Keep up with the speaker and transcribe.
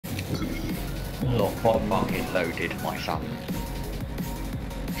Look, I fucking loaded my son.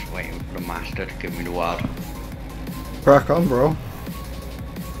 Just waiting for the master to give me the word. Crack on, bro.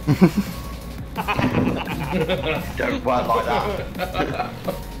 Don't word like that.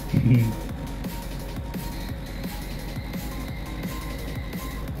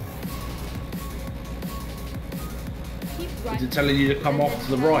 Is it telling you to come off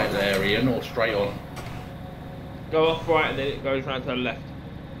to the right there, Ian, or straight on? Go off right and then it goes round to the left.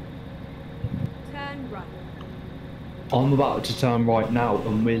 Turn right. I'm about to turn right now,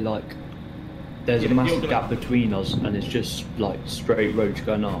 and we're like, there's a massive gap between us, and it's just like straight roads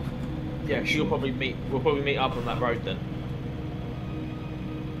going off. Yeah, so we'll probably meet up on that road then.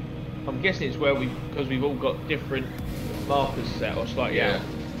 I'm guessing it's where because we've all got different markers set or slightly out.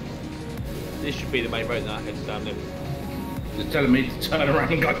 This should be the main road that heads down there. They're telling me to turn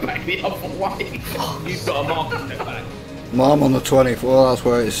around and go back the other way. You've got a marker set back. Mom on the 24, that's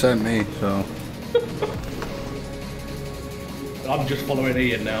where it sent me, so. I'm just following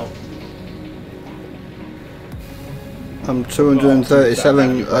Ian now. I'm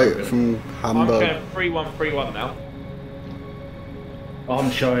 237 out from Hamburg. I'm showing 3131 now. I'm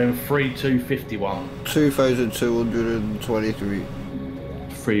showing 3251. 2,223.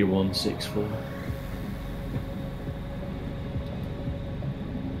 3164.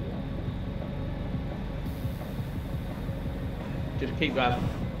 Just keep going.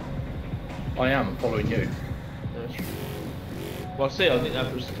 I am following you. Well, see, I think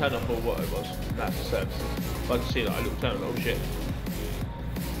that was the turn off or what it was. That's the service. But I can see that I look turn off. Oh shit.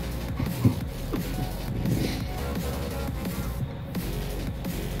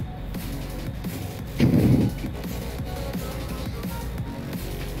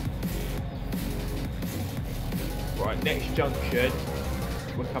 Right, next junction,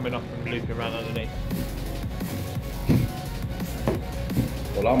 we're coming up and looping around underneath.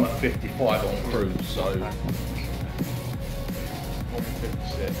 Well, I'm at 55 on cruise, so.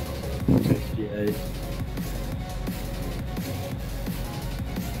 156. 58.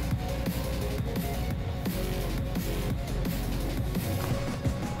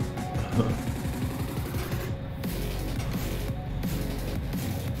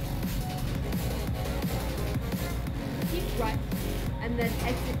 Keep right, and then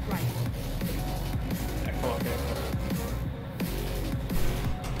exit right. Yeah, come on, okay.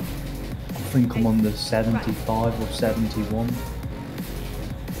 I think I'm on the 75 or 71.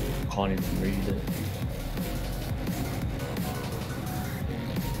 Can't even read it.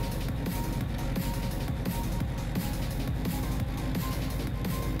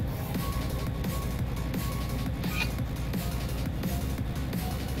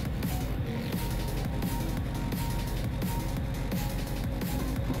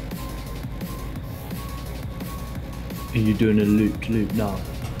 Are you doing a loop to loop now?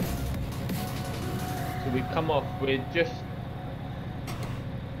 So we've come off, we're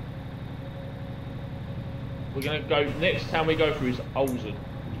gonna go, next town we go through is Olsen.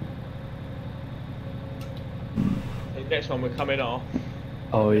 The next one we're coming off.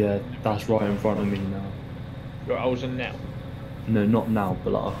 Oh yeah, that's right in front of me now. You're at Olsen now. No, not now,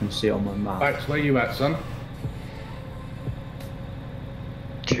 but like I can see it on my map. Max, where you at, son?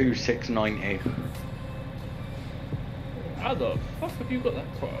 2690. How the fuck have you got that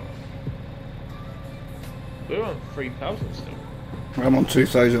quite? We're on 3,000 still. I'm on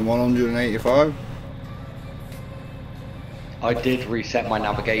 2,185. I did reset my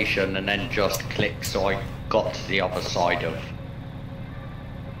navigation and then just click so I got to the other side of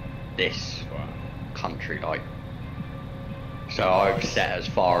this country, like. So I've set as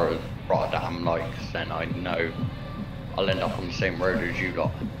far as Rotterdam, like, then I know I'll end up on the same road as you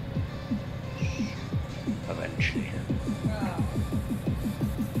lot. Eventually.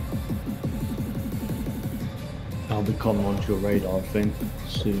 I'll be coming onto your radar, I think,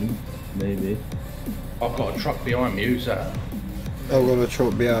 soon, maybe. I've got a truck behind me, who's that? I've got a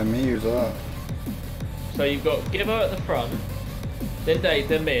truck behind me, who's that? So you've got Giver at the front, then Dave,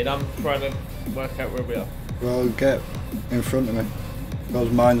 then me, and I'm trying to work out where we are. Well, get in front of me. Because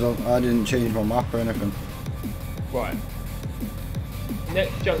mine's on, I didn't change my map or anything. Right.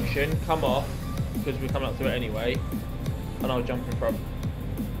 Next junction, come off, because we're coming up to it anyway, and I'll jump in front.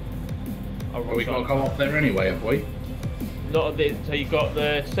 Well, we've got to come up there anyway, have we? Not a bit, so you've got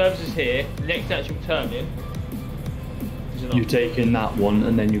the services here, next actual turning. You're taking that one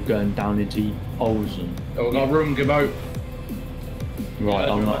and then you're going down into Olsen. Oh, we've got room, Gibbo. Right,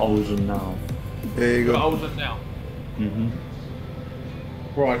 I'm at Olsen now. There you You're go. at Olsen now.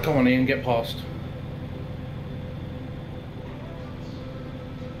 Right, come on Ian, get past.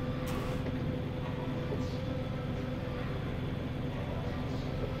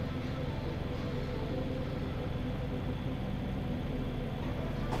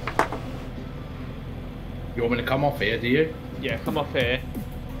 You want me to come off here, do you? Yeah, come off here.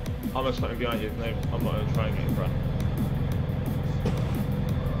 I'm gonna start behind you. No, I'm not gonna try and get in front.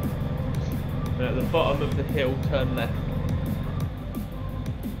 And at the bottom of the hill, turn left.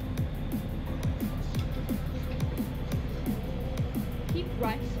 Keep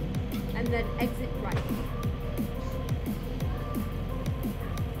right, and then exit right.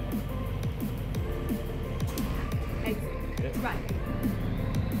 Exit right.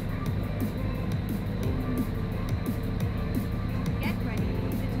 Get ready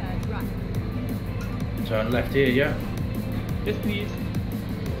to turn right. Turn left here, yeah? Yes, please.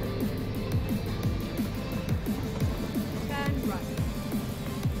 Turn right.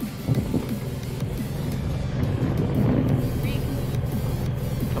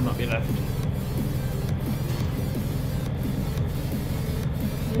 Come up your left.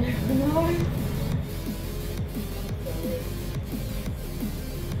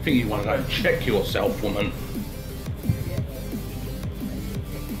 I think you want to go and check yourself, woman.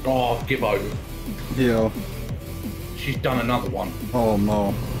 Oh, give over. Yeah. She's done another one. Oh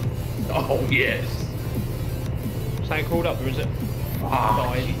no. Oh, yes. Something called up, or is it?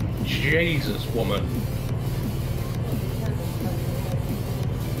 Ah, Jesus, woman.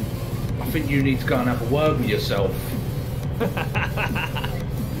 I think you need to go and have a word with yourself.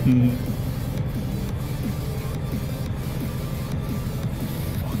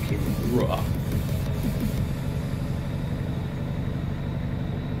 Fucking rough.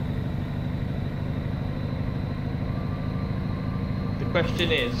 The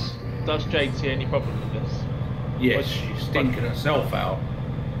question is, does Jade see any problem with this? Yes, she's stinking herself out.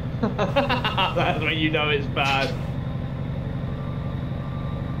 That's when you know it's bad.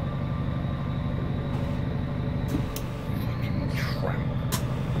 Fucking tramp.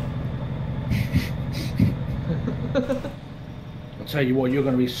 I'll tell you what, you're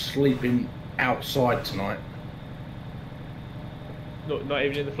going to be sleeping outside tonight. Not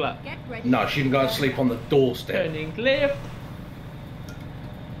even in the flat. Get ready. No, she can go and sleep on the doorstep. Turning left.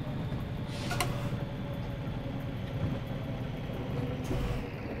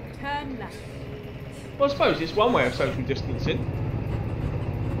 Turn left. Well, I suppose it's one way of social distancing.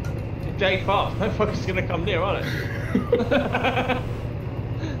 If Jade farts, no fuckers gonna come near, are they?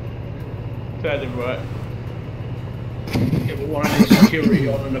 Turn him right. If we want any security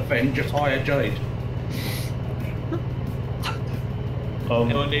on an event, just hire Jade.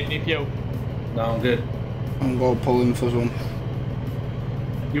 Anyone need any fuel? No, I'm good. I'm going to pull in for some.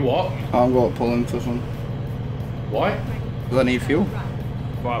 You what? I'm going to pull in for some. Why? Does I need fuel?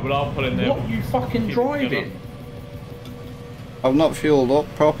 Right, well I'll pull in there. What are you fucking Keep it driving? I've not fueled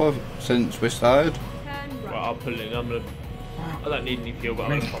up proper since we started. Turn Right, right. I'll pull in. I don't need any fuel, but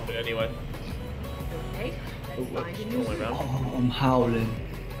I'm gonna pop it anyway. Okay, Oh, let's whoops, find a new wrong way route. round. Oh, I'm howling.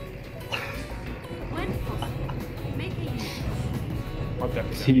 When possible, make a U. I'm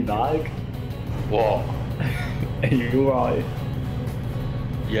definitely Teabag? What? Are you alright?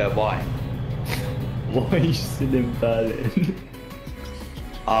 Yeah, why? Why are you still in Berlin?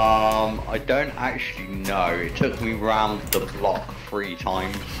 I don't actually know. It took me round the block 3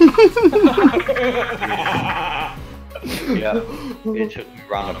 times. Yeah, it took me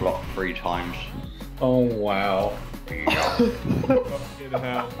round the block 3 times. Oh, wow. Yeah, Fucking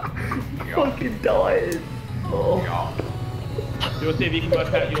hell. Fucking dying. Oh. yeah. You'll see if you can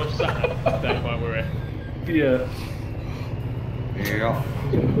work out your Saturday while we're here. Yeah. Yeah.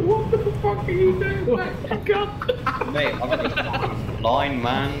 What the fuck are you doing, mate? Mate, I'm at this line,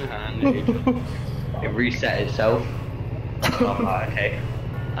 man, and it reset itself. And I'm like, okay.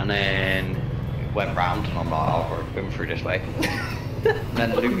 And then it went round, and I'm like, oh, I've been through this way. And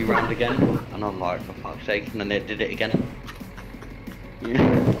then it looped me round again, and I'm like, for fuck's sake, and then it did it again.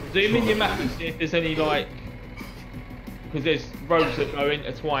 Yeah. Zoom in your map and see if there's any like, because there's roads that go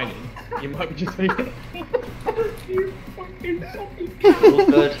intertwining. You might be just thinking. You fucking fucking All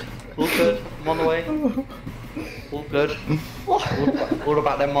good, all good, I'm on the way. All good. All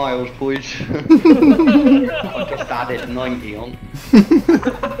about them miles, boys. I just added 90 on.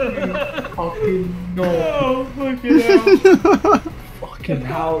 fucking no. Oh fucking hell! Fucking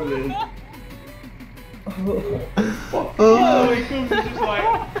howling. Oh, he comes just like,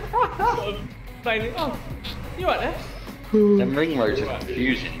 sort of saying, oh, you right there? Them ring roads are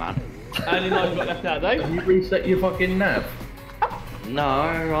confusing, man. And then I've got left out, Dave. You reset your fucking nav. No,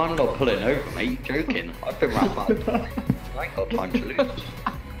 I'm not pulling over, mate. Joking. I've been round that. I ain't got time to lose.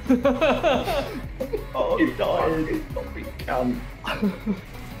 Oh, I'm dying. Fucking cunt.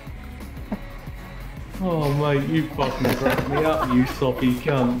 Oh, mate, you fucking cracked me up, you soppy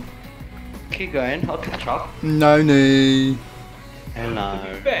cunt. Keep going, I'll catch up. No need. Hello.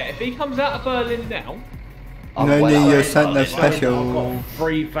 Fair, if he comes out of Berlin now, I'm No well need out your of sent Berlin. the special. I've got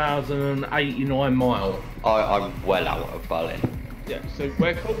 3,089 miles. I'm well out of Berlin. Yeah, so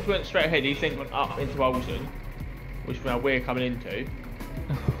where Corbs went straight ahead, he's then gone up into Olsen, which now we're coming into.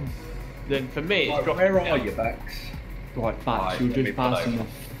 Then for me, it's dropped Where are down. you, Bax? Right, back. Right, You're let me just pull passing over.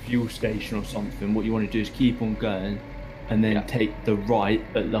 a fuel station or something. What you want to do is keep on going, and then Yeah. take the right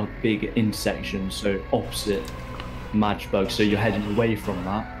at the big intersection, so opposite Matchburg. So you're heading away from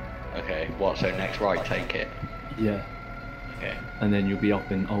that. Okay, what? So next right, take it. Yeah, Okay. and then you'll be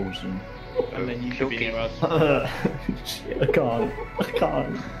up in Olsen. And then you should be near us. Shit, I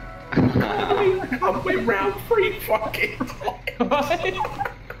can't. I've been round 3 fucking times.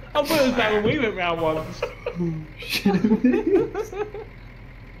 I thought it was that when we went round once.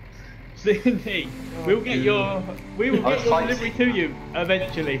 Cindy, we will get your delivery to you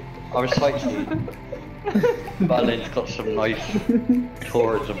eventually. I was sightseeing. Berlin's got some nice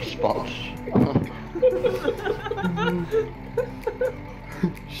tourism spots.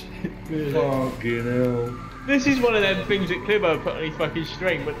 Fucking hell. This is one of them things that Climo put on his fucking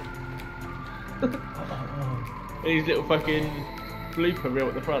string, but his little fucking blooper reel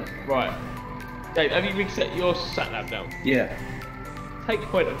at the front. Right. Dave, have you reset your sat nav now? Yeah. Take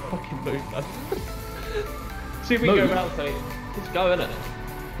point of fucking blooper. See if we can go around something. Just go, innit?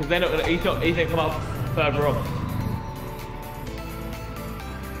 Because they're not gonna. He's gonna come up further on.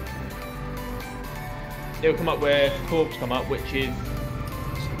 He'll come up where Corbs come up, which is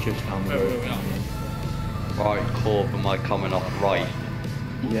Just down the where road. we are. Right, Corb, am I coming off right?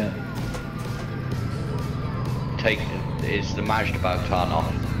 Yeah. Is the Majdaberg turn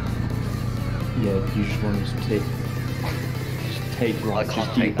off? Yeah, you just want to take I right. can't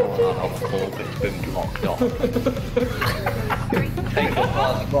Just take keep that turn off, Corb, it's been blocked off. Take the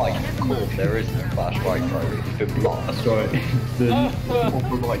fast right, Corb, there is no fast right road, it's been blocked. That's right. The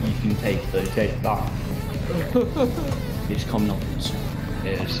upper right you can take though, take that. It's coming up.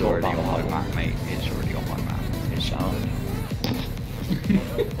 It's already on my map, mate, it's already on my map. It's out.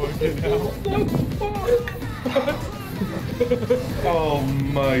 Oh,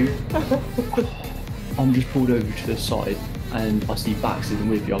 mate. I'm just pulled over to the side and I see Bax in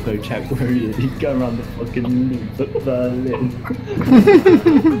with you. I'll go check where he is. He's going around the fucking loop at Berlin.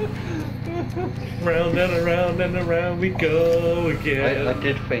 Round and around we go I again.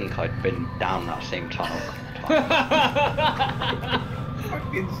 did think I'd been down that same tunnel a couple times.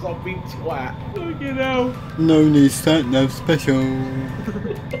 Fucking zombie twat. Fucking hell. No need sent nav special.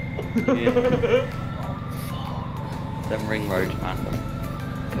 Yeah. Them ring roads, man,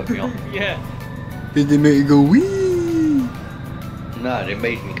 put me off. Yeah. Did they make you go wee? No, they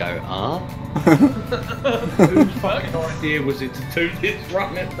made me go, Whose fucking idea was it to do this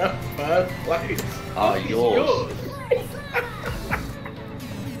run in the first place? yours.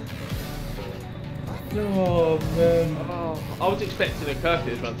 Oh, man. Oh, I was expecting a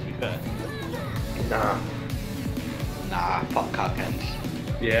Kirk's run, to be fair. Nah, fuck Kirkends.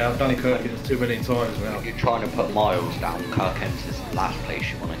 Yeah, I've done Kirkins too many times now. You're trying to put miles down, Kirkends is the last place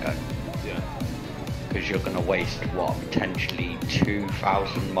you want to go. Yeah. Because you're going to waste, what, potentially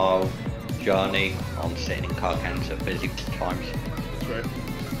 2,000 mile journey on sitting in Kirkends at busy times. True.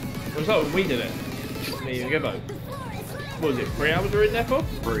 It was like when we did it. Me and Gibbo. What was it, 3 hours we were in there for?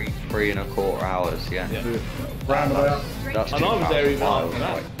 3.25 hours, yeah. Yeah. Roundabout. That's And I was there 2,000 even miles, after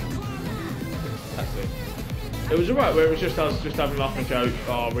that. right? That's it. It was alright where it was just us just having a laugh and joke,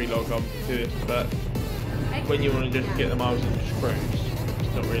 oh, relog on, do this, but when you want to just get the miles and just cruise,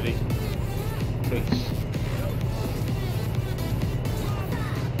 it's not really. It's,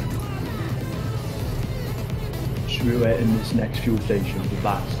 Should we wait in this next fuel station for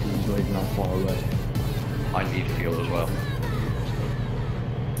Bax because he's not even that far away? I need fuel as well.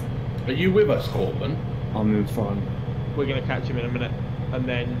 Are you with us, Corbin? I'm in front. we're going to catch him in a minute, and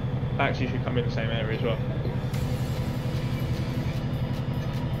then actually should come in the same area as well.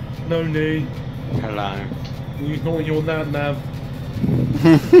 No need. Hello. He's not your nav.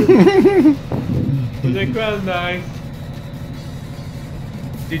 Was it quite nice?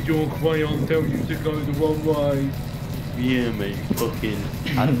 Did your crayon tell you to go the wrong way? Yeah, mate. Fucking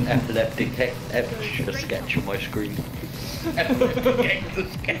an epileptic extra sketch on my screen.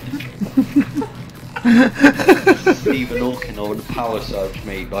 Stephen Hawking on the power surge,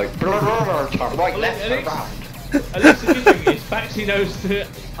 mate. Like, turn right, left, turn round. At least the good thing is Baxi knows the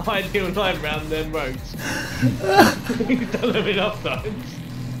ideal line round them roads. He's done them enough times.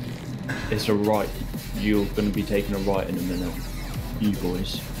 It's a right. You're going to be taking a right in a minute. You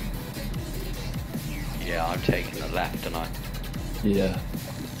boys. Yeah, I'm taking a left, and I. Yeah.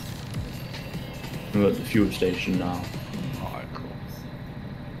 I'm at the fuel station now. Alright, cool.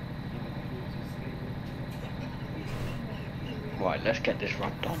 Right, let's get this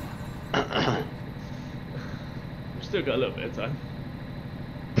run done. We've still got a little bit of time.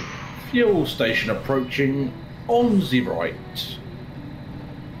 Fuel station approaching on the right.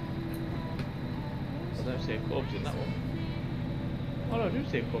 I don't see a corpse in that one. Oh no, I do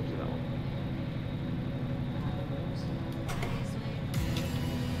see a corpse in that one.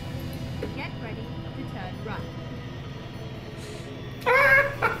 Get ready to turn right.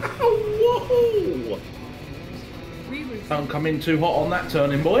 Whoa! Reroute. Don't come in too hot on that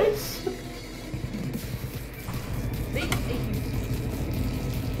turning, boys. Make a U-turn.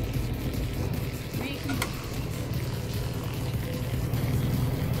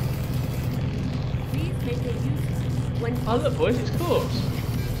 Please make a U-turn when Oh look boys, it's corpse.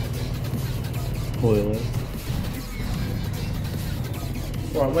 Oil.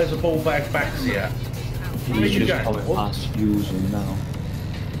 Right, where's the ball bag Baxi at? Where He's you just going, coming boys? past using now.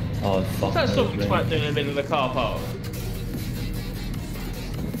 Oh fuck. What's that knows, sort of mate. twat doing in the middle of the car park?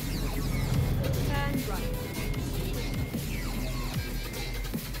 turn right.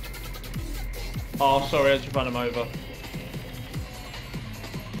 Oh sorry, I just run him over.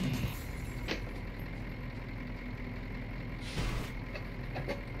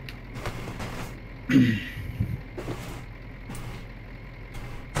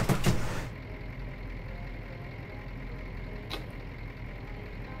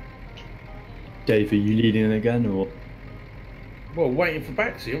 Dave, are you leading again or? Well, waiting for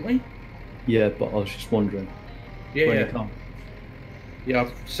Baxi, aren't we? Yeah, but I was just wondering. Yeah, when yeah. you come. Yeah,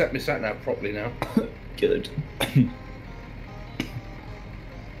 I've set my sat nav properly now. Good.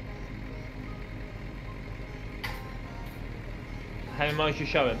 How many miles you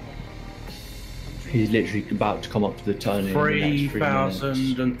showing? He's literally about to come up to the turn in the next 3 minutes.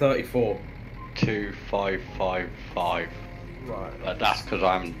 3,034. 2555. Right. That's because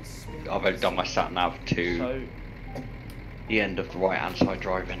I've only done my sat nav to So the end of the right hand side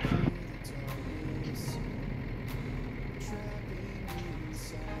driving.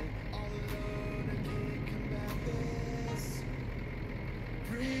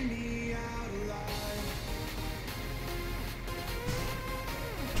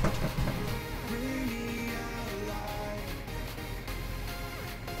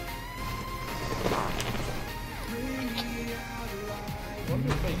 I wonder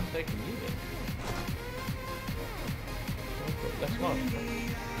if they can use it. That's fine.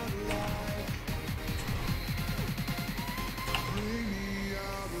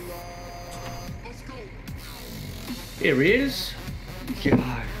 Here he is.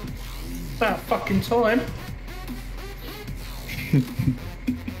 Yeah. About fucking time.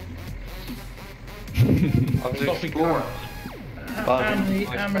 I was Stop exploring.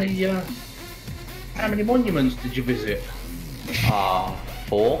 How many monuments did you visit?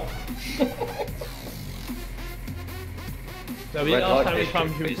 4. No, we Red last light time we district come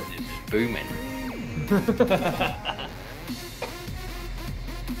business is booming.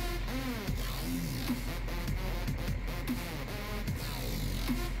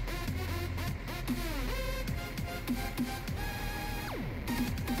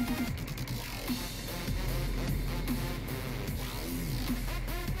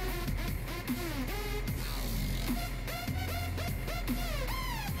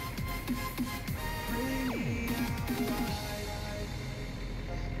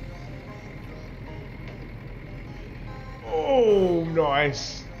 Oh,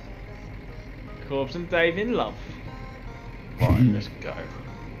 nice. Corbs and Dave in love. Right, let's go.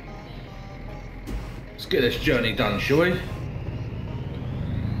 Let's get this journey done, shall we?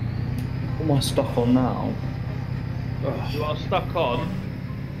 What am I stuck on now? You are stuck on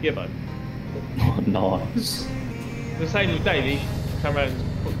Gibbo. Oh, nice. The same with Davey. Come around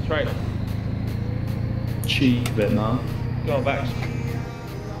and put the trailer. Cheap bit now. Go on back.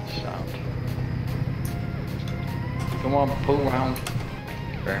 Sound. Come on, pull round.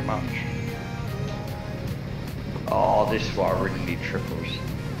 Thank you very much. Oh, this is why I really need triples.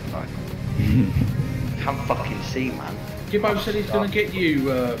 Right. Can't fucking see, man. Gibbo said he's going to get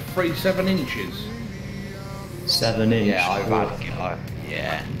you 3 7-inches. 7 inch. Yeah, I've had.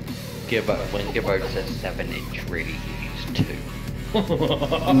 Yeah. Gibbo, when Gibbo says 7-inch, really he means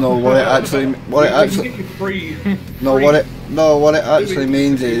 2. No, what it actually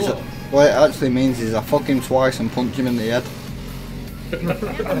means is I fuck him twice and punch him in the head.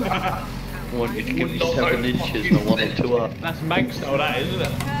 I want you to give me Not 7 no inches and I want it to up. That's Manx style, that is, isn't it?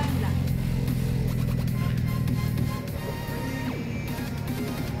 Turn left.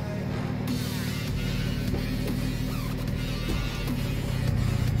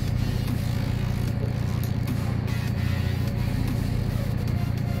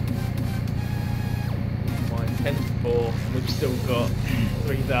 Mine 10 to 4. We've still got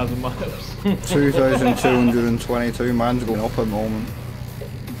 3,000 miles. 2,222, mine's going up at the moment.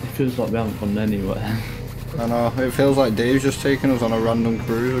 It feels like we haven't gone anywhere. I know, it feels like Dave's just taking us on a random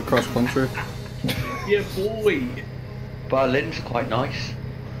cruise across country. Yeah, boy. Berlin's quite nice.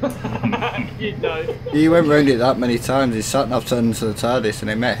 You know. He went round it that many times, his sat-nav turned into the TARDIS and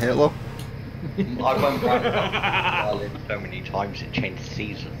he met Hitler. I went round Berlin so many times it changed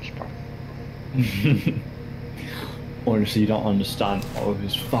seasons, bro. Honestly, you don't understand. I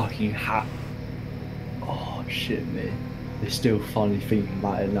was fucking happy. Oh shit, me. It's still funny thinking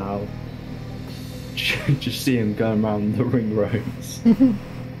about it now. Just see him going around the ring roads.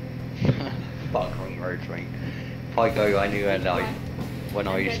 Fuck ring roads, mate. If I go anywhere like when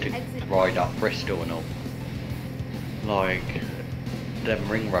I used to ride up Bristol and all, like them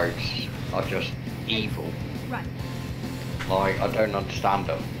ring roads are just evil. Right. Like I don't understand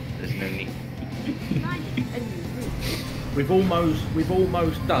them. There's no need. Find a new route. We've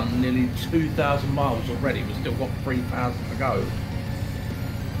almost done nearly 2,000 miles already. We've still got 3,000 to go.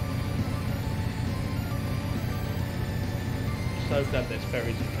 So glad there's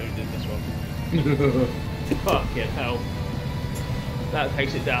ferries included in this one. Fucking hell. That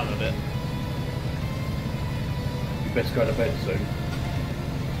takes it down a bit. You best go to bed soon.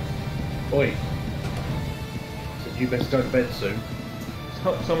 Oi. Said you best go to bed soon.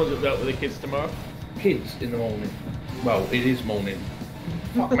 Someone's up with the kids tomorrow. Kids in the morning. Well, it is morning.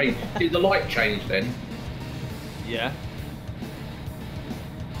 Fuck me. Did the light change then? Yeah.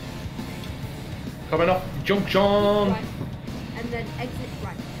 Coming off the junction. Right. And then exit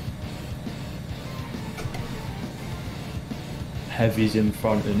right. Heavy's in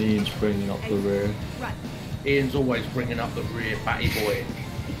front and Ian's bringing up the rear. Right. Ian's always bringing up the rear, batty boy.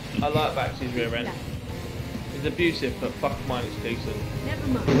 I like Baxy's rear end. It's abusive, but fuck mine, it's decent. Never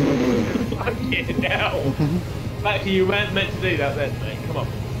mind. Fucking hell. Baxy, you weren't meant to do that then, mate. Come on.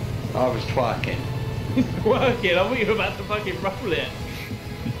 I was twerking. Working, I thought you were about to fucking roll it.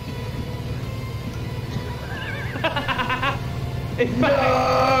 No!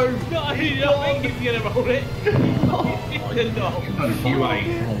 No, I don't think he's gonna roll it. He's not. You ain't.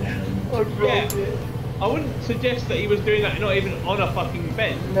 Yeah. I wouldn't suggest that he was doing that not even on a fucking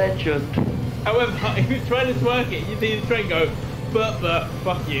bend. Legend. However, he was trying to twerk it, you see the train go, but,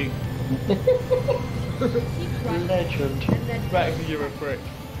 fuck you. Keep right. Legend. And then Back to you're a prick.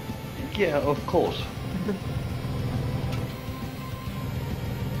 Yeah, of course.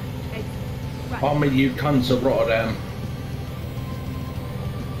 exit right. How many you cunts of Rotterdam?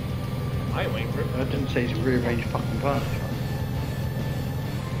 I ain't waiting for it. I didn't say it's rearranged fucking parts.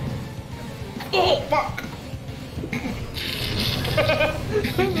 Oh, fuck!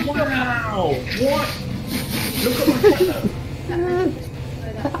 Wow! What? Look at my sat-nav.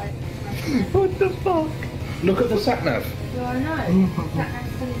 What the fuck? Look at the sat-nav. Well, I know.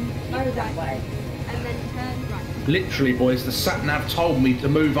 Sat-nav's telling you to go that way. And then turn right. Literally, boys, the sat-nav told me to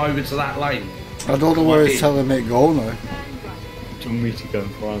move over to that lane. I don't know where it's telling me to go now. Turn right. Do you want me to go in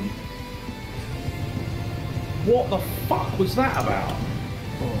front? What the fuck was that about?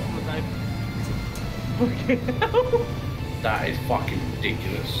 That is fucking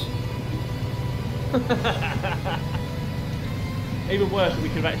ridiculous. Even worse, we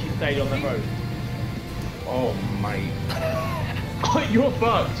could have actually stayed on the road. Oh, mate. You're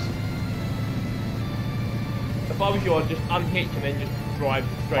fucked. If I was you, I'd just unhitch and then just drive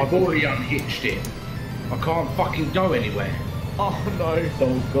straight. I've already unhitched it. I can't fucking go anywhere. Oh no.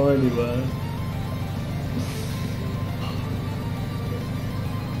 Don't go anywhere.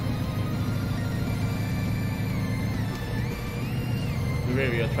 The rear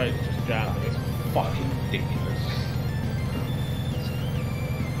of your train's just jammed. It's fucking ridiculous.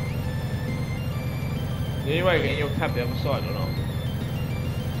 Is there any way of getting your cab the other side or not?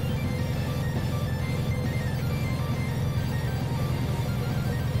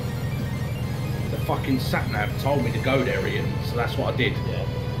 The fucking sat-nav told me to go there, Ian, so that's what I did. Yeah.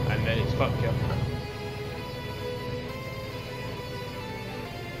 And then it's fucked you.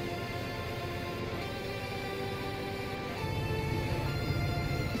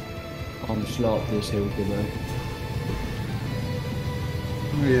 I'm slow up this hill, you know.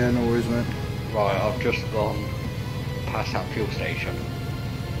 Yeah, no worries, mate. Right, I've just gone past that fuel station.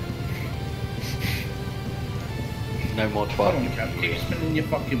 No more Come on, twerking. Cam, keep spinning your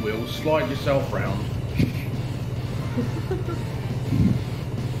fucking wheels, slide yourself round.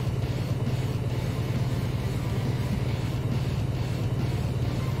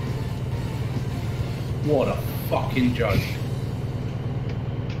 What a fucking joke.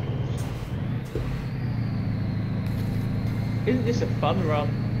 Isn't this a fun run?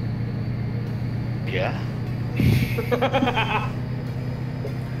 Yeah.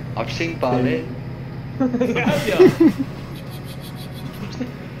 I've seen Berlin. Have ya?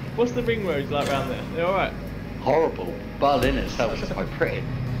 What's the ring roads like round there? They're alright. Horrible. Berlin itself is quite pretty.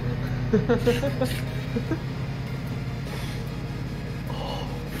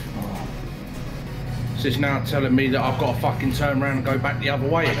 This is now telling me that I've got to fucking turn around and go back the other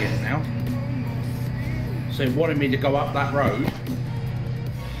way again now. So it wanted me to go up that road.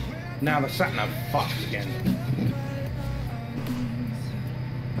 Now the sat-nav fucks again.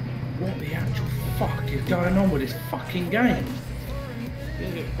 What the actual fuck is going on with this fucking game?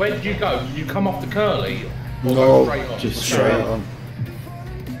 Where did you go? Did you come off the curly? Or go No, straight on? just straight on.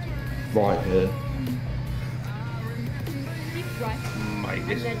 Right here. Keep right. Mate,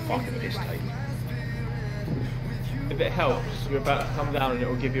 this is fucking piss take. If it helps, you're about to come down and it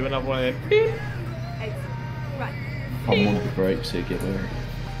will give you another one of them. Beep. Exit. Right. I'm on the brakes to get there.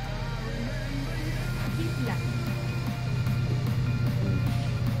 Keep left.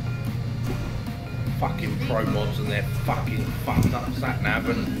 Fucking Promods and their fucking fucked up sat nav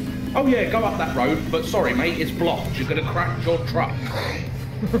and oh yeah, go up that road, but sorry mate, it's blocked. You're gonna crash your truck.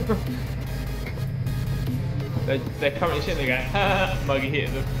 They're currently sitting there going, ha, Muggy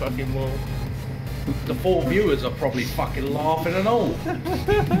hit the fucking wall. The 4 viewers are probably fucking laughing and all.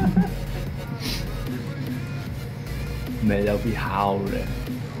 Mate, they'll be howling.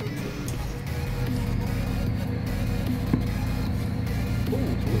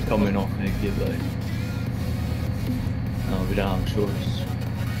 We're coming off negative though. No, we don't have a choice.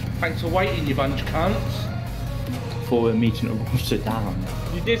 Thanks for waiting, you bunch of cunts. Before we're meeting at Rotterdam.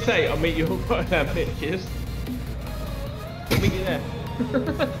 You did say I'll meet you all right down bitches. I'll meet you there.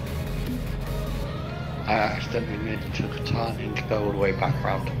 I accidentally took a turning to go all the way back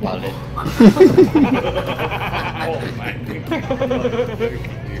round to Berlin. Oh man.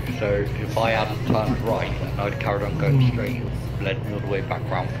 So if I hadn't turned right and I'd carried on going straight, it would led me all the way back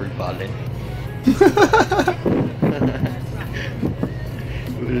round through Berlin.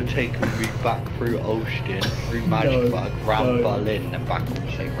 It would have taken me back through Olsztyn, through Magdeburg, round Berlin and back on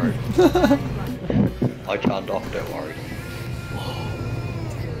the same road. I turned off, don't worry.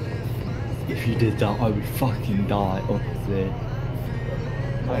 If you did that, I would fucking die, honestly.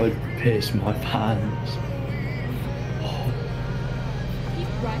 I would piss my pants. Keep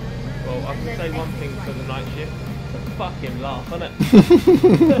right. Well, I can say one thing for the night shift. It's a fucking laugh, isn't it?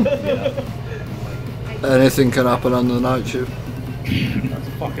 Anything can happen on the night shift. That's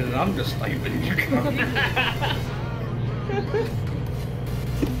fucking an understatement, you cunt.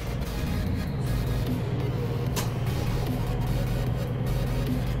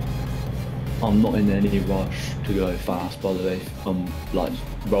 I'm not in any rush to go fast, by the way. I'm like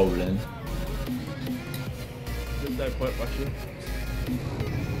rolling. There's no point rushing.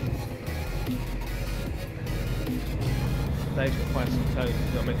 Dave's got quite some turns,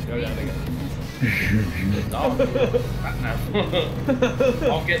 he's not meant to go down again. No, that now.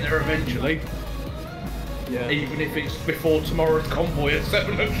 I'll get there eventually. Yeah. Even if it's before tomorrow's convoy at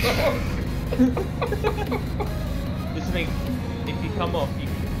 7 o'clock. Just think, if you come off, you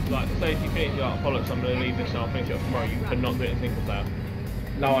like say if you finish your bollocks, I'm going to leave this and I'll finish it off tomorrow. You cannot do it in single player.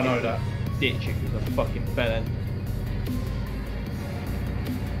 No, I know that. Ditch it because I'm fucking bell end.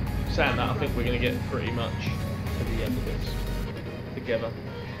 Saying that, I think we're going to get pretty much to the end of this together.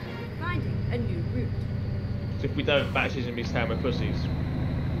 Finding a new route. So if we don't, Baxy's going to be saying we're pussies.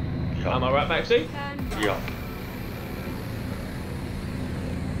 Yeah. Am I right, Baxy? Turn right. Yeah.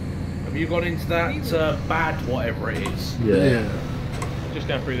 Have you got into that bad whatever it is? Yeah. Just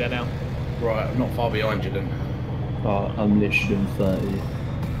going through there now. Right, I'm not far behind you then. I'm literally in 30.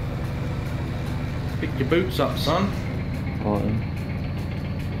 Pick your boots up, son. Right.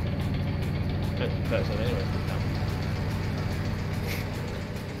 Don't do first one anyway.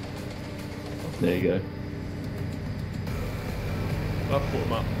 There you go. I've put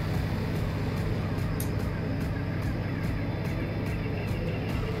them up.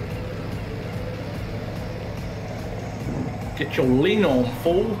 Get your lean on,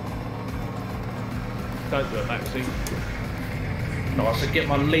 fool. Don't do it, Baxy. No, I said get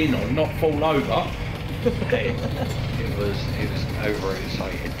my lean on, not fall over. It was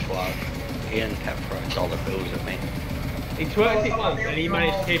overexcited twerk. Ian kept throwing dollar bills at me. He twerked it once and he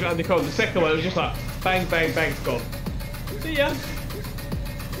managed to keep it under control. The second one it was just like bang, bang, bang, gone. See ya.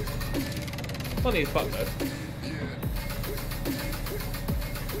 Funny as fuck though.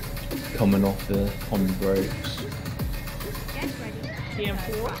 Coming off here on the brakes. Get ready.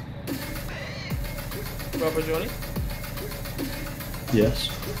 TM4. Rubber Johnny. Yes.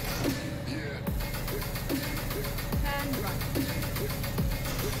 Turn right.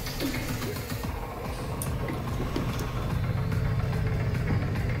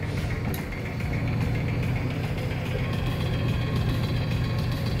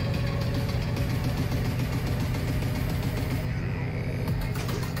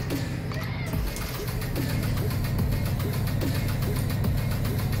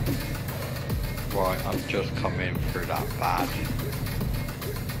 just come in through that bad.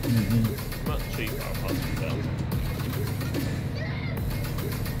 Not too far past himself.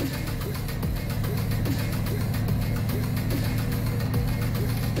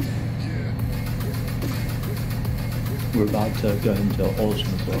 We're about to go into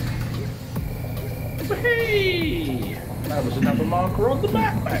Osmond. Hey! That was another marker on the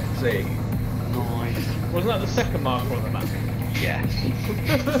map, Maxie. Nice. Wasn't that the second marker on the map? Yes.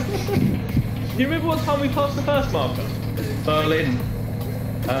 Do you remember what time we passed the first marker? Berlin.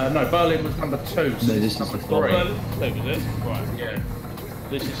 No, Berlin was number 2. So No, this is number the 3. Berlin? So was it? Right. Yeah.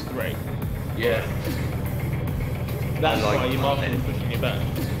 This is 3. Yeah. That's I like why your marker was Berlin. pushing you back.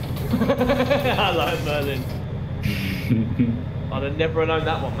 I like Berlin. I'd have never known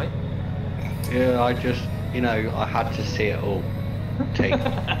that one, mate. Yeah, I just, you know, I had to see it all. Take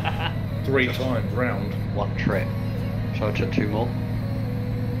 3 times round. one trip. So I took 2 more.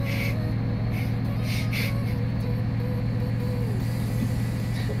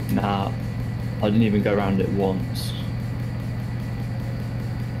 Nah, I didn't even go around it once.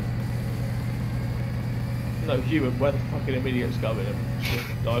 No, you and where the fucking immediate going and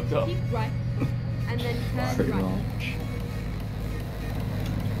just dived up. Keep right, and then turn Pretty right. much.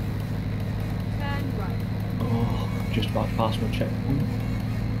 Turn right. Oh, just about past my checkpoint.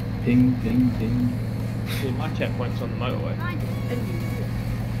 Ping, ping, ping. See, my checkpoint's on the motorway. Find a new route.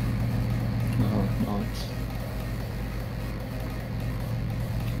 Oh, nice.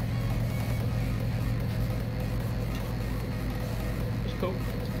 It's cool.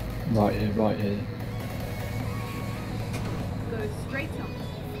 Right here, right here. Go straight on.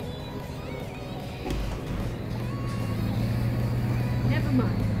 Never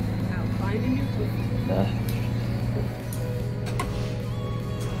mind. I'll find a new route. There.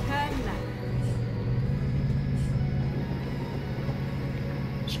 Turn left.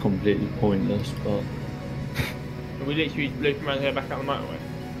 It's completely pointless, but. And we literally looping around here back out the motorway.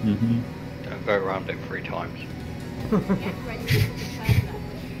 Don't go around it 3 times. Get ready to turn left.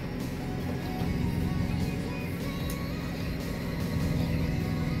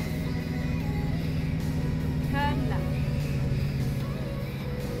 Turn left.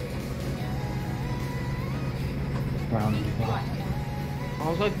 Round Keep back. right. I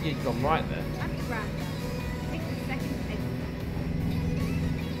was hoping you'd gone right there. At the roundabout. Take the second exit.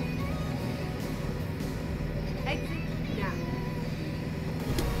 Exit now.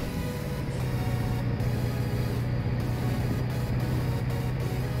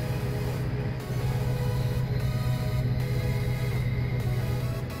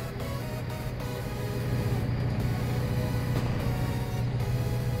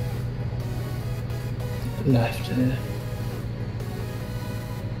 Left here.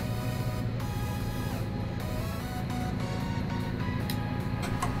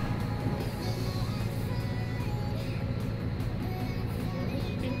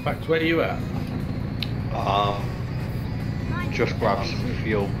 Back to where you at? Just grab some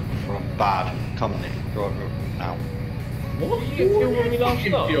fuel from bad company. Driver now. What? Did you get fuel when we last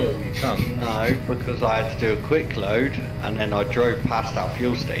Fucking stopped? fuel, you cunt. No, because I had to do a quick load, and then I drove past that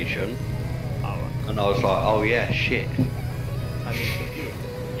fuel station, Oh, and I was like, oh yeah, shit. I need some fuel.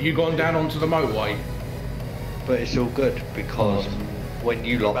 You gone down onto the motorway? But it's all good, because when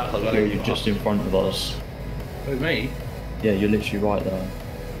you lot pull over, You're just in front of us. With me? Yeah, you're literally right there.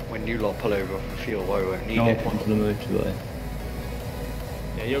 when you lot pull over for fuel, I won't need Go it. up onto the motorway.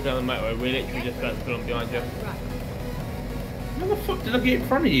 Yeah, you're going the motorway. We're literally just about to pull on behind you. Right. How the fuck did I get in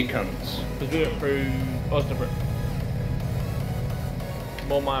front of you cunts? Because we went through Osnabrück.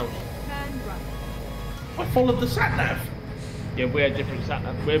 More miles. Turn right. I followed the sat nav. Yeah, we had different sat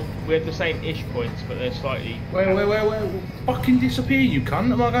nav. We had the same ish points, but they're slightly. Where? Fucking disappear, you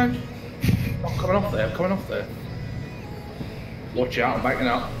cunt. Am I going? I'm coming off there, I'm coming off there. Watch out, I'm backing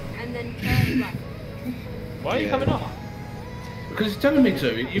up. And then turn right. Why are you coming off? Because it's telling me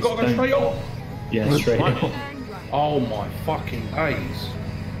to. You gotta go straight off. Yeah, straight Right. up. Turn right. Oh my fucking days.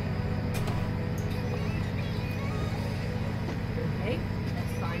 Okay,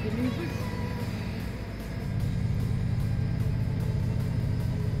 let's find a new route.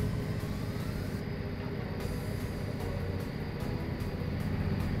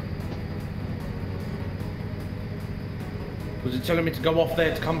 Was it telling me to go off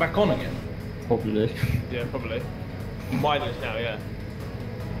there to come back on again? Probably. Yeah, probably. Mine is now, yeah.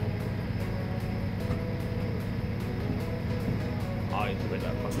 I need to read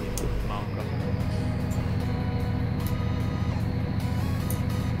that fucking marker.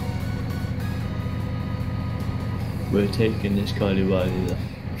 We're taking this Kylie Wiley there.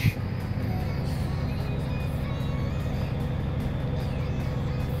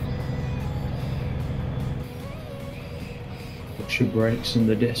 extra brakes in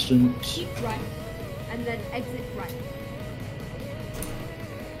the distance. Keep right. And then exit right.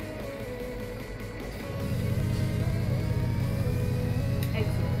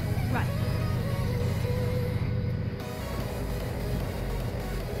 Exit right.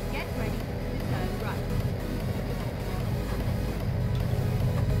 Get ready to turn right.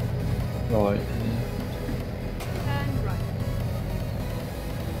 Right. Turn right.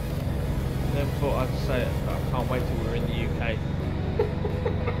 Never thought I'd say it, but I can't wait till we're in the UK.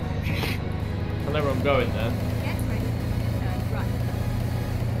 I know where I'm going there. Get ready to turn right.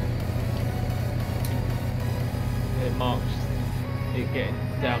 It marks it getting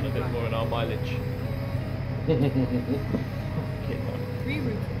down a bit more in our mileage.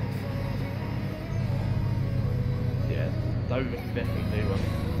 Reroute. Yeah, Dover definitely one.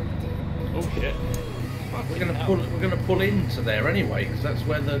 Oh shit. We're gonna pull into there anyway, because that's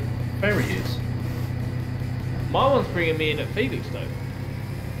where the ferry is. My one's bringing me in at Felixstowe.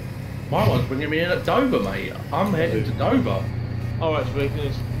 My one's bringing me in at Dover, mate. I'm heading to Dover. Alright, so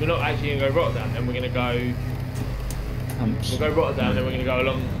we're not actually going to go Rotterdam, then we're going to go... We'll go Rotterdam, then we're going to go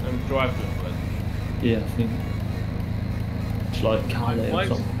along and drive to England. Yeah, I think it's like Calais or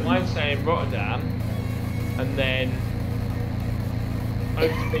something. Mine's saying Rotterdam, and then over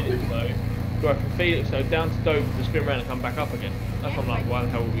to Felixstowe, drive from Felixstowe down to Dover to spin around and come back up again. That's what I'm like, why the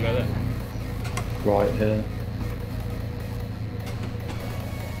hell would we go there? Right here.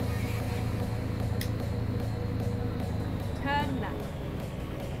 Turn left.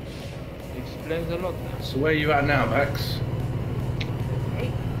 Explains a lot now. So where are you at now, Max?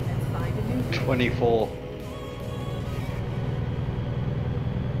 Okay, let's find a new route. 24.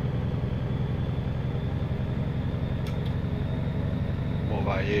 What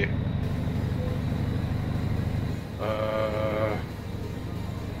about you?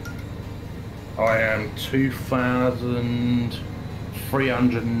 I am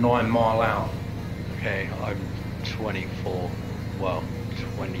 2,309 mile out. Okay, I'm 24. Well,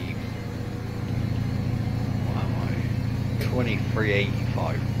 20. What am I?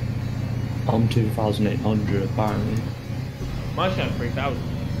 2385. I'm 2,800 apparently. Mine's saying 3,000.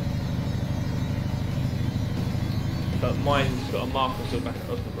 But mine's got a marker still back at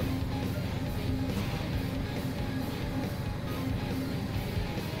Osnabrück.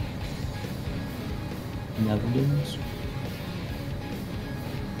 Netherlands.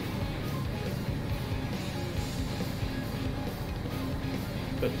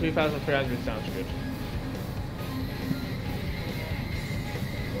 But 2,300 sounds good.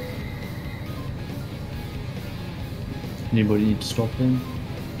 Anybody need to stop him?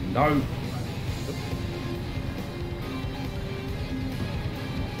 No.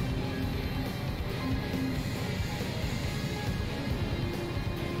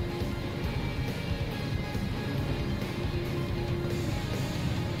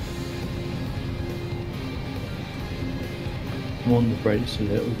 I'm on the brakes a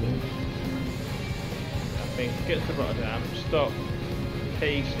little bit. I think get to Rotterdam, stop,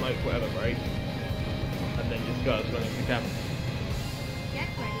 pee, smoke, whatever, break, and then just go as long as you can. Get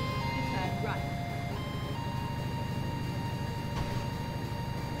ready to turn right.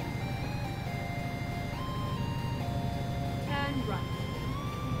 Turn right.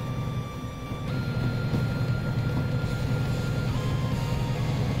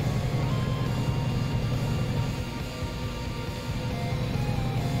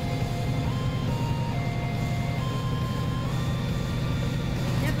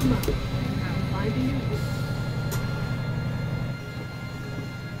 Never mind. Now find a new route.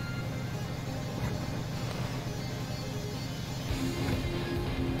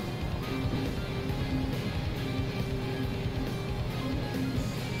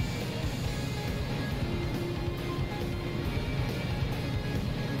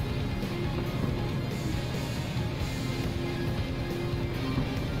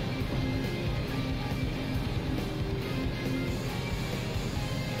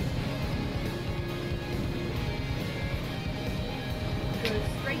 Go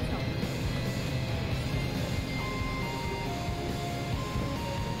straight on.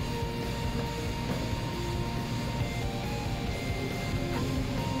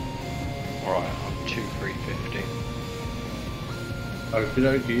 Alright, I'm 2350. Okie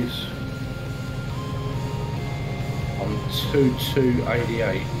dokies. I'm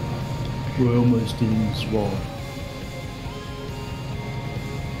 2288. We're almost in as well.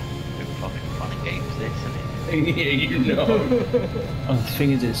 Big fucking funny games this, isn't it? Yeah, you know. And the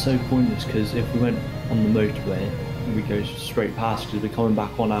thing is, it's so pointless because if we went on the motorway, we go straight past because we're coming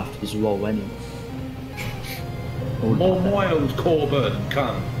back on after as well anyway. More miles, Corbin,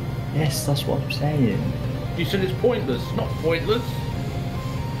 come. Yes, that's what I'm saying. You said it's pointless. Not pointless.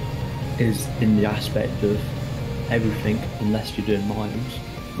 Is in the aspect of everything unless you're doing miles,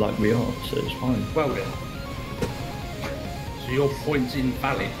 like we are, so it's fine. Well then. So your point's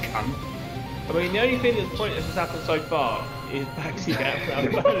invalid, cunt. I mean, the only thing that's pointless has happened so far is Baxi get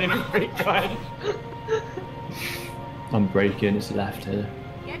around Berlin in 3 times. I'm braking, it's left here.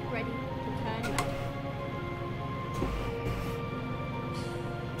 Get ready to turn left.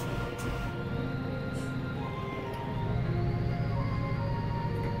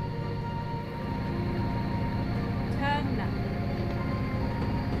 Turn left.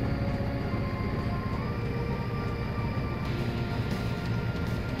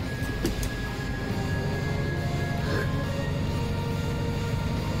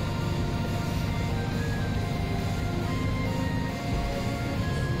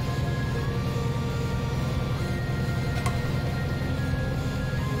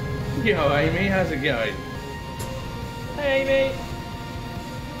 Yo, Amy, how's it going? Hey, Amy.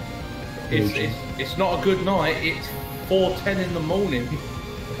 It's not a good night. It's 4:10 in the morning.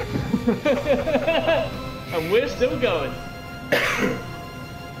 And we're still going.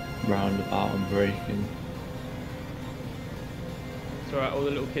 Roundabout and braking. It's alright, all the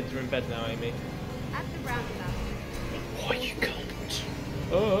little kids are in bed now, Amy. At the roundabout. Why you can't?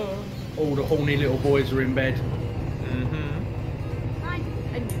 Oh. All the horny little boys are in bed. Mm-hmm. Find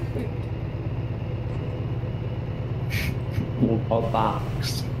a new route. What about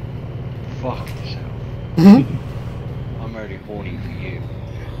backs? Fuck yourself. I'm already horny for you.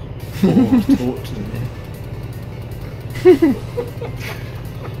 Oh, talk to me.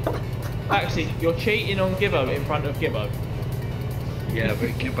 Actually, you're cheating on Gibbo in front of Gibbo. Yeah, but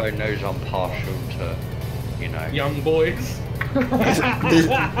Gibbo knows I'm partial to, you know. Young boys.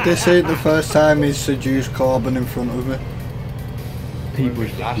 This ain't the first time he's seduced Corbin in front of me. People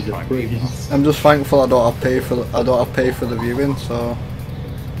Last should be the time, breeze. I'm just thankful I don't have to pay for the viewing, so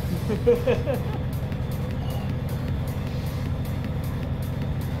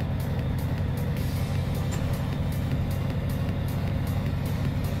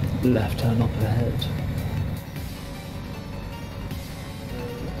Left turn up ahead.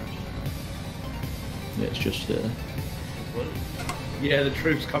 Yeah, it's just there. Yeah, the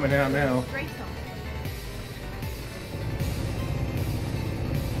truth's coming out now. Straight on.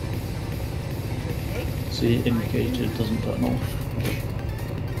 See, indicator doesn't turn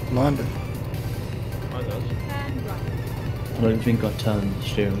off. mind it. Mine does. Turn right. I don't think I turned the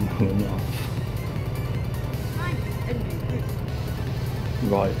steering wheel enough. Find a new route.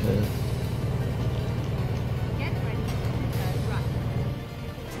 Right here. Get ready to turn right.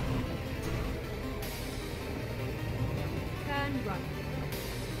 Turn right.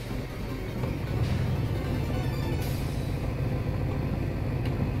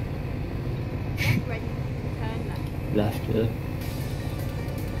 Get ready to turn left. Left here.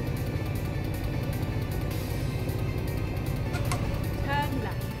 Turn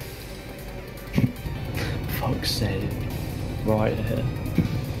left. Fuck's sake. Right here.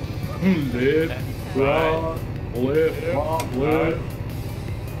 Left, right, left, left.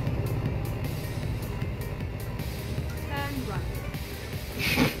 Turn right.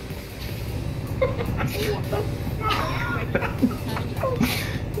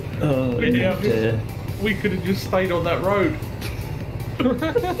 Oh, Yeah, dear. we could have just stayed on that road.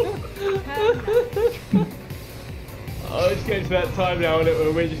 Oh, it's getting to that time now, and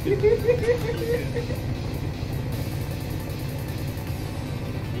where we're just. Keep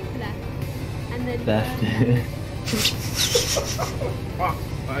left. And then Left turn here. Fuck,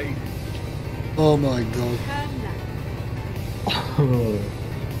 mate. Oh my god. Turn left. Oh.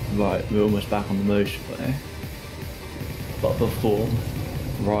 Right, we're almost back on the motorway. But before,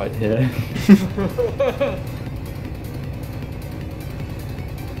 right here.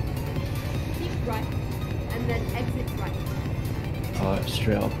 Keep right. And then exit right. Right,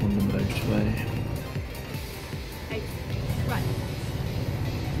 straight up on the motorway. Exit right.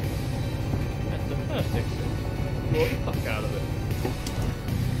 That's the first exit. What the fuck out of it?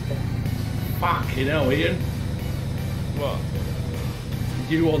 Fucking hell, Ian. What?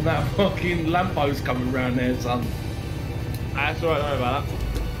 You on that fucking lamppost coming round there, son. That's alright, don't worry about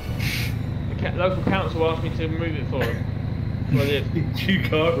that. The local council asked me to move it for them. So I did. Did you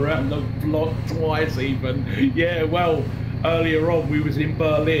go around the block twice even? Yeah, well, earlier on we was in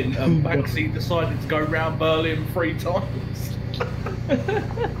Berlin and Baxi decided to go round Berlin 3 times.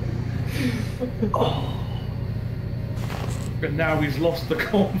 Oh, And now he's lost the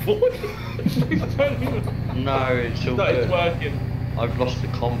convoy. No, it's all It's good. working. I've lost the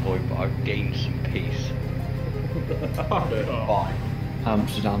convoy, but I've gained some peace. Fuck off. Bye.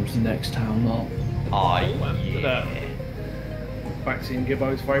 Amsterdam's the next town up. Oh, Amsterdam. Back in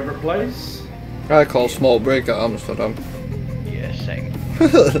Gibbo's favourite place. I call small break at Amsterdam. yeah, same.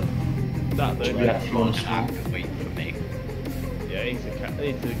 That though. Yeah, if you want to After week for me. Yeah, I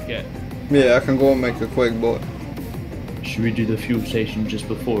need to get. Yeah, I can go and make a quick but Should we do the fuel station just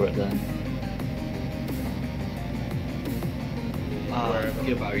before it then?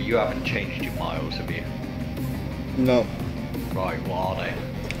 Gibbo, you haven't changed your miles, have you? no. Right, what are they?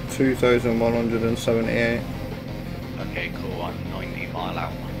 2,178. Okay, cool, I'm 90 mile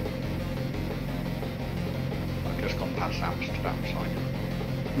out. I've just gone past Amsterdam sign.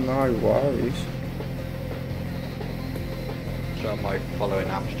 No worries. So am I following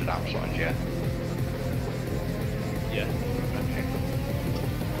Amsterdam signs, yeah? Yeah. Okay.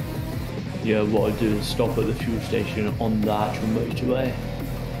 Yeah, what I do is stop at the fuel station on the actual motorway.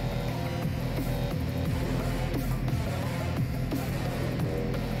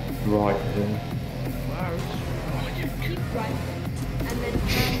 Right here. Keep right, and then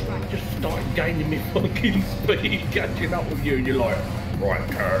turn right. Just started gaining me fucking speed, catching up with you, and you're like, right,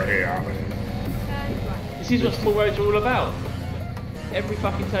 turn here. Turn right. This is what small roads are all about. Every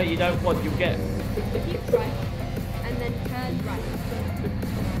fucking turn you don't want, you'll get. Keep right, and then turn right.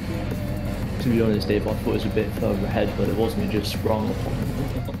 To be honest, Dave, I thought it was a bit further ahead, but it wasn't. It just sprung upon me.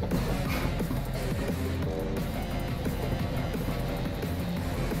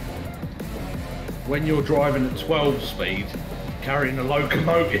 When you're driving at 12 speed, carrying a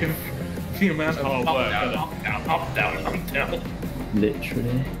locomotive, the amount of hard work, isn't it? up, down, up, down, up, down.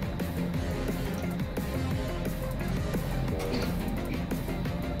 Literally.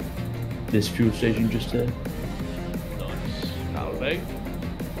 This fuel station just here. Nice. That'll do.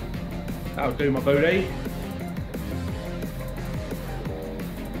 That'll do, my booty.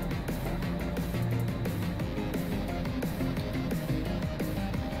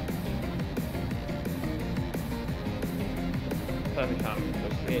 Perfect time.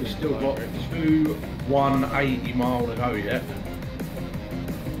 We've still got 180 mile to go yet.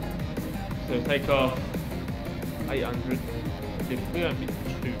 So take off 800. We won't be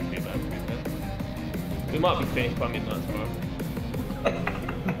too bad with that. We might be finished by midnight tomorrow.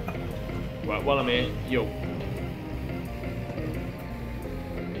 Right, while I'm here, yo.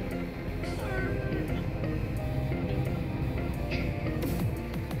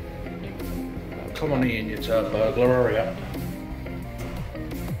 Come on in, you turd burglar, hurry up.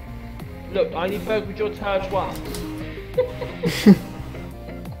 Look, I need burgled your turds once.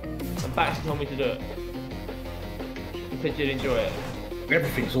 And Baxter told me to do it. He said you'd enjoy it.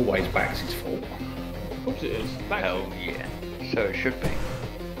 Everything's always Bax's fault. Of course it is. Baxter. Hell yeah. So it should be.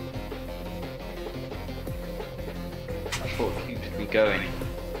 That's what keeps me going.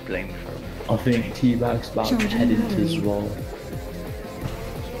 Blame for it. I think T-Bag's about to head into this role.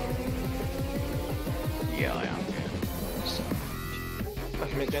 Yeah, I am.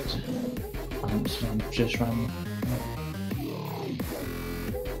 Back a minute, gents. I'm just ran.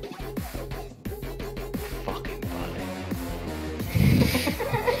 Fucking valley.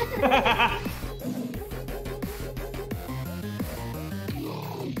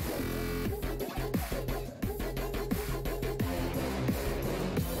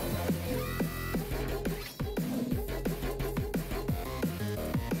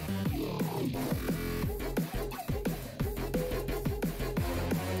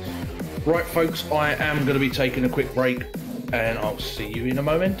 Right, folks, I am going to be taking a quick break, and I'll see you in a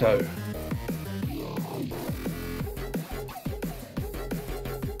momento.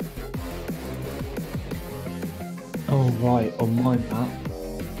 Oh right, on my map,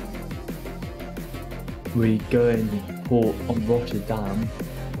 we go in port on Rotterdam,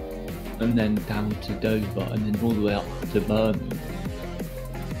 and then down to Dover, and then all the way up to Birmingham.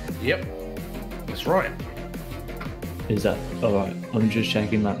 Yep, that's right. Is that alright? I'm just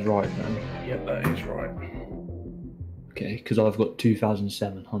checking that's right then. Yep, that is right. Okay, because I've got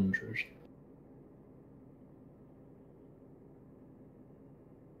 2,700.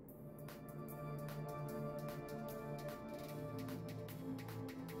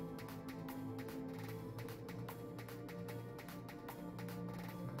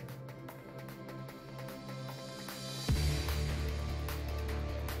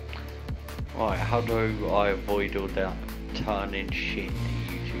 Right, how do I avoid all that turning shit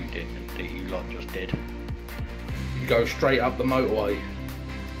that you two did, that you lot just did? You go straight up the motorway.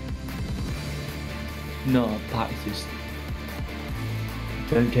 No, practice.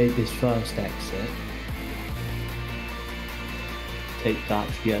 Don't take this first exit. Take that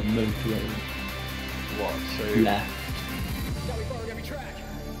to get motorway What, so... left.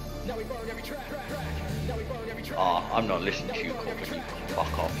 Oh, I'm not listening to you, Corbin. You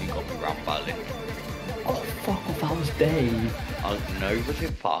fuck off. You got me round Berlin. Oh, fuck off, that was Dave. No, was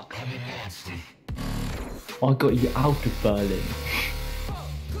it fuck? I got you out of Berlin.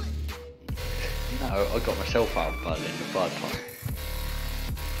 No, I got myself out of Berlin the third time.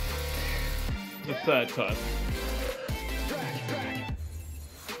 The third time.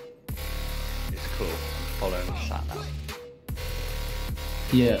 It's cool. I'm following the sat nav.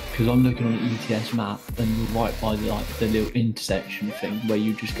 Yeah, because I'm looking on the ETS map and you're right by the little intersection thing where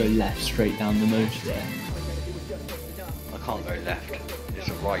you just go left straight down the motorway. I can't go left. It's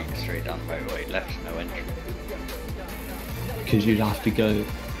a right straight down the motorway. Left's no entry. Because you'd have to go,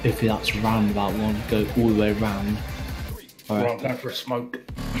 if that's a roundabout one, go all the way round. Right, Alright. go for a smoke.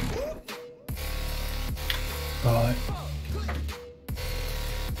 Right.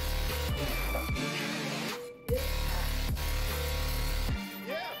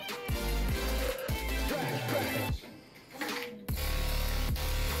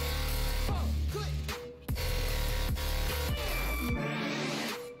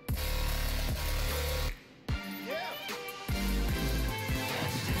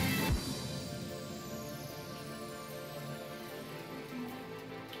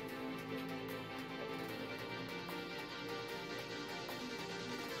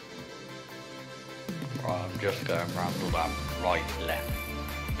 Right, I'm just going round all that right, left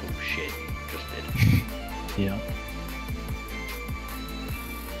bullshit you just did. Yeah.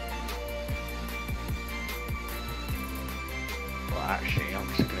 Well, actually, I'm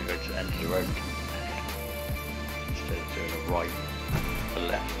just going to go to the end of the road. Instead of doing a right, a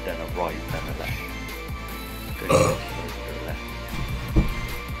left, then a right, then a left. Go to the left.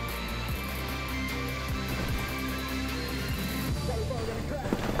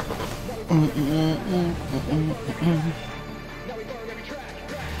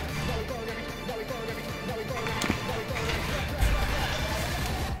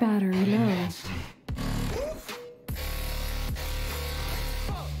 Battery low.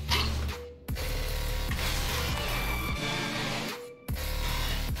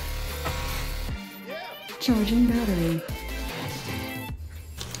 Charging battery.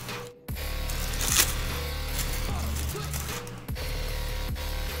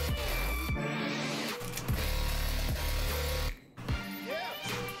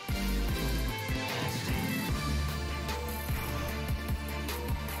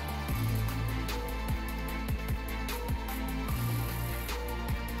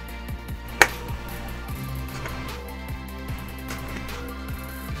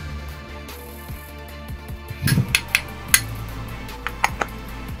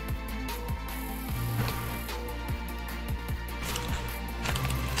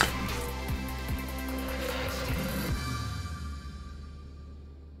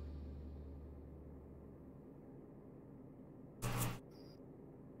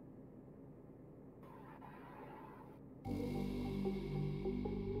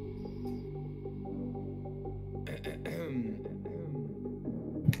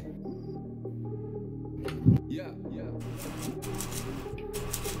 Yeah.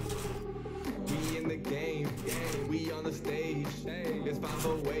 We in the game, we on the stage. It's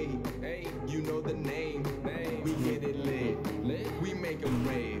 508. Hey, you know the name. We get it lit. We make 'em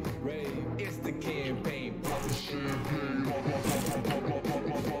rave. It's the campaign. Pop the champagne.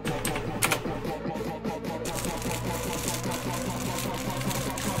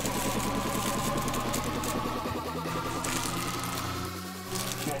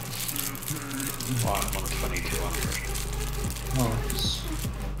 Right, I'm on 2200. Nice.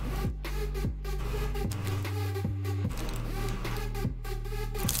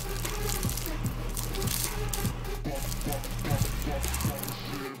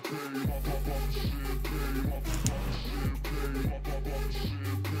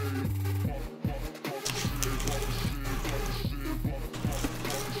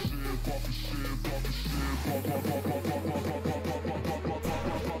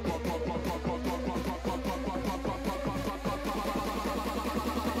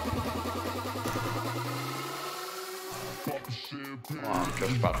 Well, I'm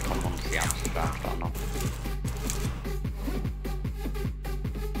just about to come onto the Amsterdam tunnel.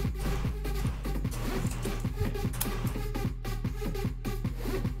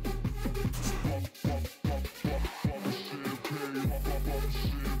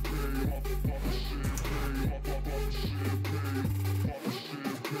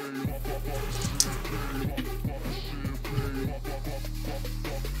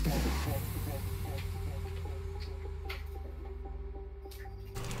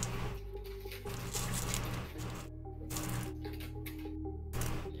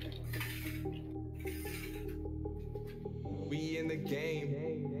 We in the game.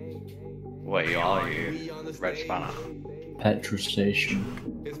 Where are you? Red Spanner. Petrol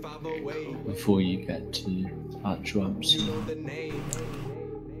station It's 508. before you get to actual You Amsterdam know the name.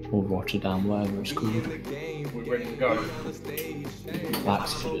 or Rotterdam, whatever it's We called. in the game. We're ready to go. On the stage.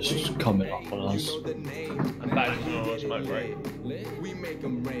 Accidents coming up on us. You know the name. And back to normal smoke break. We make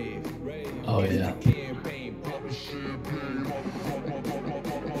them rave. Oh yeah. Campaign.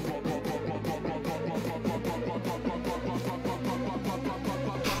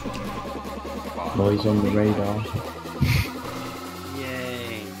 Boys on the radar.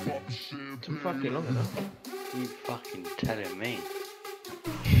 Yay. Took fucking long enough. You fucking telling me.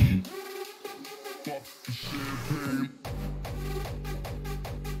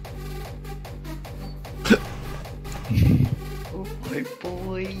 Oh my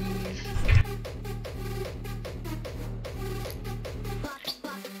boys.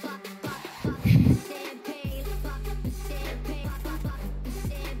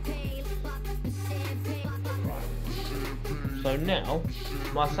 So now,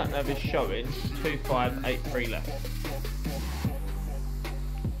 my sat nav is showing 2583 left.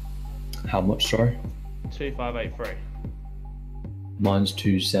 How much, sorry? 2583. Mine's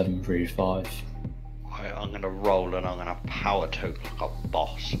 2735. Right, I'm gonna roll and I'm gonna power toke like a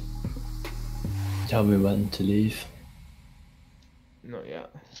boss. Tell me when to leave. Not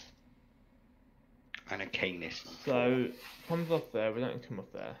yet. And a keenness. So, comes off there, we don't come off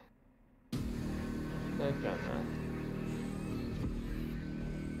there. Don't go there.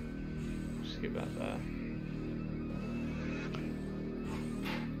 Skip that there.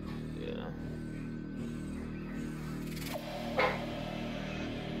 Yeah.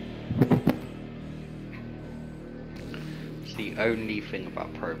 It's the only thing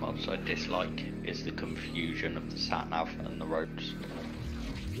about Promods I dislike is the confusion of the sat-nav and the roads.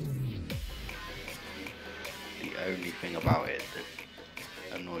 The only thing about it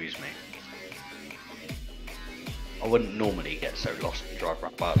that annoys me. I wouldn't normally get so lost and drive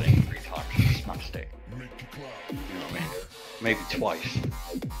around Berlin 3 times and smashed it. You know what I mean? Maybe twice,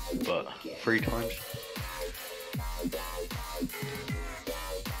 but 3 times?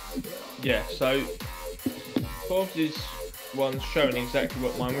 Yeah, so Forbes' one's showing exactly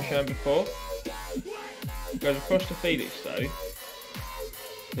what mine was showing before. Goes across to Felixstowe,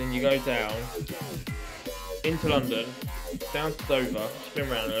 then you go down into London, down to Dover, spin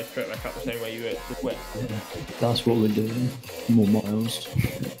round and go straight back up the same way you went. Yeah, that's what we're doing. More miles.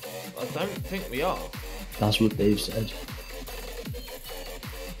 I don't think we are. That's what they've said.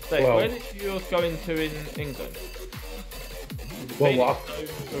 Dave, Well- where did yours go into in England? Well, what?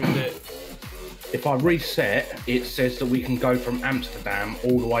 Felixstowe, or is it? If I reset, it says that we can go from Amsterdam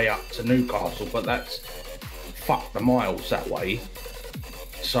all the way up to Newcastle, but that's fuck the miles that way.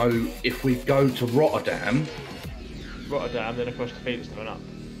 So if we go to Rotterdam, Rotterdam, then across to Felixstowe and up,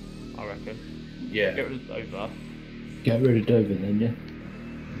 I reckon. yeah, Get rid of Dover. Get rid of Dover then,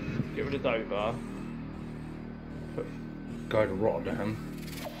 yeah? Get rid of Dover. go to Rotterdam.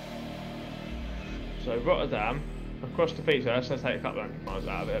 So Rotterdam, across to Felixstowe, that's going to take a couple hundred miles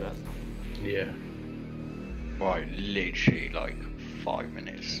out of it, isn't it? Yeah. Right, literally like 5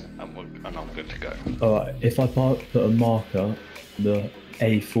 minutes and I'm good to go. Alright, if I put a marker, the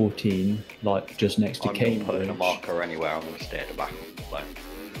A14, like just next to I'm not Cambridge. putting a marker anywhere, I'm going to stay at the back. Like,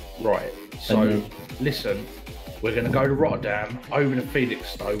 Right. So, And then- listen, we're going to go to Rotterdam, over to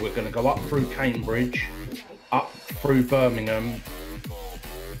Felixstowe. We're going to go up through Cambridge, up through Birmingham,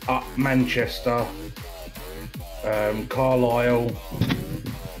 up Manchester, Carlisle,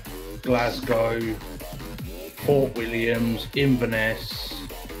 Glasgow, Fort Williams, Inverness,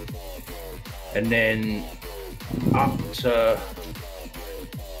 and then up to.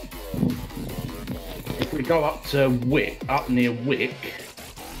 If we go up to Wick, up near Wick,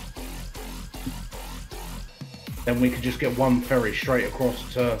 then we could just get one ferry straight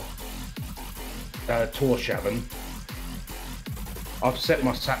across to Tórshavn. I've set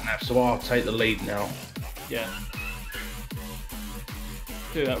my sat nav, so I'll take the lead now. Yeah.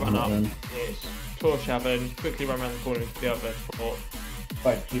 Do that run up. Then. It's Tórshavn, quickly run around the corner into the other port.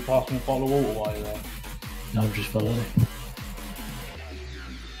 Wait, can you pass me a bottle of water while you're there? No, just follow.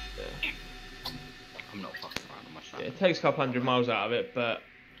 I'm not fucking around on my Yeah, sat. it takes a couple hundred miles out of it, but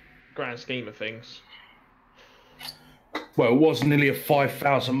grand scheme of things. Well, it was nearly a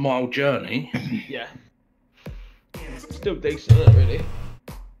 5,000 mile journey. Yeah. Still decent, isn't it, really?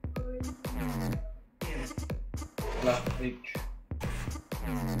 Beach.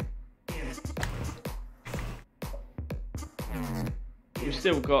 We've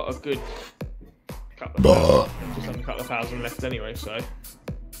still got a good couple of thousand, just under a couple of thousand left anyway, so.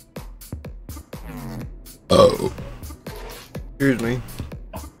 Excuse me.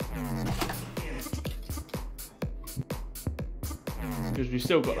 Because we've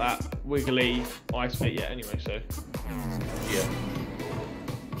still got that wiggly ice bit yet anyway, so. Yeah.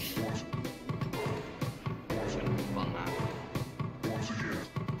 Fun that.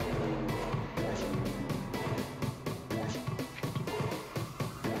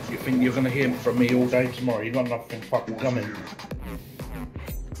 You think you're gonna hear from me all day tomorrow? You got nothing fucking coming.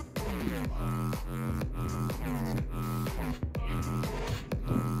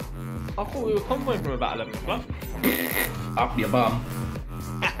 I thought we were convoying from about 11 o'clock. Up your bum.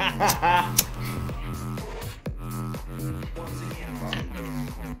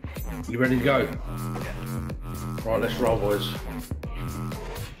 You ready to go? Right, let's roll, boys.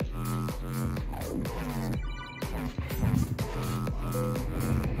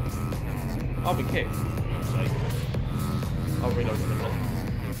 I'll be kicked. So I'll reload in a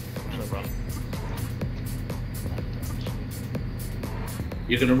minute. So run.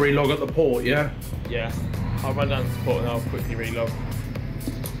 You're gonna relog at the port, yeah? Yeah. I'll run down to the port and I'll quickly relog.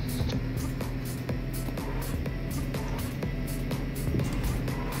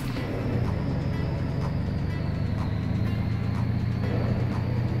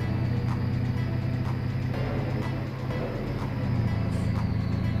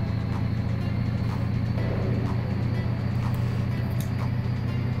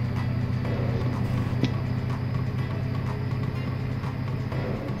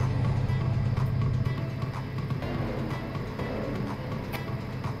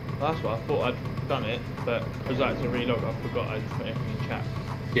 That's what I thought I'd done it, but because I had to relog, I forgot I'd put everything in chat.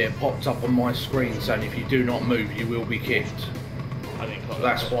 Yeah, it popped up on my screen saying if you do not move, you will be kicked. I didn't clock So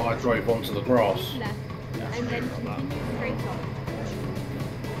that's that. why I drove onto the grass. Left. Yeah, And then straight on that. continue straight on.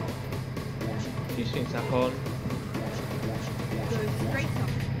 You seen tap on? Go straight on.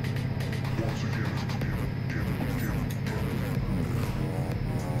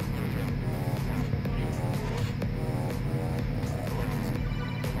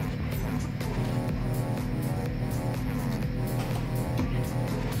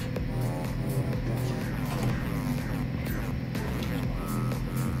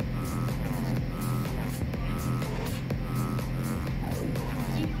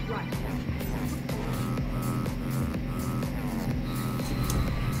 Keep right.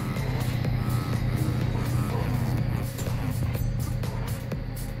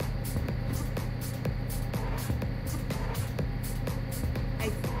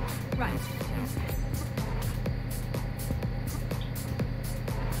 Exit. Right.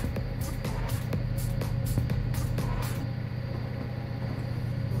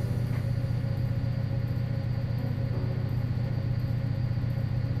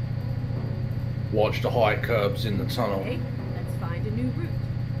 Watch the high curbs in the tunnel. Okay, let's find a new route.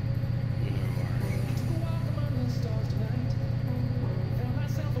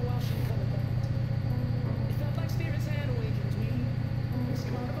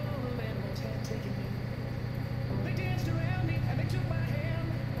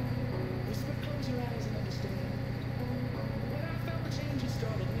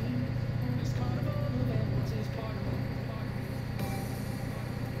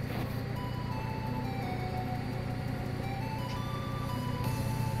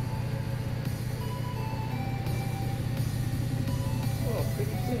 Oh,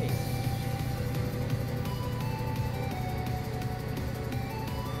 pretty clean.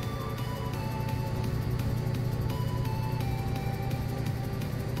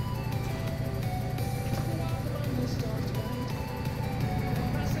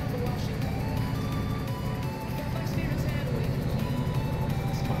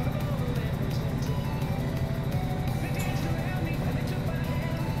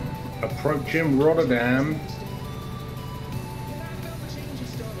 Approaching Rotterdam.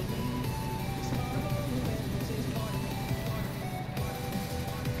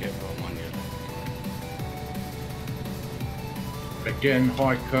 Get one on you. Again,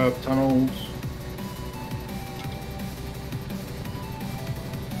 high curb tunnels.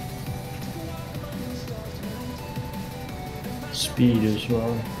 Speed as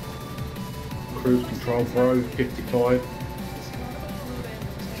well. Cruise control, bro. 55.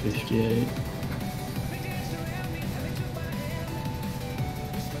 58.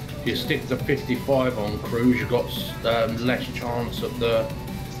 If you stick the 55 on cruise, you've got less chance of the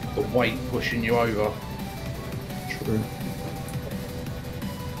weight pushing you over. True.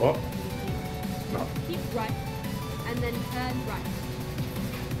 What? No. Keep right. And then turn right.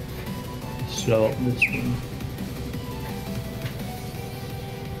 Slow up this one.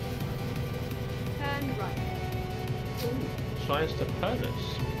 Turn right. Science to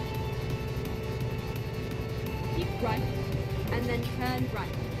Pernus. Keep right. and then turn right.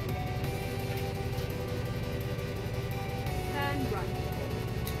 Turn right.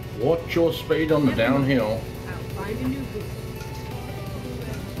 Watch your speed on the downhill. I'll find a new route.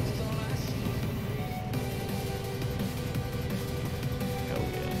 Hell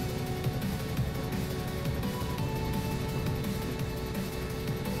yeah.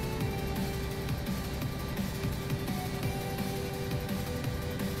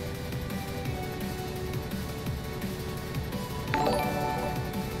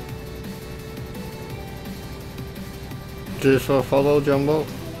 Just a follow, Jumbo.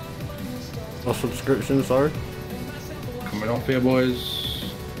 Or subscription, sorry. Coming off here,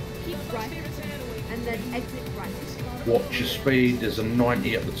 boys. Keep right, and then exit right. Watch your speed. There's a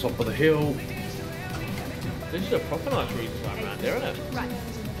 90 at the top of the hill. This is a proper nice redesign around here, isn't it? Right.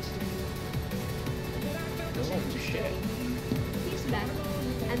 Oh shit. Keep left,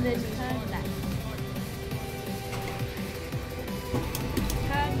 and then turn left.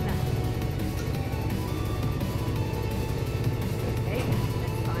 Turn left. Okay,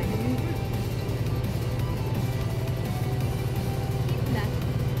 let's find a new route. Keep left,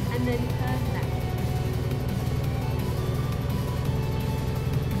 and then turn left.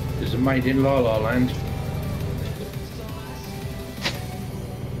 There's a made in La La Land.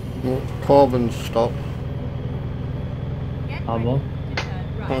 Well, Corbin's stop. Get I'm ready on. to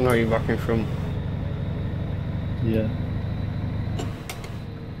turn I right. know you're backing from. Yeah.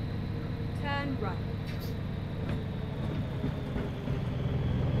 Turn right.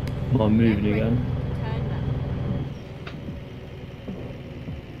 Am I moving Get ready, again? Turn left.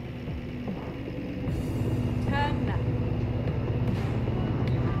 Turn left.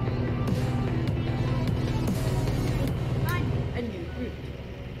 Find a new route.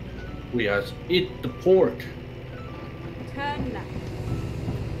 We has hit the port. Turn left.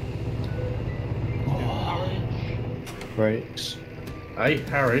 Brakes. Hey,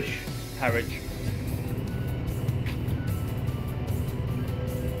 Harwich. Harwich.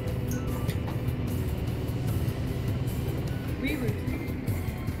 Reroute.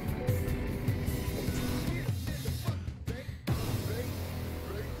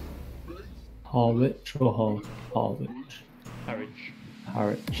 Harwich or Harwich? Harwich.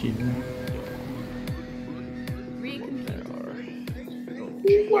 Harwich, yeah.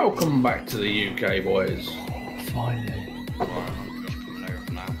 Recomputing. Welcome back to the UK, boys. Finally. Right, I'm just coming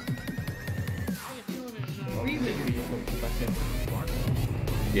over now. Reroute.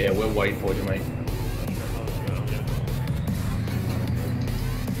 Yeah, we'll wait for you, mate.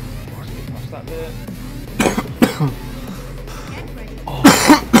 Past that bit. Get ready.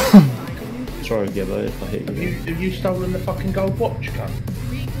 Sorry, Gibbo, if I hit you. Have you stolen the fucking gold watch, cunt?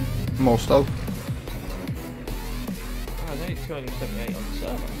 Recomputing. Most of. Oh, there's only 278 on the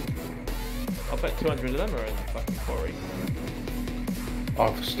server. I bet 200 of them are in the fucking quarry.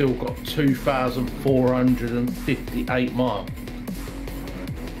 I've still got 2,458 miles.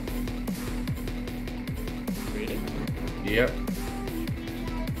 Really? Yep.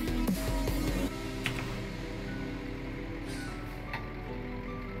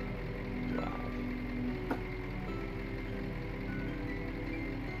 Wow.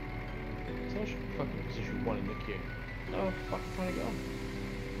 So I should fucking position 1 in the queue. Oh, fucking trying to get on.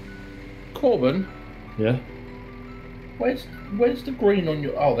 Corbin, Yeah? where's the green on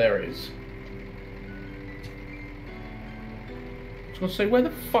your... Oh, there it is. I was gonna say, where the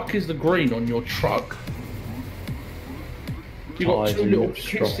fuck is the green on your truck? You got Ties two and little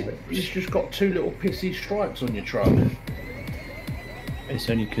stripes. pissy... You've just got two little pissy stripes on your truck. It's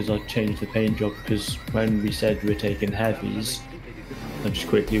only because I changed the paint job, because when we said we're taking heavies, I just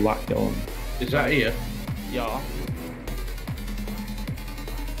quickly whacked it on. Is that here? Yeah.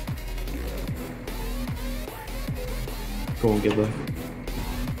 Go on, Gibbo.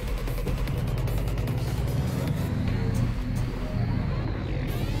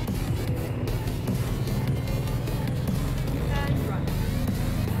 Turn right.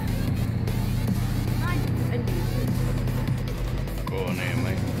 Find a new route. Go on here,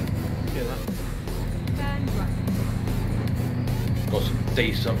 mate. Yeah, that. Turn right. Got some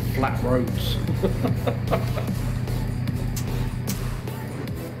decent flat roads.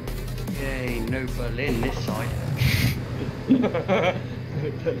 Yay, no Berlin this side. Get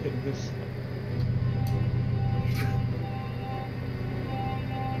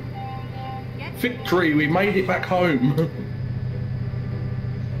Victory, we made it back home.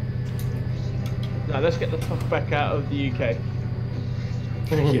 No, let's get the fuck back out of the UK.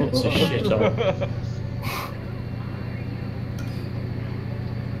 Yeah, it's a shit up.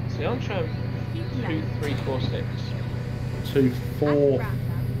 See, I'm showing keep 2, left. 3, 4, 6. 2, 4, Roundabout.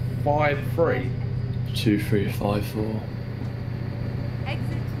 5, 3. 2, 3, 5, 4.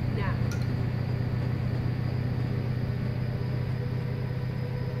 Exit now.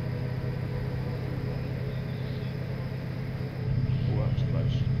 Oh, that was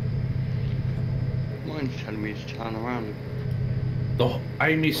close. Mine's telling me to turn around.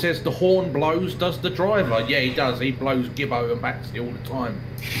 Amy says the horn blows, does the driver? Yeah, he does. He blows Gibbo and Baxley all the time.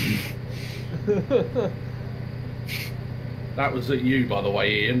 That was at you, by the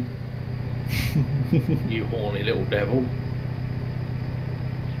way, Ian. You horny little devil.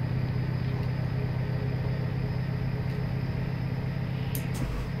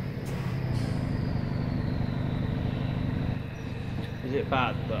 Is it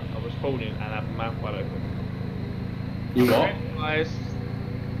bad that I was holding and had my mouth wide open? You what? Guys,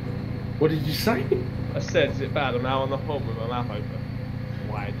 What did you say? I said, is it bad? I'm now on the horn with my mouth open.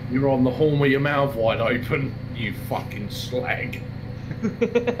 Wide. You're on the horn with your mouth wide open, you fucking slag.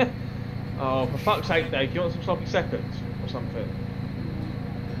 Oh, for fuck's sake, Dave, do you want some sloppy seconds or something?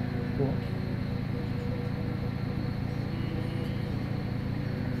 What?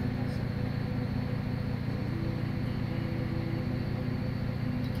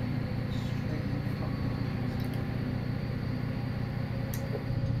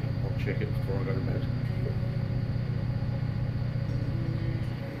 I'll check it before I go to bed.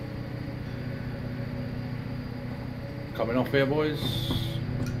 Coming off here, boys.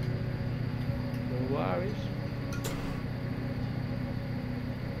 No worries.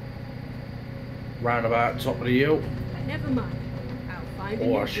 Roundabout top of the hill. Never mind. I'll find a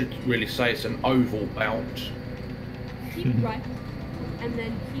Or I new should route. really say it's an oval bound. Keep right, and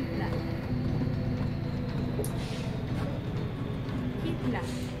then keep left. Keep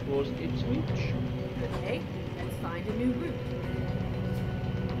left. Towards Ipswich. Okay, let's find a new route.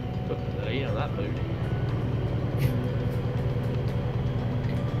 Look at the lead on that boot.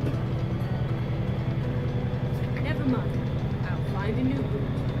 Never mind. I'll find a new route.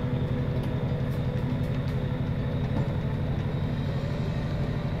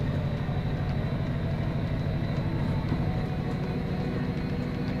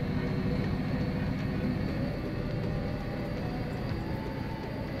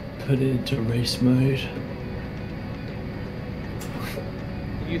 Put it into race mode.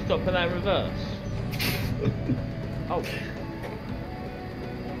 You stop for that in reverse? Oh.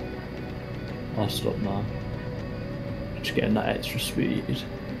 I'll stop now. Just getting that extra speed. Jesus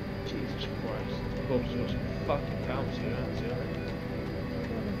Christ. Bob's got some fucking bouncy around here.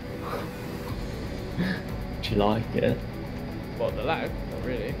 Do you like it? What, the lag? Not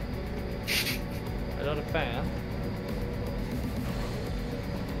really. Another fair.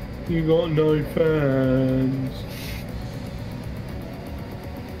 You got no fans.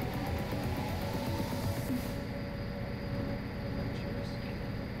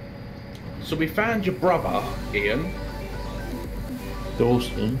 So we found your brother, Ian.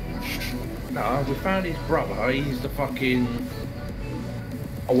 Dawson. No, we found his brother. He's the fucking.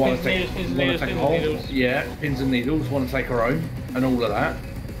 I want to take. Pins and wanna needles, take pins her and home. needles. Yeah, pins and needles. Want to take her home and all of that.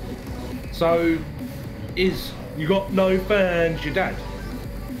 So, is you got no fans, your dad?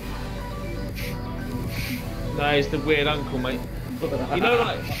 No, he's the weird uncle, mate.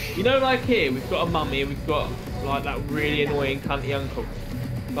 You know, like here, we've got a mummy and we've got like that really annoying cunty uncle,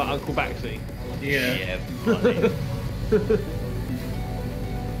 like Uncle Baxley. Yeah. buddy.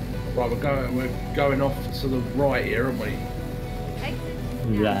 Right, we're going off to the right here, aren't we? Exit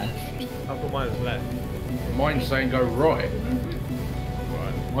now. Left. I've got mine to left. Mine's saying go right.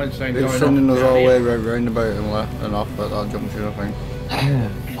 Right. Mine's saying It's going sending off. us all the way round roundabout and left and off at that junction, I think.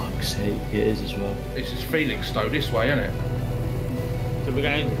 Fuck's sake, it is as well. This is Felixstowe this way, isn't it? So we're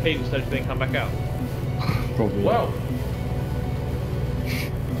going to Felixstowe to then come back out. Probably. Well,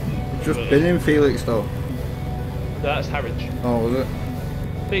 Just been in Felix though. So that's Harwich. Oh, was it?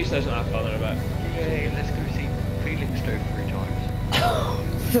 Felixstowe's not that far thereabouts. Hey, let's go see Felixstowe 3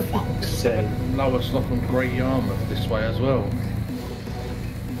 times. Fuck's sake. Lowestoft and Great Yarmouth this way as well.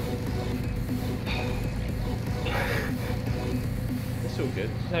 It's all good.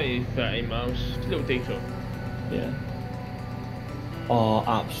 It's only 13 miles. It's a little detour. Yeah. Oh,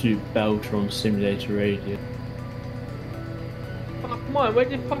 absolute belter on simulator radio. Fuck mine, where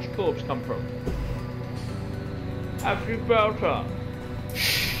did Push Corps come from? Absolute belter.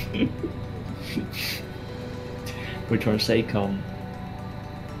 We're trying to say calm.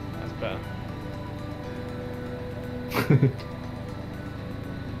 That's better.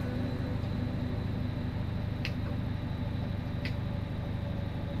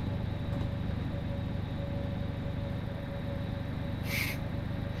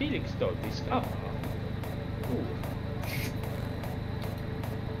 Felixstowe discover. Ooh.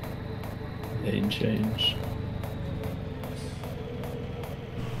 Lane change.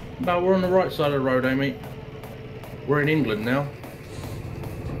 No, we're on the right side of the road, Amy. We're in England now.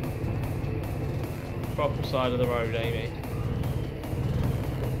 Proper side of the road, Amy.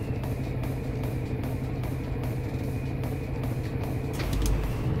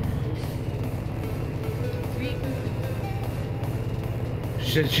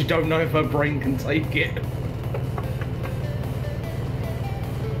 She said she don't know if her brain can take it.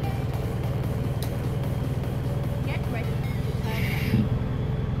 Get ready.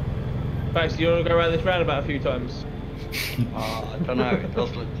 Thanks, you want to go around this roundabout a few times? I don't know, it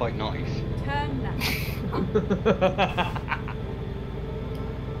does look quite nice. Turn left.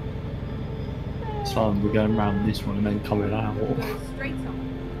 It's fine, we're going around this one and then coming out. Go straight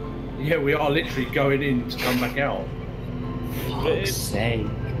on. Yeah, we are literally going in to come back out. Fuck's sake.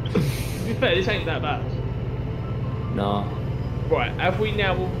 To be fair, this ain't that bad. Nah. Right, have we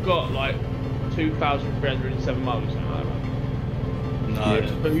now all got like 2,307 miles or something like that? No, Yeah.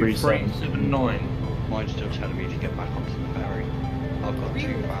 379. mine's still telling me to get back onto the ferry. I've got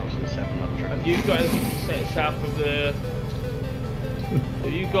 2,700. Have you got anything set south of the...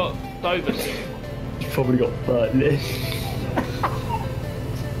 Have you got Dover still? You've probably got 30 list. I'm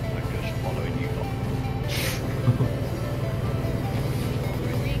just following you lot.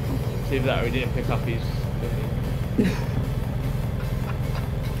 See if that or he didn't pick up his...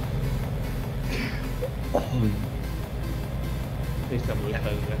 Please tell me we're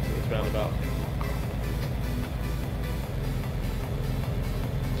turning left at this roundabout.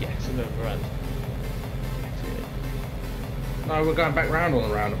 Yes, and then we're around. No, we're going back round on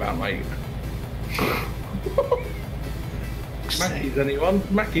the roundabout, mate. Mackey's, anyone?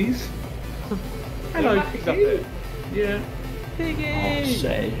 Mackey's? Hello, Mackey's up Piggy. there. Yeah. Oh, Piggy!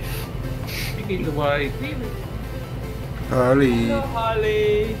 safe. Piggy's away. Harley. Hello,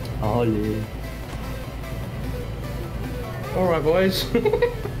 Harley. Ollie. Alright, boys.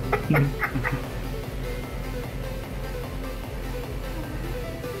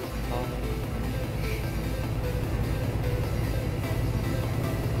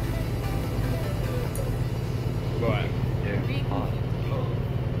 Right. Yeah.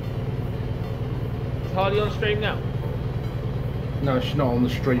 Is Harley on stream now? No, she's not on the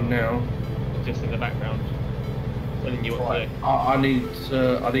stream now. It's just in the background. Telling you what Right. to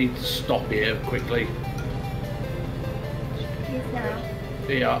do. I need to stop here quickly. Yes, now.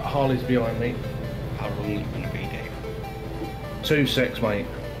 Yeah, Harley's behind me. How long are you going to be, Dave? 2 secs, mate.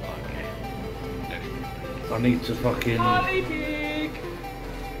 Okay. I need to fucking... Harley pig!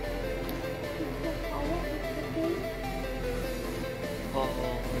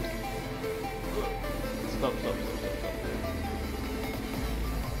 Stop, stop, stop, stop, stop.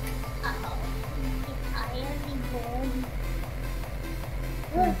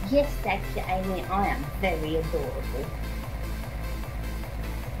 Well, yes, thank you, Amy. I am very adorable.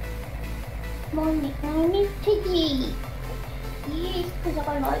 My nickname is Piggy. Yes, because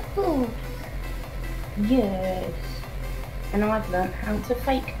I like food. Yes. And I've learnt how to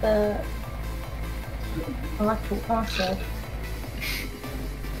fake burp. I've taught myself.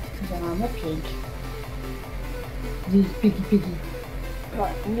 Because I'm a pig. Yes, Piggy, Piggy.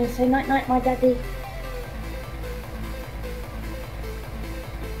 Right, I'm going to say night-night, my daddy.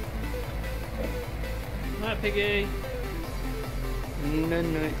 Night, piggy. No,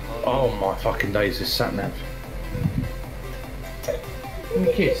 no. Oh my fucking days, this sat-nav. Give me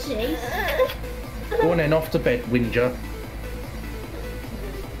a kiss. Go on then, off to bed, Whinger.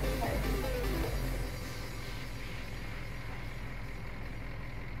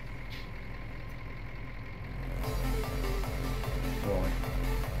 Right.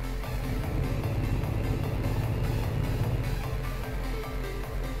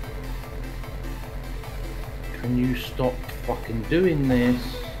 Can you stop fucking doing this?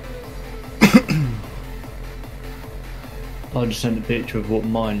 I just sent a picture of what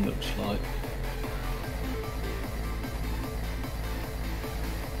mine looks like.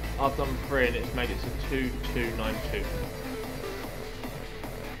 I've done 3 and it's made it to 2292.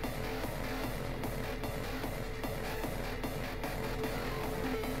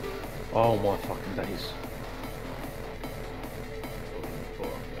 Oh my fucking days.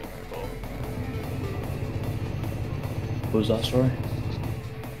 What was that, sorry?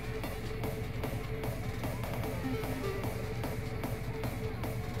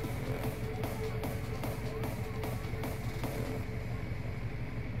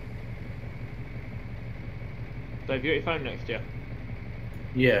 So have you got your phone next to you?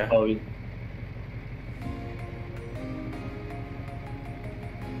 Yeah. Oh,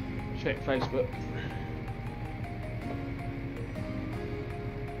 Check Facebook.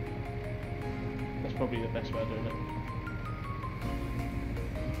 That's probably the best way of doing it.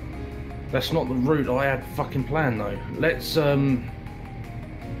 That's not the route I had fucking planned though. Let's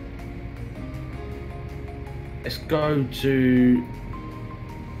go to.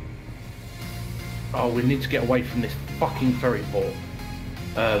 Oh, we need to get away from this fucking ferry port.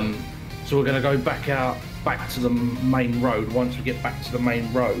 So we're gonna go back to the main road. Once we get back to the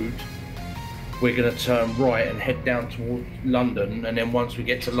main road, we're gonna turn right and head down towards London. And then once we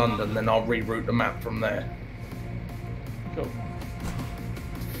get to London, then I'll reroute the map from there. Cool.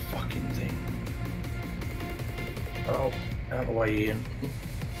 Fucking thing. Oh, out of the way, Ian.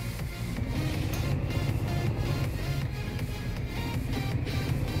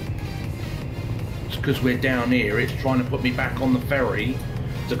 It's because we're down here, it's trying to put me back on the ferry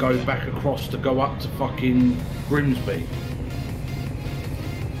to go back across to go up to fucking Grimsby.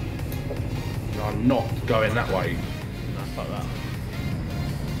 And I'm not going that way. No, fuck that.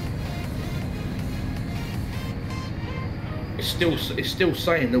 It's still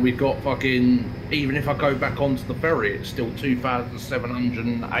saying that we've got fucking, even if I go back onto the ferry, it's still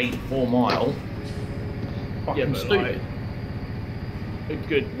 2,784 mile. Fucking Yeah, but stupid. like, a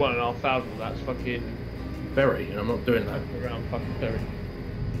good 1,500 of that's fucking Ferry, and I'm not doing that. around fucking ferry.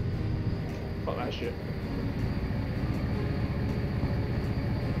 Fuck that shit.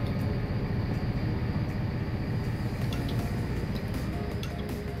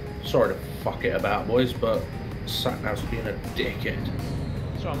 Sorry to fuck it about, boys, but Satnav's being a dickhead.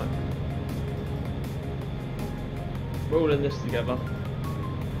 It's alright, mate. We're all in this together.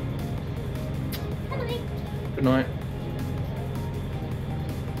 Good night.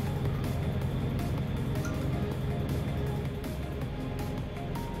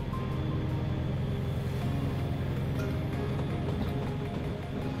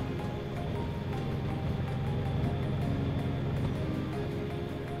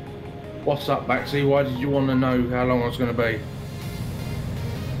 What's up, Baxi? Why did you want to know how long I was going to be?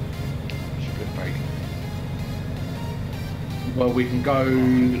 It's a good break. Well, we can go...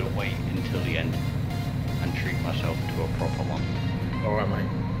 I'm gonna wait until the end and treat myself to a proper one. Alright, mate.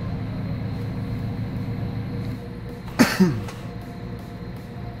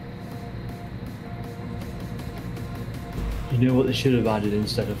 You know what they should have added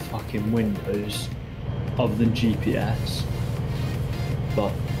instead of fucking windows, other than GPS?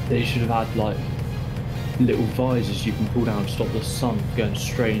 But they should have had like little visors you can pull down to stop the sun from going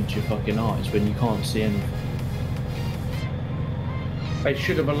straight into your fucking eyes when you can't see anything. They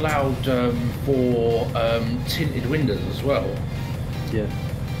should have allowed for tinted windows as well. Yeah,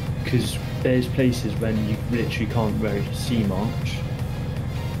 because there's places when you literally can't really see much.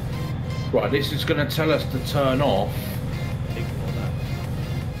 Right, this is going to tell us to turn off. Ignore that.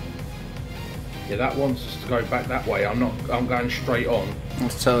 Yeah, that wants us to go back that way. I'm going straight on.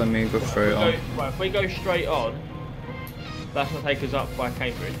 It's telling me to go straight on. Right, if we go straight on, that's gonna take us up by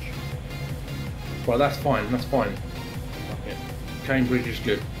Cambridge. Right, that's fine, that's fine. Fuck it. Cambridge is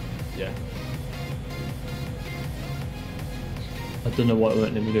good. Yeah. I don't know why it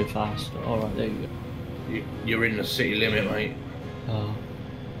won't let me go faster. Alright, there you go. You're in the city limit, mate. Oh.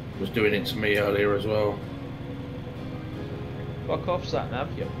 Was doing it to me earlier as well. Fuck off,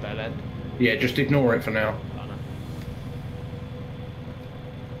 Satnav, you bellend. Yeah, just ignore it for now. Oh,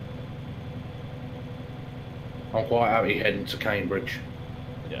 no. I'm quite happy heading to Cambridge.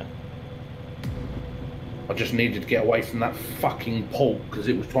 Yeah. I just needed to get away from that fucking port because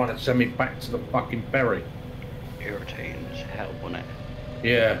it was trying to send me back to the fucking ferry. Irritating as hell, wasn't it?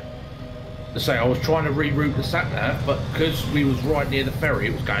 Yeah. To say, I was trying to reroute the sat-nav, but because we was right near the ferry,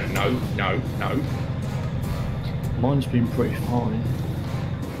 it was going no, no, no. Mine's been pretty fine.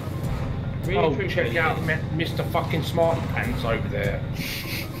 Really Oh, appreciate check it. out Mr. fucking Smarty Pants over there.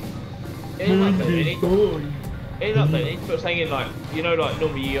 In update, need to put something in like, you know, like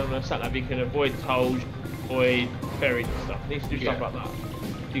normally on a sat nav you can avoid tolls, avoid ferries and stuff. It needs to do stuff like that.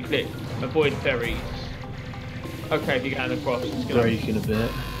 You click avoid ferries. Okay, if you're going across, it's gonna. Braking a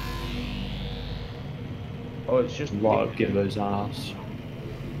bit. Oh, it's just Right up Gibbo's ass.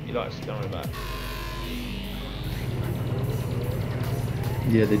 You like to know about.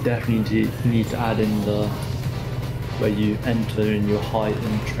 Yeah, they definitely need to add in the where you enter in your height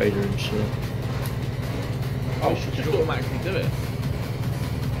and trailer and shit. Oh, it should just automatically do it.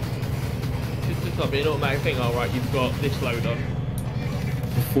 It should just not be an automatic thing. All right, you've got this load on.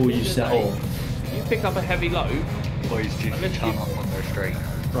 Before you set off. You pick up a heavy load. Boys, just turn off and go straight.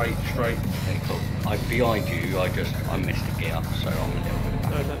 Straight. Okay, cool. I'm behind you, I missed a gear, so I'm a little bit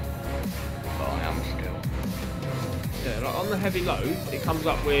back. No, don't. But I am still. Yeah, like on the heavy load, it comes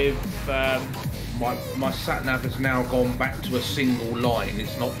up with. My sat nav has now gone back to a single line.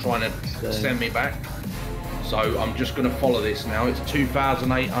 It's not trying to send me back. So I'm just going to follow this now. It's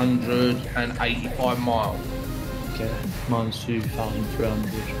 2,885 miles. Okay, mine's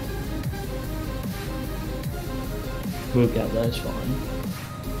 2,300. We'll get there, it's fine.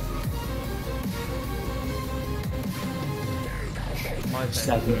 Mine's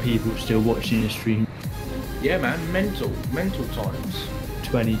 7 people still watching the stream. Yeah, man, mental times.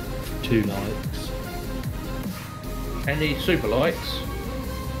 22 likes. Any super likes?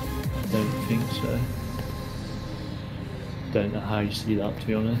 Don't think so. Don't know how you see that, to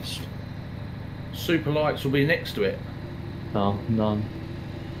be honest. Super likes will be next to it. No, none.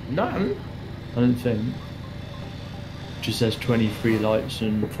 None? I don't think. Just says 23 likes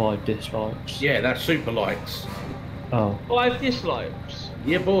and 5 dislikes. Yeah, that's super likes. Oh, 5 dislikes.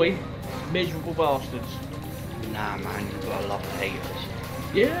 Yeah, boy. Miserable bastards. Nah, man, you've got a lot of haters.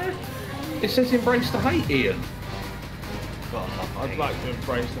 Yeah. It says embrace the hate, Ian. You've got a lot of I'd haters. like to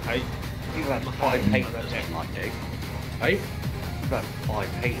embrace the hate. You've had 5 haters tonight, dude. Hey? You've had 5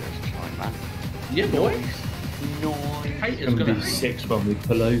 haters tonight, man. Yeah, boy. Nice. Haters it's gonna gonna be hate. 6 when we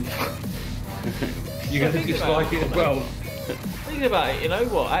pull over. You're gonna Think dislike about it it, as well. Thinking about it, you know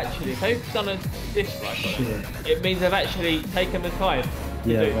what? Actually, if they've done a dislike on it, it means they've actually taken the time. to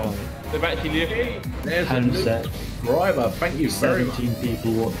Yeah, do it. right. They've actually looked at it. There's a Handset. new subscriber. Thank you very much. 17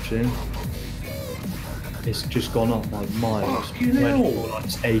 people watching. It's just gone up like miles. Fucking hell. 24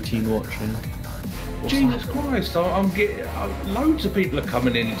 likes, 18 watching. Jesus Christ, I'm getting loads of people are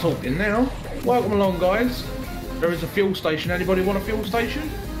coming in and talking now. Welcome along, guys. There is a fuel station. Anybody want a fuel station?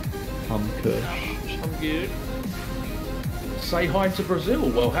 I'm Kush. I'm good. Say hi to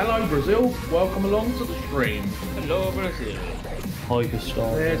Brazil. Well, hello, Brazil. Welcome along to the stream. Hello, Brazil. Hi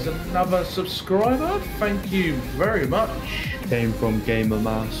Gustav. There's another subscriber. Thank you very much. Came from Gamer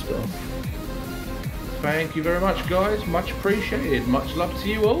Master. Thank you very much, guys. Much appreciated. Much love to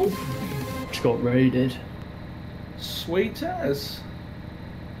you all. Just got raided. Sweet as.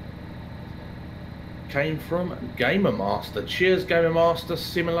 Came from Gamer Master. Cheers, Gamer Master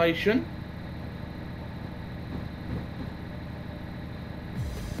Simulation.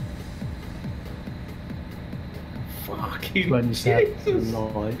 Fucking 27 Jesus.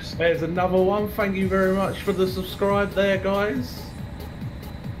 likes. There's another one. Thank you very much for the subscribe there, guys.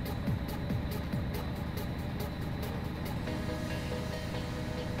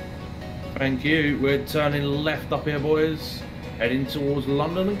 Thank you. We're turning left up here, boys. Heading towards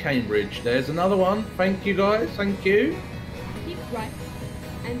London and Cambridge. There's another one. Thank you, guys. Thank you. Keep right,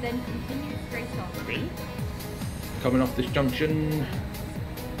 and then continue straight on. Coming off this junction.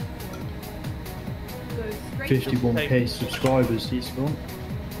 Go straight on. 51k subscribers he's got.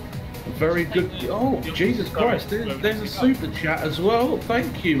 Very good. Oh, Jesus Christ. There's a super chat as well.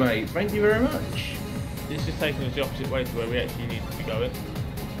 Thank you, mate. Thank you very much. This is taking us the opposite way to where we actually need to be going.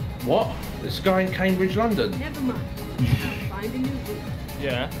 What? It's going Cambridge, London. Never mind. Now find a new route.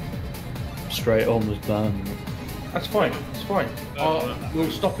 Yeah. Straight on was Birmingham. That's fine. It's fine.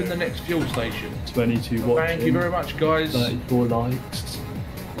 We'll stop in the next fuel station. 22 watching. Thank you very much, guys. 34 likes.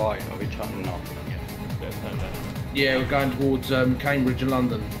 Right, are we turning off? Let's turn that. Yeah, we're going towards Cambridge and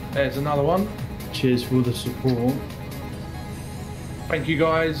London. There's another one. Cheers for the support. Thank you,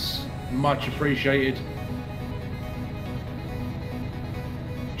 guys. Much appreciated.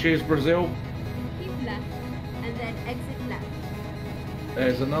 Cheers, Brazil. Keep left, and then exit left.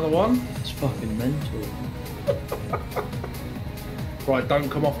 There's another one. It's fucking mental. Right, don't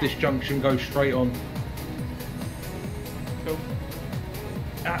come off this junction. Go straight on. Cool.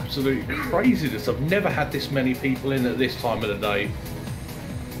 Absolute craziness. I've never had this many people in at this time of the day.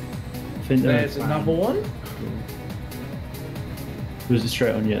 I think There's another one. Was it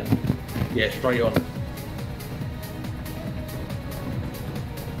straight on yet? Yeah, straight on.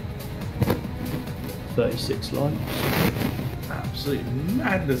 .36 likes. Absolute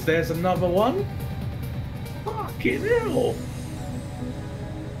madness. There's another one. Fucking hell.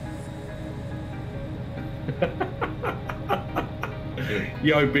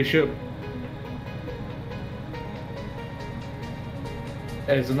 Yo, Bishop.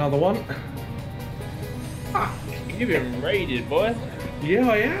 There's another one. You've been raided, boy. Yeah,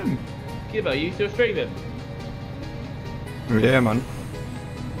 I am. Gibbo, you still streaming? Yeah, man.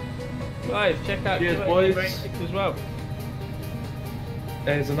 Guys, check out Cheers, Gibbo boys. Raid 6 as well.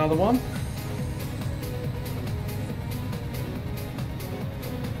 There's another one.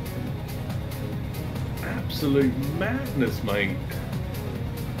 Absolute madness, mate.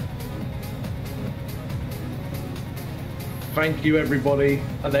 Thank you, everybody.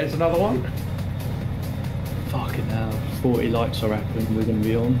 And there's another one. Fucking hell. 40 likes I reckon we're going to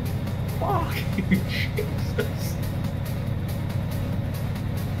be on. Fucking Jesus.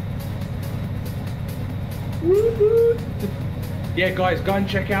 Yeah, guys, go and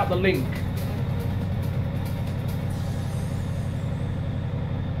check out the link.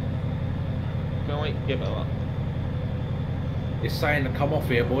 Can't wait to give it up. It's saying to come off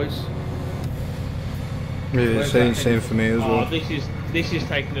here, boys. Yeah, Where's same, that same for me as Oh, well. this is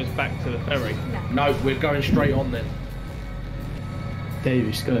taking us back to the ferry. No, we're going straight on then.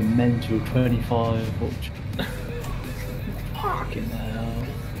 David's going mental 25. Watch. Fucking hell.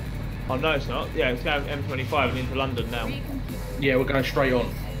 Oh no, it's not. Yeah, it's going M25 and into London now. Yeah, we're going straight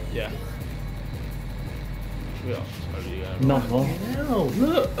on. Yeah. We are totally going. Another No,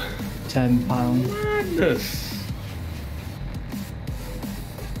 look. £10. Madness.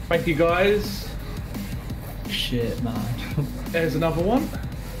 Thank you, guys. Shit, man. There's another one.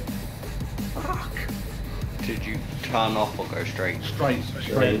 Fuck. Did you turn off or go straight? Straight.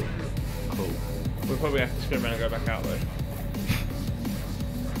 Cool. We'll probably have to spin around and go back out though.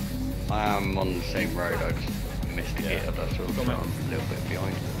 I am on the same road, I just missed a gear, that's all, so I'm a little bit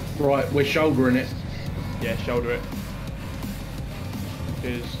behind. Right, we're shouldering it. Yeah, shoulder it.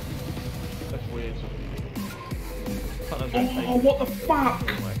 Because that's weird. Oh, what the fuck?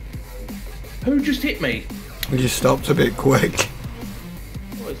 Who just hit me? We just stopped a bit quick.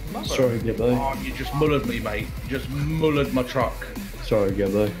 What is mother? Sorry, Gibbo. Oh, you just mullered me, mate. You just mullered my truck. Sorry,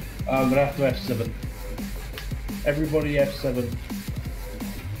 Gibbo. I'm gonna have to F7. Everybody F7.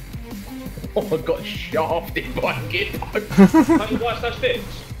 Oh, I got shafted by Gibbo. Can't you watch that fix?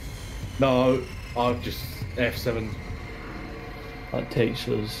 No, I've just F7. That takes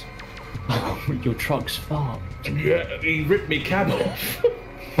us. Your truck's fucked. Yeah, he ripped me cab off.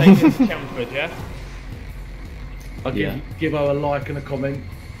 Take it to Chelmsford, yeah? I'll give Gibbo a like and a comment.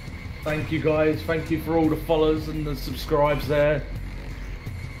 Thank you, guys. Thank you for all the followers and the subscribes there.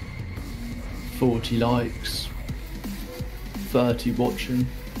 40 likes. 30 watching.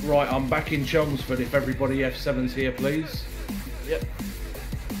 Right, I'm back in Chelmsford. If everybody F7's here, please. Yep.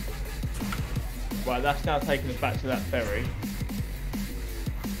 Right, that's now taking us back to that ferry.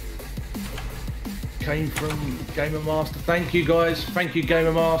 Came from Gamer Master. Thank you, guys. Thank you,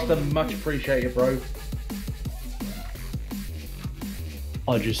 Gamer Master. Much appreciated, bro.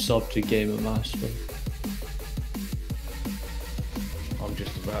 I just subbed to Gamer Master. I'm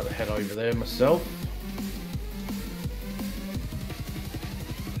just about to head over there myself.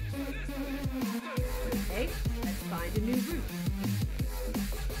 Okay, let's find a new route.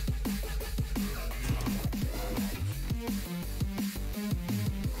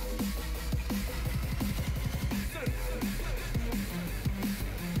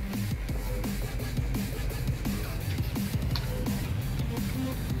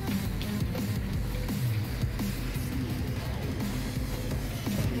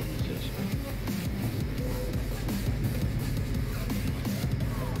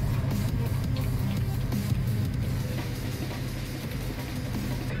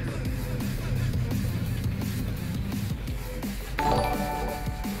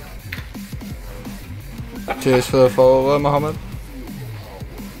 Cheers for the follow, Mohammed.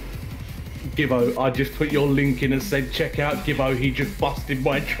 Gibbo, I just put your link in and said, check out Gibbo, he just busted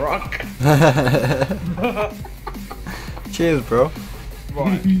my truck. Cheers, bro.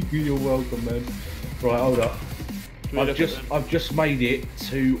 Right. You're welcome, man. Right, hold up. I've just made it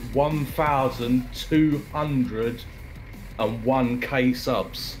to 1,201k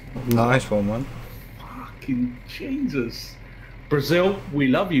subs. Nice one, man. Fucking Jesus. Brazil, we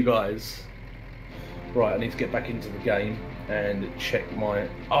love you guys. Right, I need to get back into the game and check my...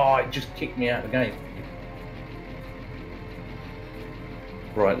 Oh, it just kicked me out of the game.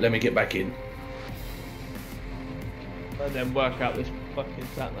 Right, let me get back in. And then work out this fucking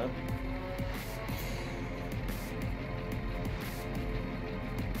sat nav.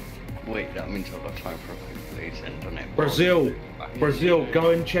 Wait, that means I've got time for a quick please and done it. Brazil,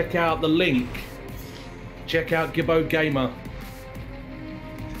 go and check out the link. Check out Gibbo Gamer.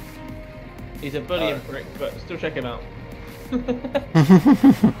 He's a bullying prick, but still check him out.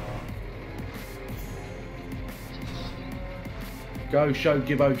 Go show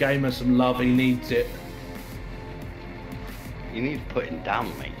Gibbo Gamer some love, he needs it. You need putting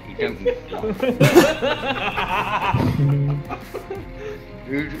down, mate. You don't need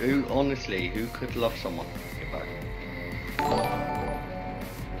who, honestly, who could love someone?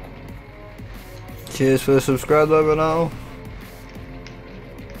 Cheers for the subscribe over now.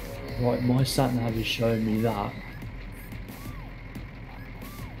 Right, my sat nav is showing me that.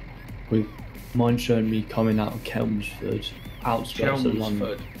 With mine showing me coming out of Chelmsford, outskirts of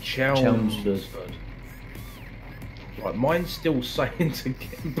London. Chelmsford. Right, mine's still saying to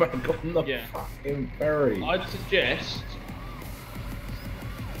get back on the fucking ferry. I'd suggest...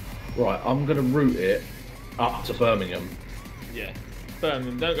 Right, I'm gonna route it Up to Birmingham. Yeah.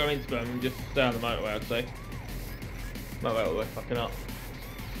 Birmingham, don't go into Birmingham, just stay on the motorway, I'd say. Motorway all the way fucking up.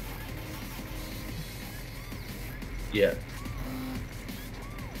 Yeah.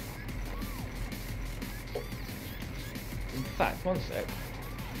 In fact, one sec.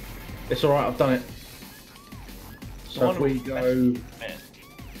 It's alright, I've done it. So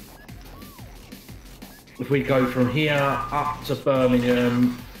if we go from here up to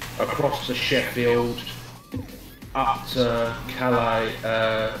Birmingham, across to Sheffield, up to Calais,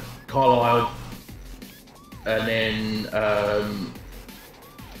 Carlisle, and then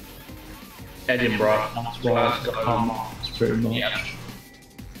Edinburgh. That's right. That's pretty much. Yeah.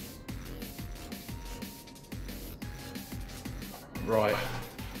 Right.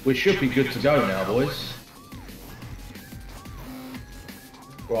 We should be good to go now, boys.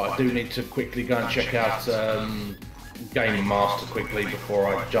 Right, I do need to quickly go and check out Gaming Master quickly before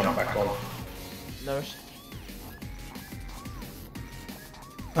I jump back on. No. It's-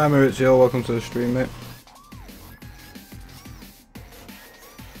 Hi Maurizio, welcome to the stream, mate.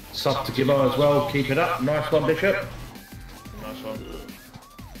 Sub to Gibbo as well, keep it up. Nice one, Bishop. Nice one.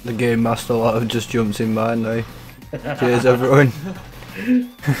 The Game Master lot have just jumped in mine now. Cheers everyone.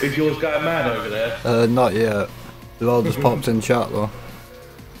 Is yours going mad over there? Not yet. They've all just popped in chat though.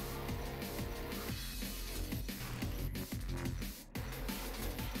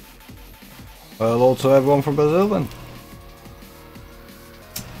 Hello to everyone from Brazil then.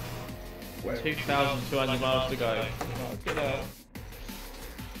 2,200 miles to go. Get out.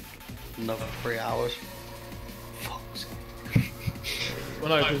 Another 3 hours. Well,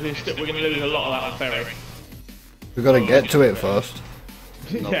 no, because we're going to lose a lot of that on ferry. We've got to get to it first.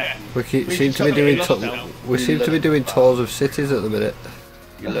 Yeah. We seem just to be gotta doing get lost now. we seem to be doing tours of cities at the minute.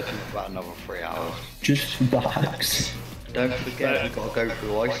 You're looking at about another 3 hours. Just relax. Don't forget, we've got to go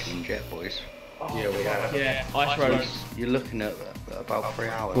through Iceland yet, boys. Yeah, we have. Yeah, ice roads. You're looking at about 3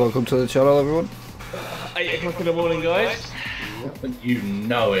 hours. Welcome to the channel everyone. 8 o'clock in the morning, guys. You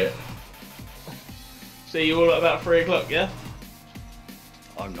know it. See you all at about 3 o'clock, yeah?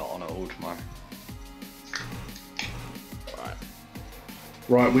 I'm not on it all tomorrow.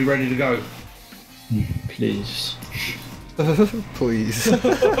 Right, we ready to go? Please. Please. Right,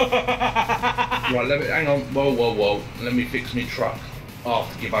 hang on. Whoa. Let me fix me truck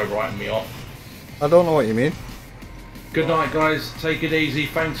after Gibbo writing me off. I don't know what you mean. Good night, guys. Take it easy.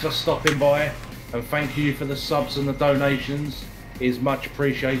 Thanks for stopping by. And thank you for the subs and the donations. It's much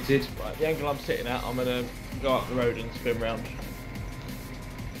appreciated. Right, the angle I'm sitting at, I'm going to go up the road and spin round.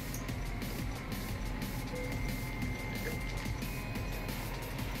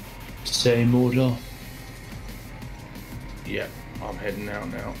 Same order. Yeah, I'm heading out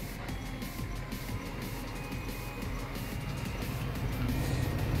now.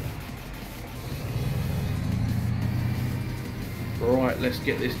 Right, let's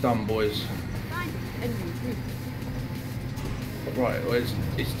get this done, boys. Right, well,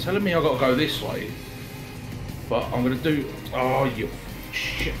 it's telling me I've got to go this way. But I'm going to do... Oh, you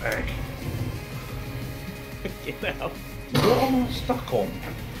shitbag. Get out. What am I stuck on?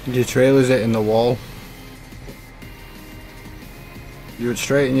 Your trailer's hitting the wall. You would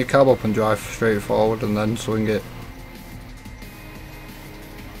straighten your cab up and drive straight forward and then swing it.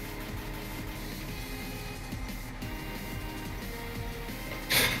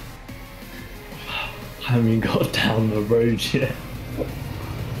 I haven't even got down the road yet.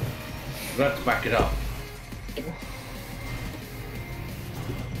 We'll have to back it up.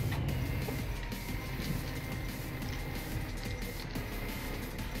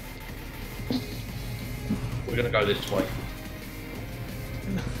 We're going to go this way.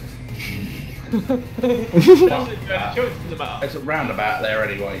 It's a roundabout there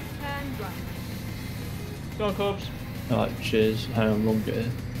anyway. Go on, Corbs. Alright, cheers. Hang on, long bit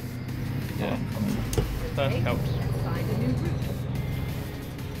here. Yeah. That helps.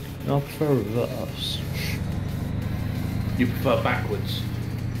 I prefer reverse. You prefer backwards?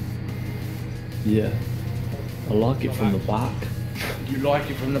 Yeah. I like it from the back. You like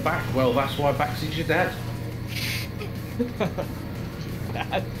it from the back? Well, that's why Bax is your dad.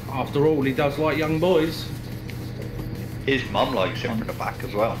 After all, he does like young boys. His mum likes him from the back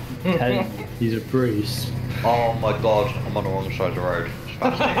as well. Hey, he's a priest. Oh my god, I'm on the wrong side of the road.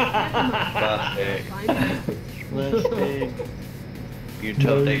 Spastic. Spastic. You can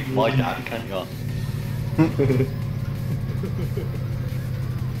tell Dave's my dad, can't you?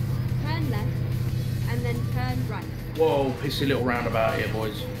 Turn left and then turn right. Whoa, pissy little roundabout here,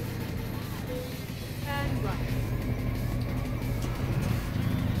 boys. Turn right.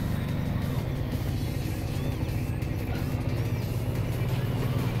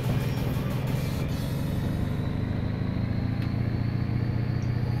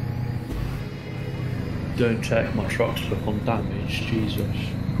 don't check my truck's book on damage, Jesus.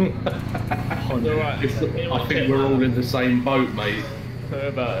 Alright, I think we're all in the same boat, mate. How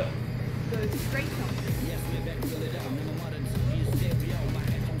about it? Goes straight on.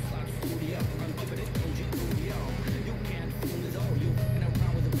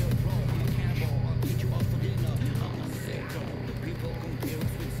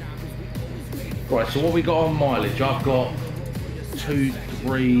 Right, so what we got on mileage? I've got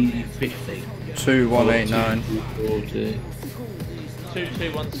 2350. 2189.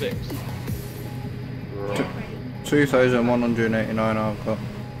 2216. 2189 I've got.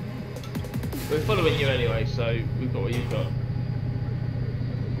 We're following you anyway, so we've got what you've got.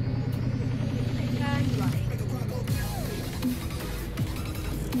 Turn right.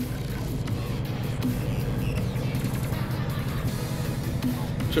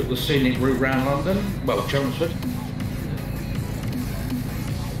 Took the scenic route round London, well, Chelmsford.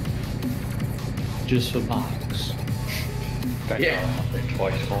 Just for Max. Yeah. I've been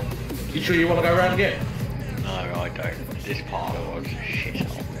twice more. You sure you want to go round again? No, I don't. This part was shit.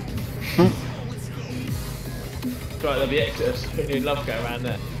 Right, there'll be Exodus. You'd love to go around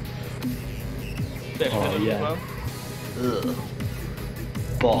there. Oh, yeah. Well. Ugh.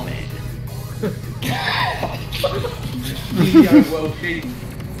 Vomit. Well, she.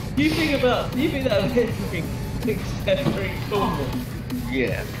 You think that of everything except during Cornwall.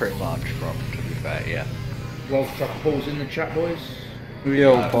 Yeah, pretty much. From to be fair, yeah. Well, truck balls in the chat, boys.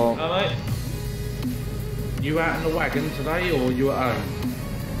 Yo, Paul. Alright. You out in the wagon today, or you at home?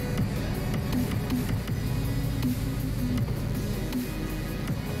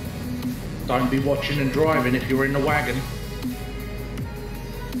 Don't be watching and driving if you're in the wagon.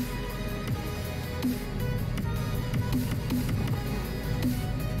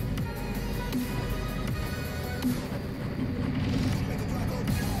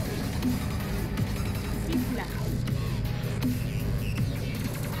 Keep left.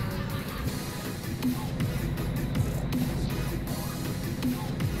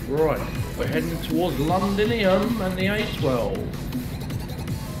 Right, we're heading towards Londinium and the A12.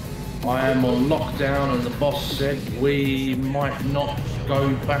 I am on lockdown and the boss said we might not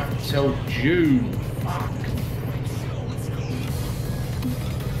go back till June. Fuck.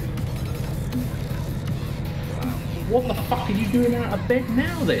 What the fuck are you doing out of bed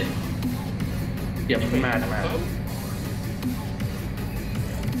now then? You madman.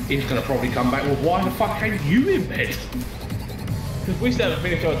 He's gonna probably come back with, why the fuck ain't you in bed? Because we still haven't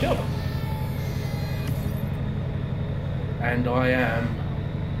finished our job. And I am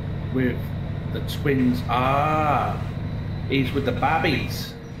with the twins. Ah, he's with the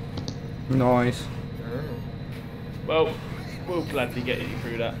babbies. Nice. Well, we'll gladly get you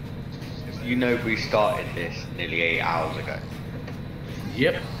through that. You know we started this nearly 8 hours ago.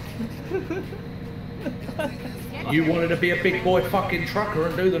 Yep. You wanted to be a big boy fucking trucker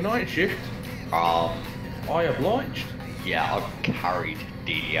and do the night shift. I obliged. Yeah, I've carried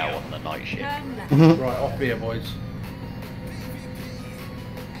DDL on the night shift. Turn left. Right, off here, boys.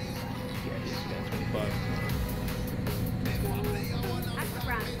 Yeah, this is going 25. At the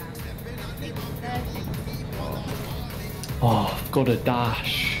roundabout. Take the third exit. Oh, I've got a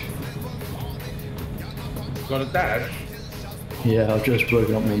dash. Got a dash? Yeah, I've just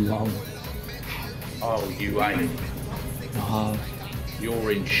woken up my mum. Oh, you ain't. I have.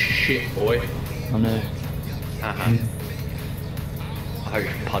 You're in shit, boy. I know. Uh-huh. I hope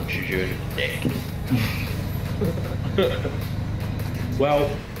she punches you in the dick. Well,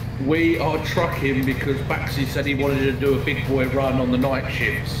 we are trucking because Baxi said he wanted to do a big boy run on the night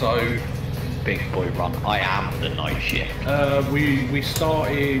shift, so Big boy run. I am the night shift. we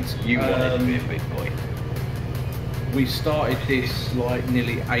started. You wanted to be a big boy. We started this like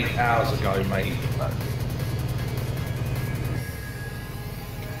nearly 8 hours ago, mate.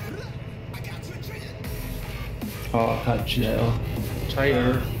 Oh, I'll catch you later.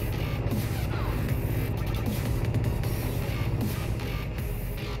 Tater.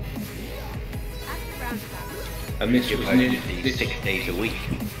 At the roundabout. And this You're was supposed nearly to do this, 6 days a week.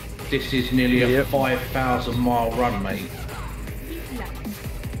 this is nearly a Yep. 5,000 mile run, mate. Keep left.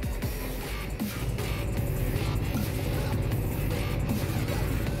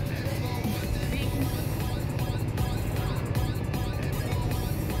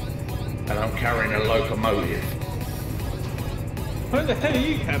 And I'm carrying a locomotive. Where the hell are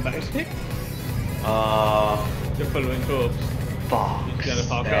you going back to? You're following corpse. Fuck. You're gonna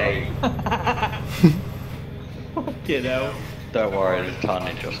park up. Fucking hell. Don't worry, there's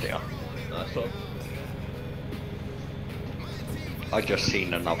turning just here. Nice one. I just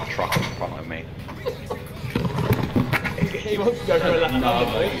seen another truck in front of me. He wants to go for a lap No,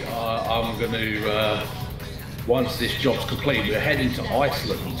 under, mate, I'm going to once this job's complete, we're heading to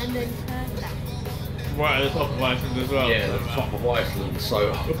Iceland. And then turn left. Right at the top of Iceland as well. Yeah, so, the top of Iceland.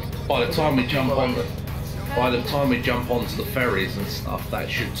 So by the time we jump on onto the ferries and stuff, that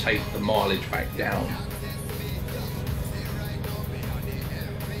should take the mileage back down.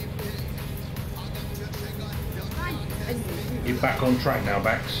 You back on track now,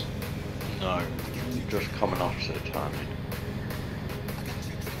 Bax? No, just coming off to the timing.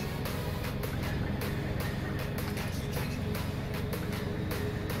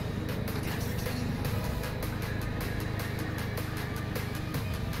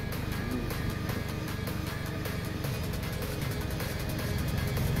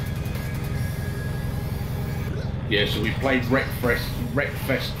 Yeah, so we played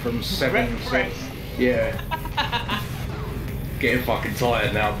Wreckfest from 7 to... Yeah. Getting fucking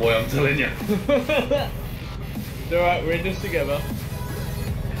tired now, boy, I'm telling you. It's alright, we're in this together.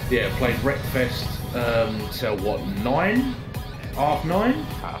 Yeah, played Wreckfest till what, 9? Half 9?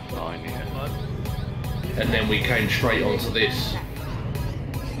 Half 9, yeah. And then we came straight onto this.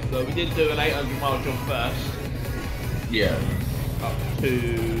 So we did do an 800-mile job first. Yeah. Up to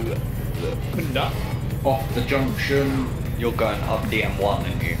the Kunda. Off the junction. You're going up the M1,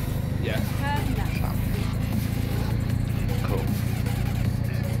 aren't you? Yeah. Turn left. Cool.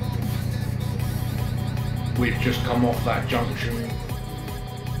 We've just come off that junction.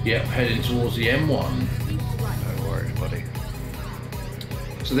 Yep, heading towards the M1. No worries, buddy.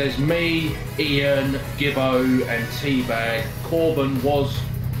 So there's me, Ian, Gibbo, and Teabag. Corbin was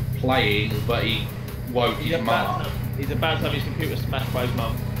playing, but he woke his mum up. He's about to have his computer smashed by his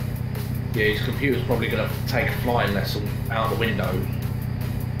mum. Yeah, his computer's probably going to take a flying lesson out the window.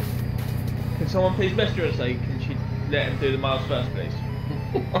 Can someone please message her and say, can she let him do the miles first, please?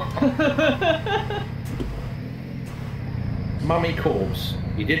 Mummy Corbs,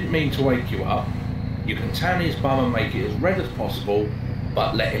 he didn't mean to wake you up. You can tan his bum and make it as red as possible,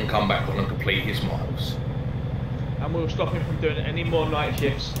 but let him come back on and complete his miles. And we'll stop him from doing any more night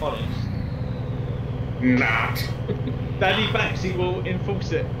shifts, honest. Nah. Daddy Baxi will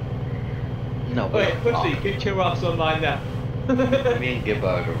enforce it. No, Wait, Pussy, get your ass online now. Me and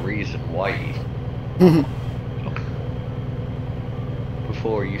Gibbo had a reason why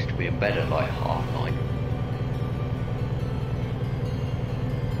before he used to be in bed at like 9:30.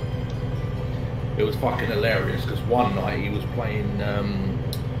 It was fucking hilarious because one night he was playing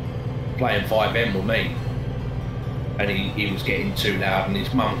 5M with me, and he was getting too loud, and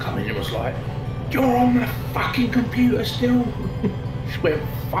his mum come in and was like, "You're on the fucking computer still?" She went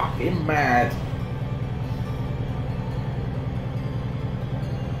fucking mad.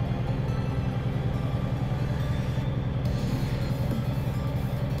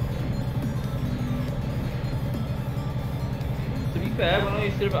 To be fair, when I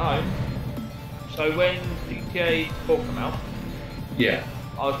used to live at home, so when GTA 4 came out, Yeah.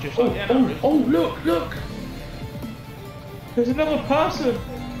 I was just like, yeah, no, Oh, look! there's another person.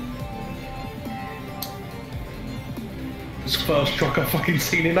 It's the first truck I've fucking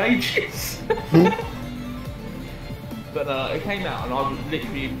seen in ages. But it came out and I was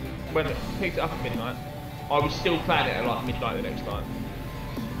literally, when it picked it up at midnight, I was still playing it at like midnight the next night.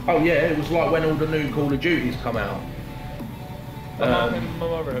 Oh yeah, it was like when all the new Call of Duties come out. My mum came in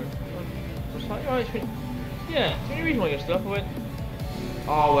my room. I was like, oh, yeah, is there any reason why you're still up? I went,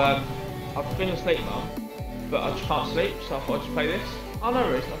 oh, I've been asleep, Mum, but I just can't sleep, so I thought I'd just play this. Oh, no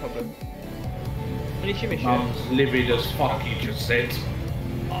worries, no problem. Finish your mission. Mum's livid as fuck, you just said.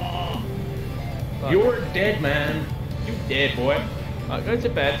 Oh, you're a dead man. You dead, boy. Right, go to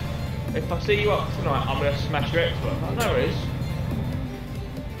bed. If I see you up tonight, I'm going to smash your Xbox. Oh, no worries.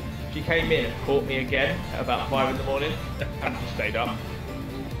 She came in and caught me again at about 5 in the morning, and she stayed up.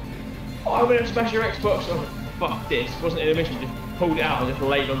 Oh, I'm going to smash your Xbox. I was like, fuck this. Wasn't in a mission, just pulled it out and just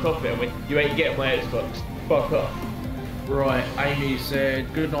laid on top of it and went, you ain't getting my Xbox. Fuck off. Right, Amy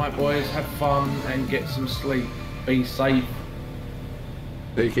said, good night boys, have fun and get some sleep. Be safe.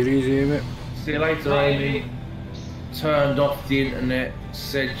 Take it easy, mate. See you later, Bye, Amy. Turned off the internet,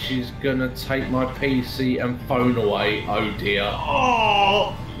 said she's gonna take my PC and phone away. Oh dear.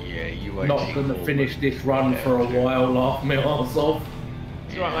 Oh! Yeah, you won't Not see gonna Corbin. finish this run for a while, laugh me arse off.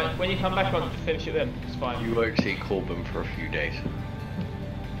 It's alright, mate. When you come back on, just finish it then. It's fine. You won't see Corbin for a few days.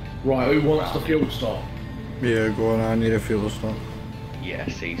 Right, who wants the fuel stop? Yeah, go on, I need a fuel stop. Yeah,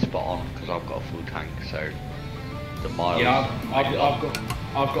 see, spot on, because I've got a full tank, so the miles... Yeah, I've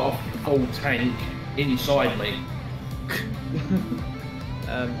got a full tank inside me.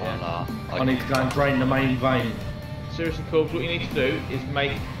 Well, I need to go and drain the main vein. Seriously, Corbs, what you need to do is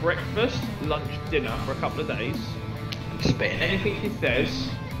make breakfast, lunch, dinner for a couple of days. spitting it. Anything he says,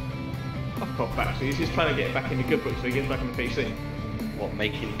 Fuck off, actually. He's just trying to get back in the good books so he gets back on the PC. What,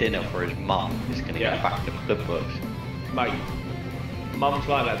 making dinner for his mum is going to get back to the books? Mate, mums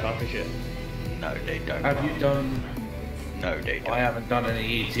like that type of shit. No, they don't. Have you done? No, they don't. I haven't done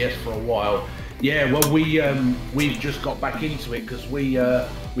any ETS for a while. Yeah, well, we've just got back into it because we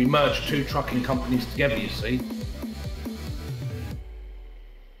merged 2 trucking companies together. You see.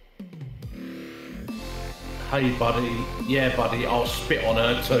 Hey, buddy. Yeah, buddy. I'll spit on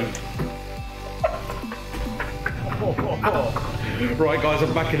her too. Right, guys.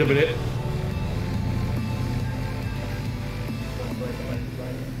 I'm back in a minute.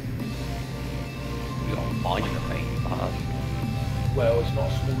 You got mine in the main part. Well, it's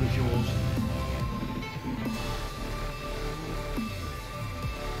not as small as yours.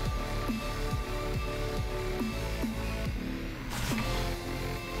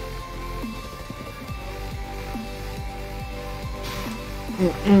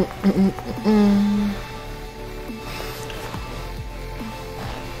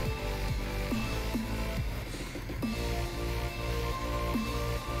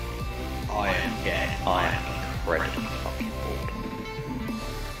 I am incredibly fucking bored.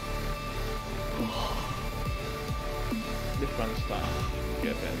 This one's starting to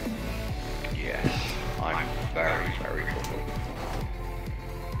get better. Yes, I'm very, very bored.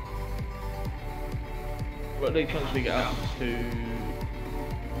 Well, at least once we get up to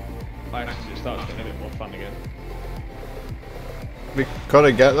ice, it starts getting a bit more fun again. We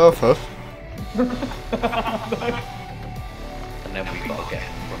gotta get there first. And then we gotta get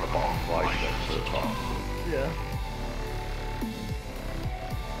from the bottom right to the top. Yeah.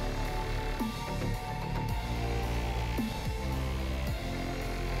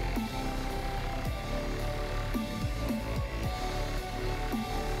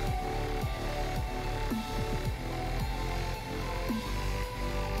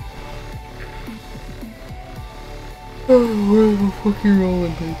 Oh, where's the fucking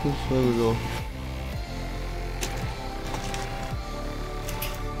rolling papers? There we go.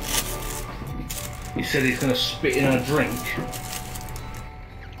 He said he's gonna spit in a drink.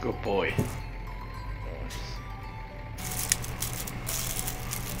 Good boy.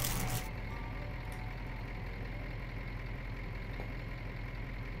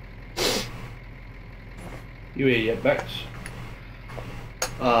 You hear yet, Bex?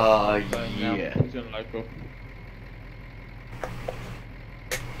 Yeah. He's on local.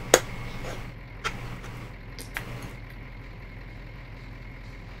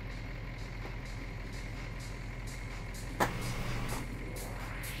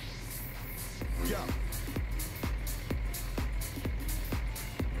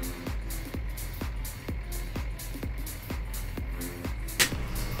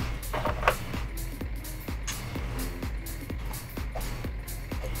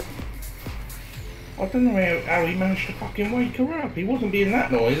 I don't know how he managed to fucking wake her up. He wasn't being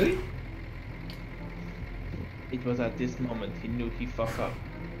that noisy. It was at this moment he knew he fucked up.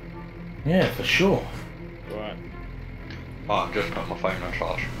 Yeah, for sure. Right. Oh, I've just put my phone on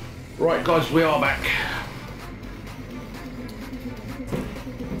charge. Right, guys, we are back.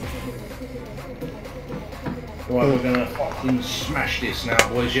 Right, we're gonna fucking smash this now,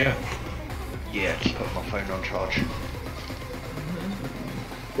 boys, yeah? Yeah, just put my phone on charge.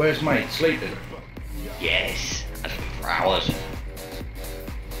 Where's mate? Sleeping? Yes, that's been for hours.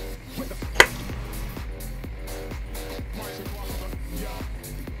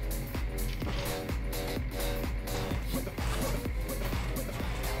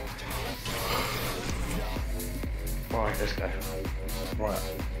 Right, let's go. Right.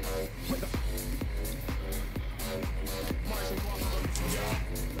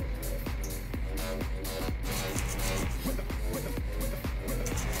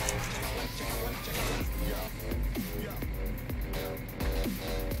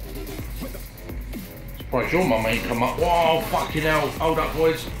 Surprised your mum ain't come up. Whoa, fucking hell. Hold up,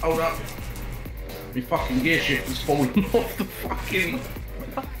 boys. Hold up. My fucking gear shift is falling off the fucking...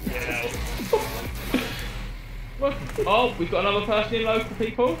 Oh, we've got another person in local,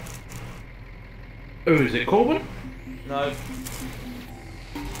 people. Who is it, Corbin? No.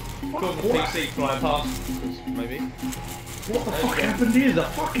 Corbin What? PC flying past, maybe. What the fuck happened here? The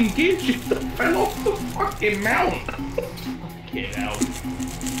fucking gear shift fell off the fucking mount. Get out.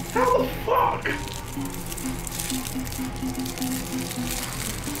 How the fuck?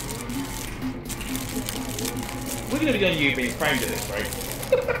 We're gonna be on you being framed at this rate.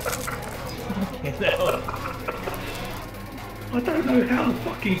 Get out. I don't know how the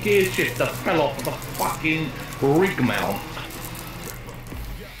fucking gear shifter fell off the fucking rig mount.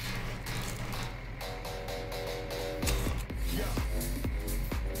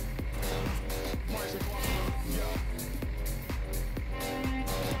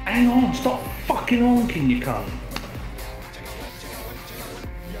 Hang on, stop fucking honking, you cunt.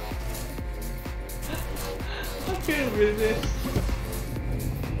 I can't resist.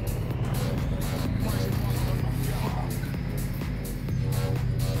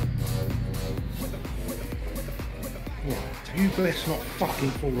 You best not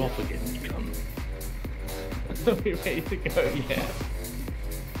fucking fall off again, you cunt. Are we ready to go? Yeah.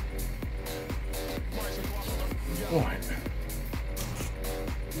 Right.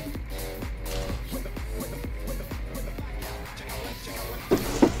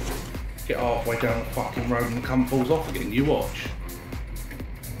 Get halfway down the fucking road and the cunt falls off again, you watch.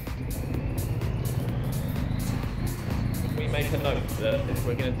 We make a note that if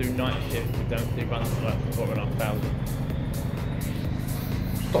we're going to do night shift, we don't do runs for like 4,500.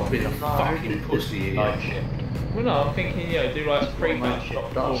 Stop being a fucking pussy here. Night shift. Well, no, I'm thinking, you know, do like 3 night night shift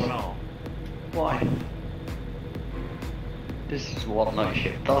shift, does. 4.5. Why? This is what night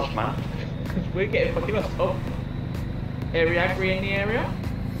shift does, man. Because we're getting fucking lost. Oh, Airy Agri in the area?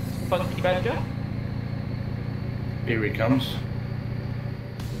 Funky Badger? Here he comes.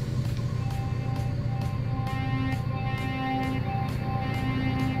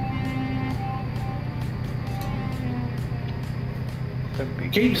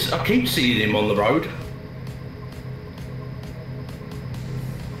 I keep seeing him on the road.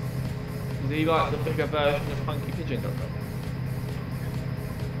 Is he like the bigger version of Funky Pigeon?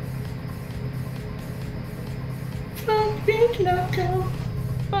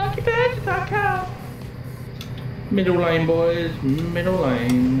 FunkyPigeon.com. Middle lane, boys. Middle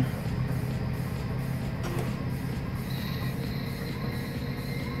lane.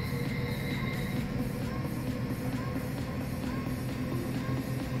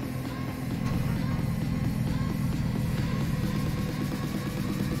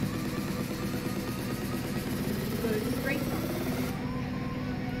 Go straight on.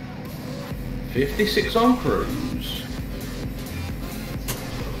 56 on cruise.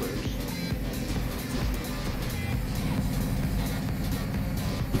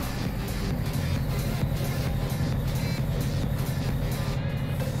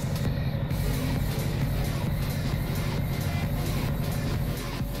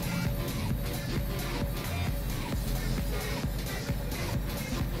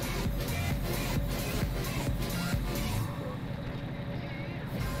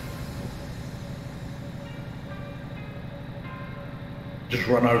 Just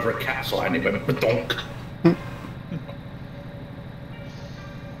run over a cat's eye and it went badonk.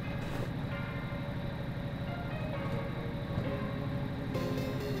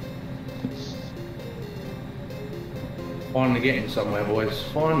 Finally getting somewhere, boys.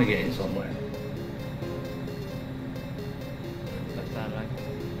 Finally getting somewhere. Left hand lane.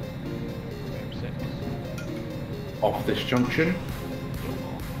 Room 6. Off this junction.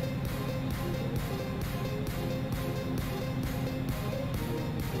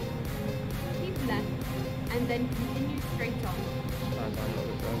 Keep left and then continue straight on. Stand down a little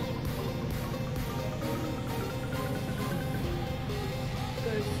bit, guys.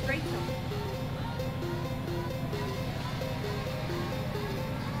 Go straight on.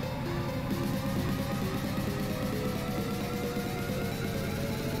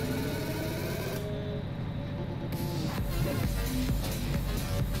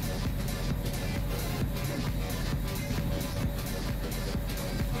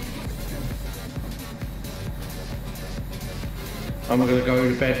 I'm gonna go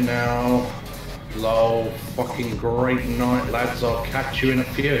to bed now. Lol, fucking great night, lads. I'll catch you in a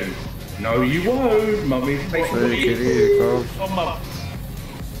few. No, you won't. Mummy's Take taking it easy, Cobbs. 1 month.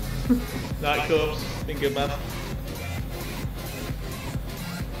 Night Corbs. Been good, man.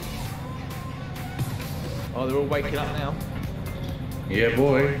 Oh, they're all waking up now. Yeah,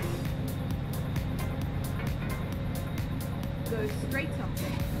 boy. Go straight on.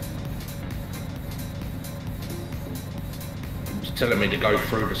 It's telling me to go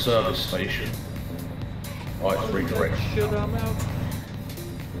through the service station. Oh, it's redirect. Shut our mouth.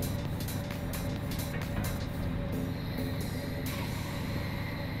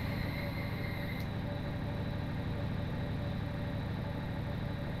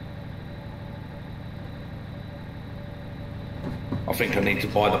 I think I need to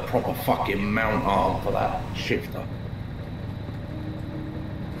buy the proper fucking mount arm for that shifter.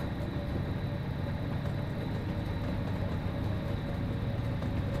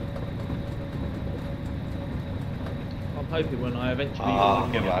 I'm hoping when I eventually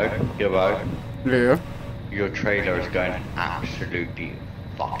Gibbo. Yeah. Your trailer is going absolutely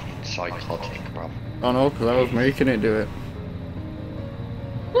fucking psychotic, bro. I know, because I was making it do it.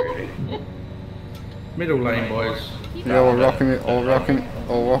 Really? Middle lane, boys. Keep Yeah, we're rocking it, all rocking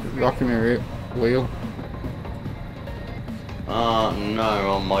or rocking your wheel?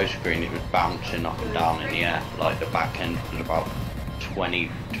 No, on my screen it was bouncing up and down in the air, like the back end was about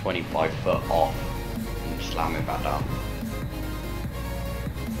 20-25 foot off and slamming back down.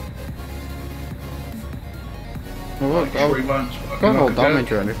 Well, look, got no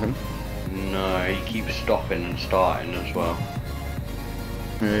damage or anything. No, he keeps stopping and starting as well.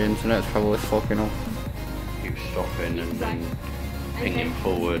 The internet's probably fucking up. Keeps stopping and then pinging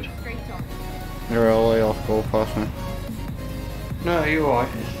forward. You're all way off go past me. No, you're right,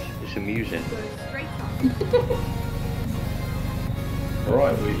 it's amusing.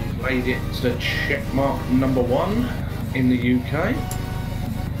 Right, we've made it to check mark number 1 in the UK.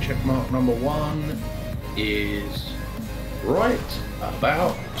 Check mark number 1 is right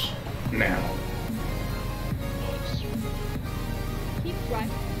about now. Keep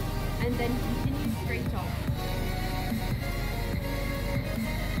right, and then continue straight on.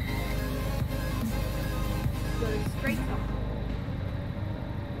 Go straight on.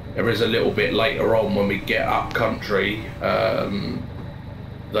 There is a little bit later on when we get up country that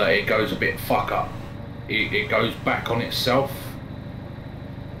it goes a bit fuck up. It goes back on itself,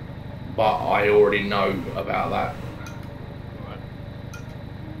 but I already know about that.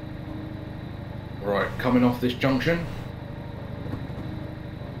 Right, coming off this junction.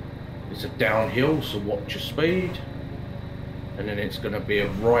 It's a downhill, so watch your speed. And then it's going to be a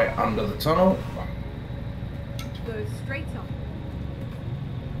right under the tunnel. Go straight on.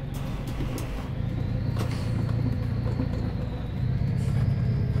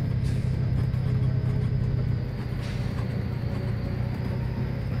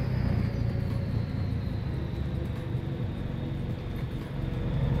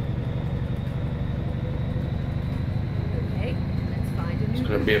 Okay, let's find a new It's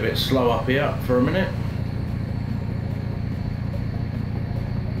going to be a bit slow up here for a minute.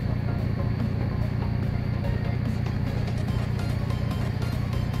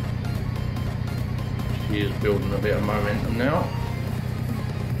 She is building a bit of momentum now.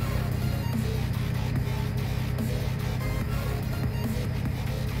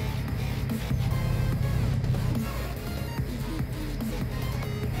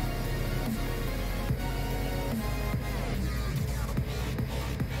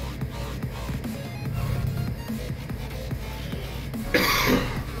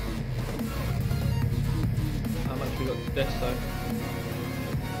 How much we got to this though?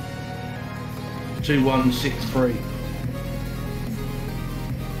 2163.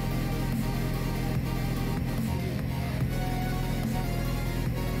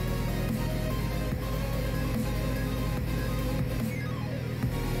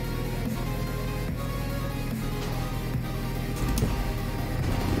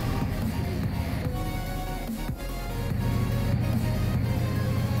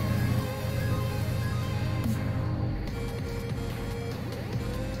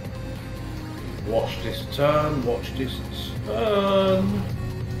 Watch this turn, watch this turn.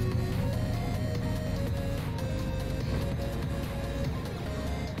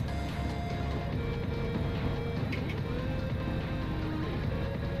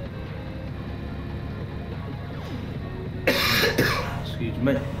 Excuse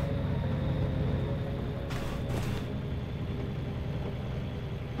me.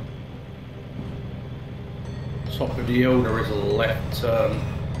 Top of the hill, there is a left turn.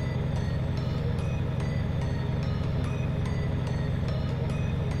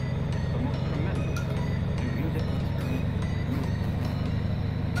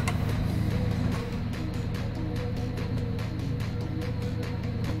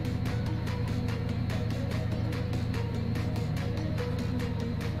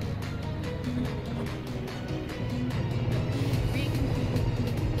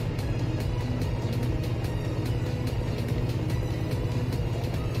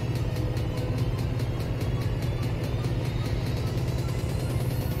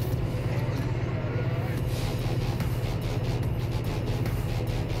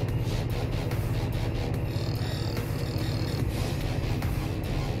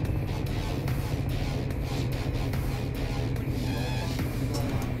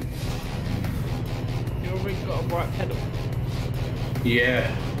 Your rig got a right pedal.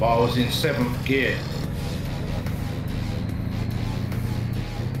 Yeah, but I was in 7th gear.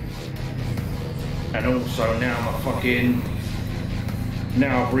 And also now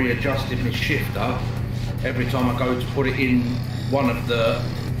now I've readjusted my shifter. Every time I go to put it in one of the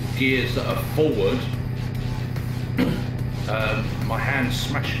gears that are forward, my hand's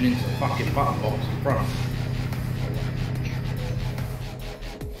smashing into the fucking button box in front.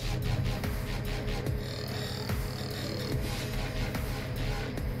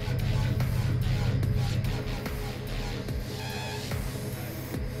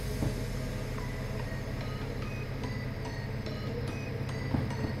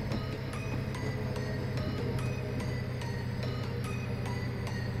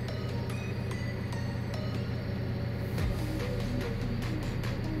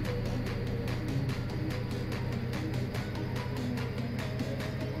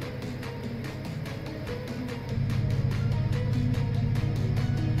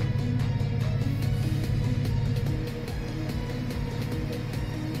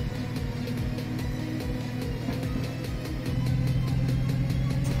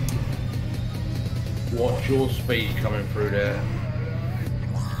 your speed coming through there?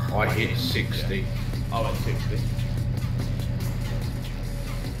 I hit 60. I went 60.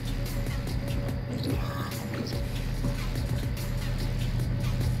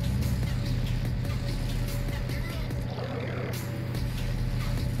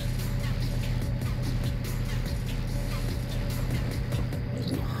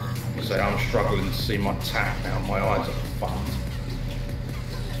 So I'm struggling to see my tap now. My eyes are fucked.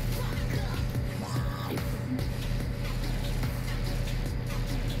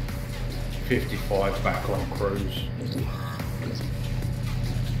 .55 back on cruise.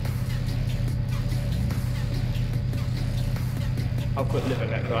 I'll quit living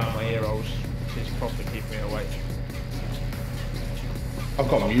that guy on my ear rolls. It's proper keep me awake. I've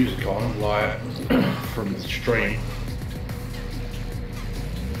got music on, like from the stream.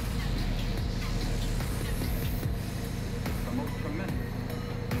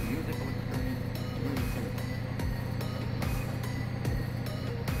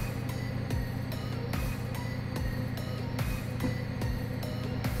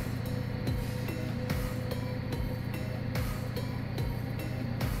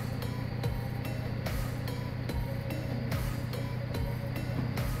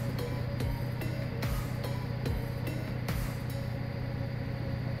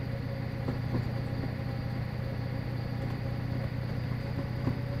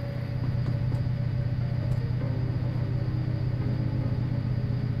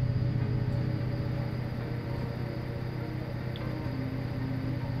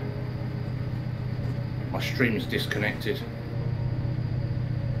 My stream's disconnected.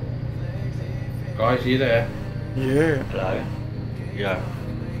 Guys, are you there? Yeah. Hello? Yeah.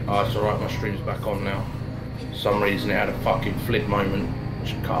 Oh, it's alright, my stream's back on now. For some reason it had a fucking flip moment,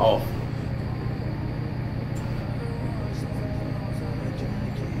 which cut off.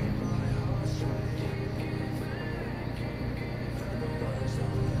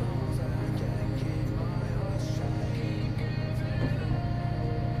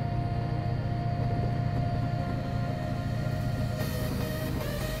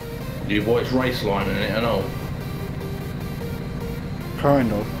 You boys race lining it and all.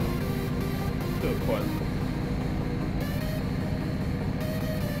 Kind of. Do it quite.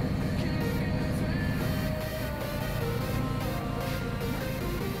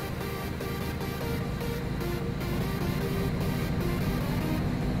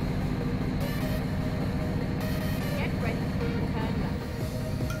 Get ready for the turn left.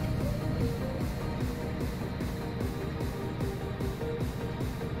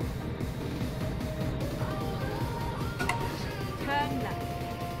 Turn left.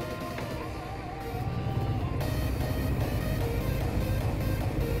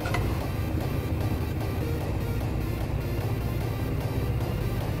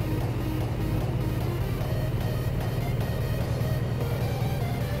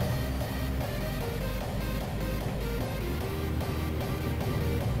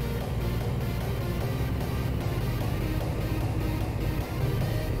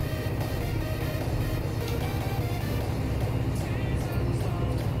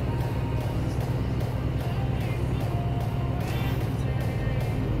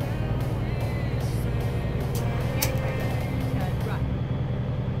 Get ready. Turn right.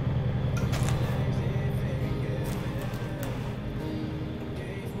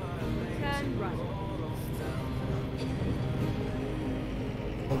 Turn right.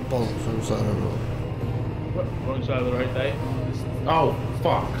 What bollocks was that about? Wrong side of the road, Dave. Oh,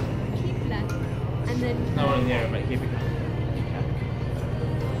 fuck. Keep left. And then No one in the area, mate. Keep it going.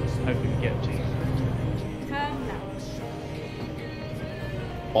 Hopefully we get to you. turn left.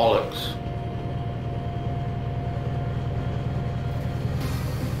 Bollocks.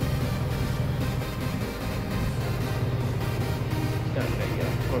 Stand there,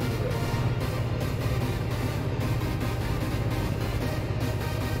 yeah. Cross the road.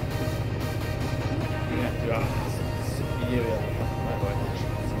 You have to you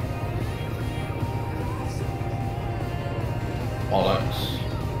Bollocks.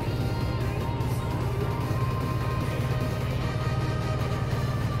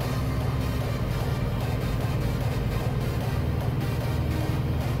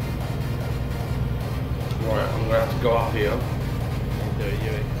 Right, I'm gonna have to go up here. do it,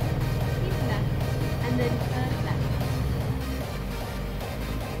 you. Keep left. And then turn left.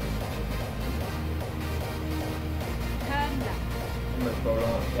 Turn left. Let's go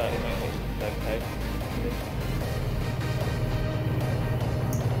along 30 minutes. Okay.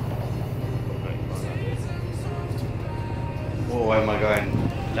 Whoa, where am I going?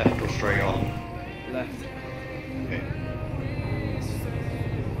 Left or straight on? Left. Okay.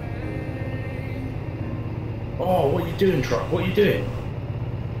 doing, truck? What are you doing?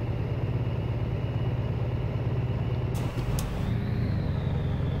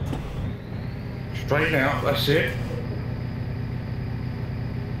 Straighten out, that's it.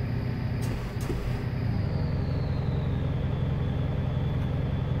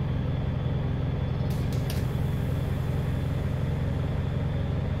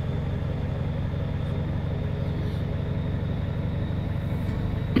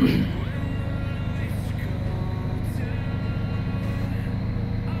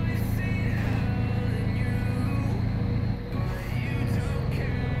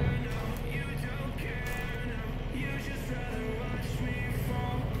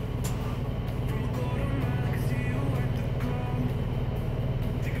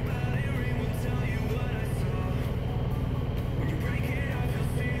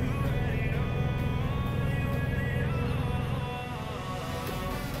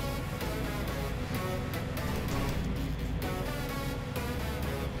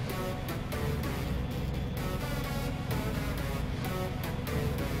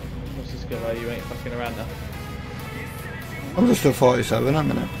 What's this go? You ain't fucking around now. I'm just at 47 a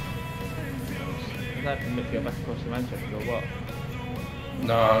minute. Is that from looking back across to Manchester or what?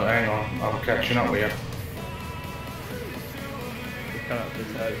 No, hang on, I'm catching up with you. Just come up to the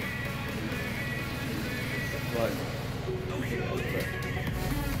toe. Right.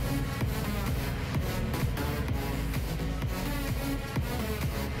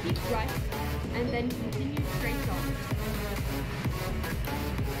 Keep right, and then continue straight on.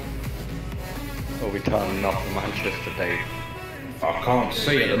 Are we turning off for Manchester, Dave? I can't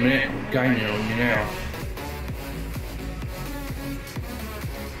see at the minute, I'm gaining on you now.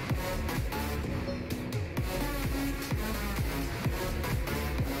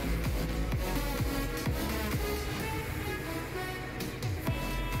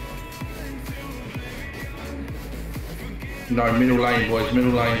 No, middle lane, boys,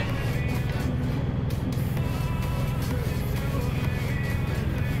 middle lane.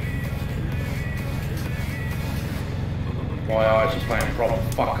 My eyes are playing proper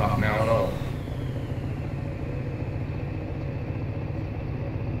fuck up now and all.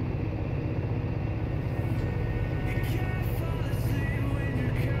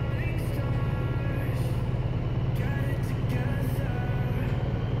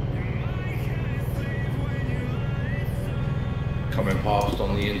 Coming past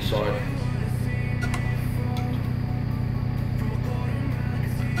on the inside.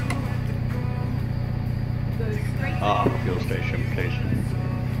 Go straight Fuel station, please.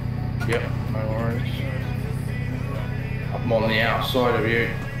 Yep, no worries. I'm on the outside of you.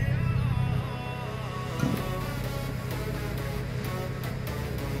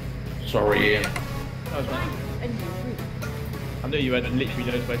 Sorry, Ian. That was right. and you through. I knew you had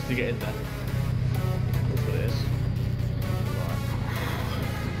literally no space to get in there. That's what it is.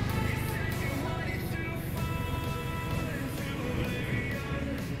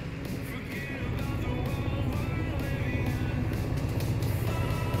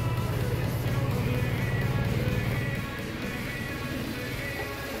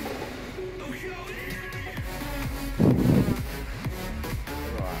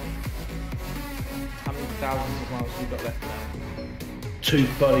 How many thousands of miles have you got left now?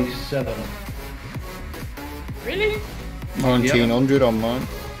 237. Really? 1900 on mine.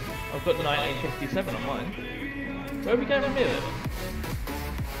 I've got the 1957 on mine. Where are we going from here then?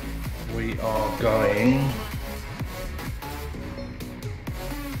 We are going.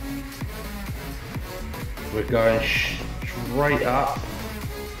 We're going straight up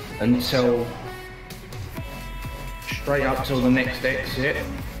until. Straight up till the next exit.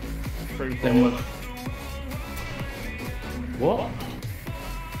 Through Then we're. forward. What?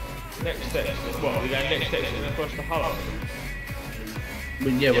 Next step. What? We're going next exit and across the hull.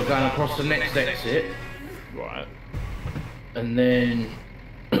 Yeah, we're going across the next exit. Right. And then.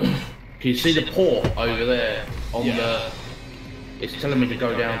 Can you see the port over there? On the. It's telling me to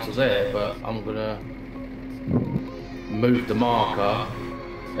go down to there, but I'm gonna. Move the marker.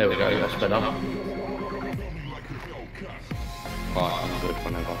 There we go, that's better. Right, I'm good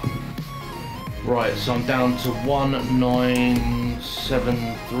whenever. Right, so I'm down to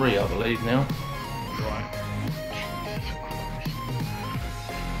 1973, I believe now. Right.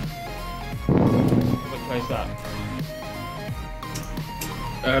 What place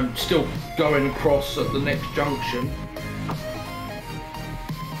that? Still going across at the next junction.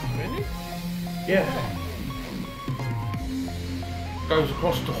 Really? Yeah. Goes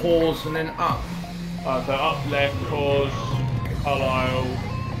across to Hawes and then up. So up left, Cause, Carlisle,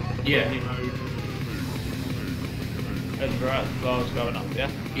 Yeah. Edinburgh, Glasgow and up, yeah?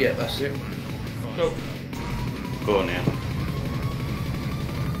 Yeah, that's it. Cool. Go on, yeah.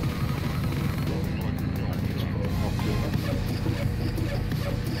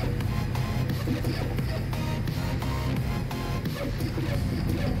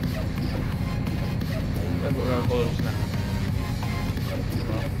 We're going to follow us now.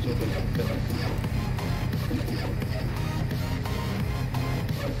 Right, it's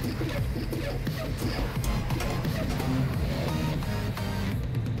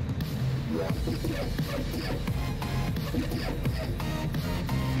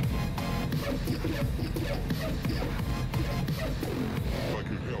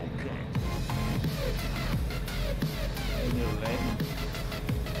all good.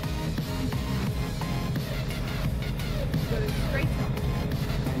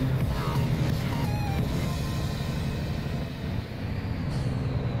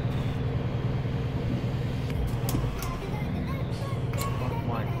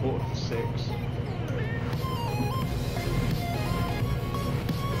 Quarter to 6.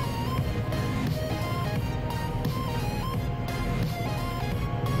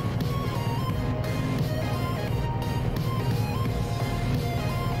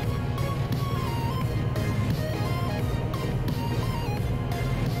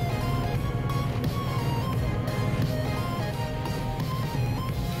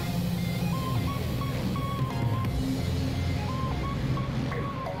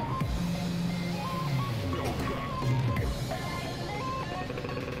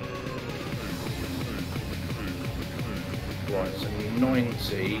 Right, so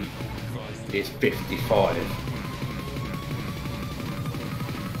 90 is 55.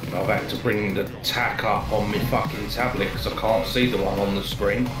 I've had to bring the tack up on my fucking tablet because I can't see the one on the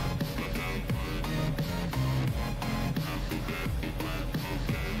screen.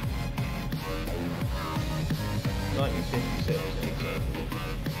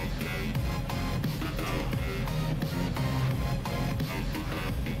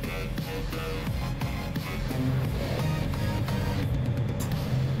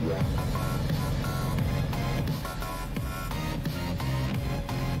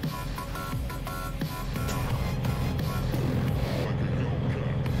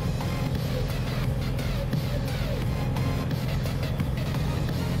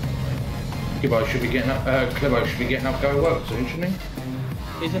 Gibbo should be getting up. Clibo should be getting up, go to work soon, shouldn't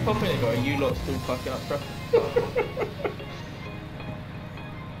he? Is there 5 minutes ago and you lot still fucking up traffic?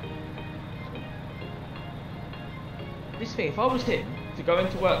 This thing, if I was him to go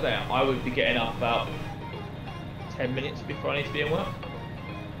into work there, I would be getting up about 10 minutes before I need to be in work.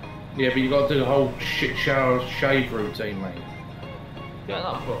 Yeah, but you got to do the whole shit shower shave routine, mate. Get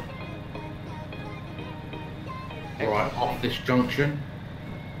that for? Right, off this junction.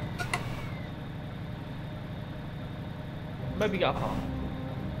 Maybe get up on.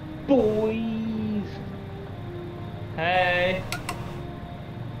 Boys! Hey!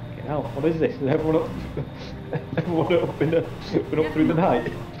 Fucking hell, what is this? Is everyone up? Everyone up been up through the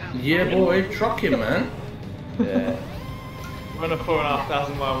night? Yeah, boy, trucking, man. Yeah. Run a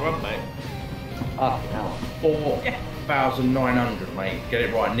 4,500 mile run, mate. Fucking hell. 4,900, mate. Get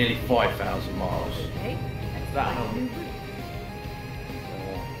it right, nearly 5,000 miles. That number.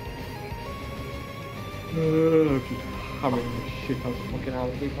 Hammering the shit out of fucking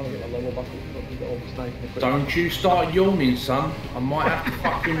hours. We can't get a level back up and get all mistaken. Don't you start yawning, son. I might have to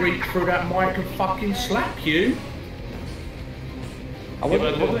fucking reach through that mic and fucking slap you. I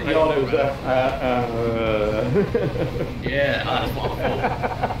wasn't yawning, it was Yeah, that's what I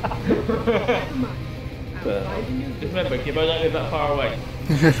thought. Just remember, Gibbo don't live that far away.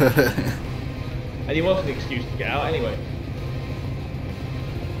 And he wants an excuse to get out anyway.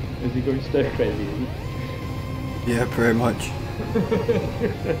 Is he going stir crazy? Yeah, pretty much.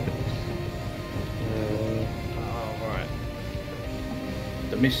 Alright.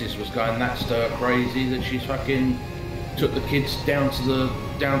 The missus was going that stir crazy that she's fucking took the kids down to the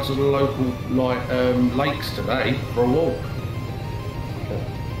local like lakes today for a walk.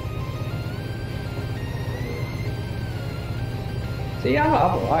 See, I'm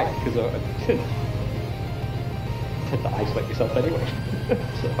alright because I tend to isolate yourself anyway.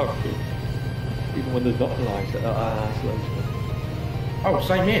 So, even when there's not an isolation. Oh,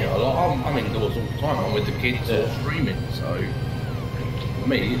 same here. I'm indoors all the time. I'm with the kids all streaming, so for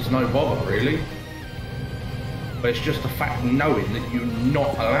me it's no bother really. But it's just the fact of knowing that you're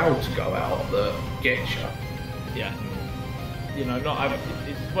not allowed to go out that gets you. Yeah. You know,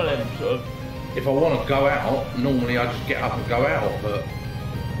 it's one of them sort of. If I want to go out, normally I just get up and go out, but...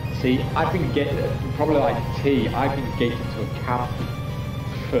 See, I've been getting, probably like T, I've been getting to a camp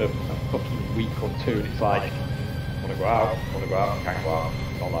for a fucking week or two, and it's like, wanna go out, can't go out,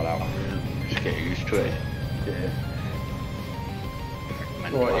 not that out. Just get used to it.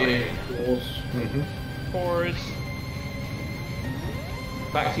 Right here, yours. Forwards.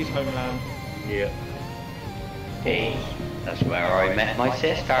 Back to his homeland. Yeah. Hey, that's where I met my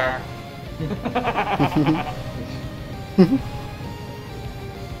sister.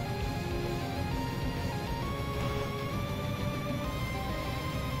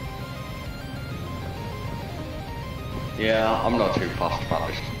 Yeah, I'm not too fussed about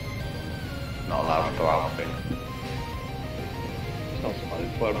this. Not allowed to go out thing. It's not somebody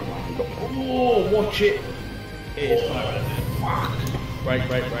 12 around. Oh, watch it! It is fire. Fuck! Break.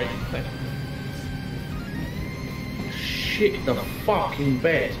 Shit the fucking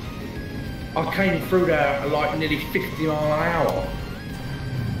bed. I came through there at like nearly 50 mile an hour.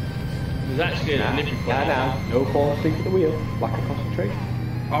 There's actually a living No falling asleep at the wheel. Lack of concentration.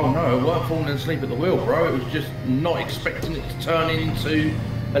 Oh no, it weren't falling asleep at the wheel, bro. It was just not expecting it to turn into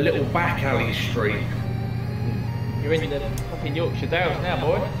a little back alley street. You're in the fucking Yorkshire Dales now,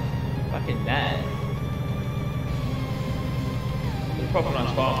 boy. Fucking nice. There's a proper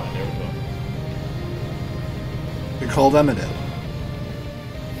nice farm out there as well. We called Emmerdale.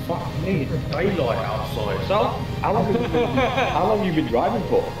 Fuck me, it's daylight outside. So, How long have you been driving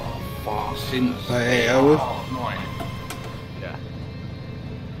for? Fuck, since 8 hours. half 9. yeah.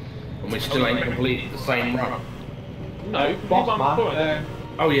 And we still ain't completed the same run. No, Boss one before it. man,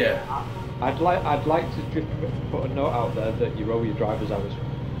 Oh yeah. I'd like to just put a note out there that you owe your driver's hours.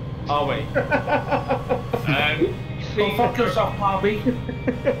 Oh wait. Go fuck yourself, Barbie. To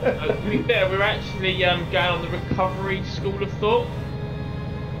be fair, we're actually going on the recovery school of thought.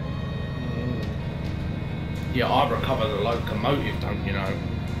 Yeah, I recovered the locomotive, don't you know?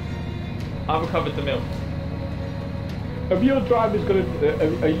 I recovered the milk. Have your drivers got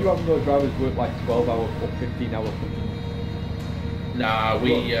are you having your drivers work like 12 hour or 15 hour? Nah,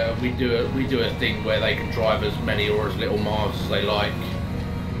 we do a thing where they can drive as many or as little miles as they like.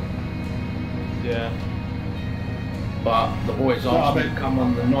 Yeah. But the boys asked me to come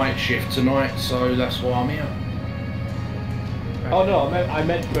on the night shift tonight, so that's why I'm here. Oh no, I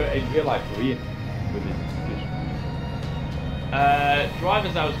meant for in real life for Ian. With it,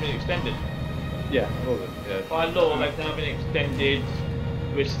 Driver's hours have been extended. yeah, all of it. Yeah. By law, they've now been extended.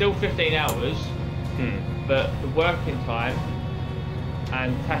 We're still 15 hours, but the working time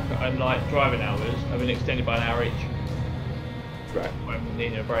and like driving hours have been extended by an hour each. Right.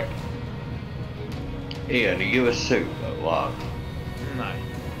 Needing a break. Ian, are you a suit at work? No.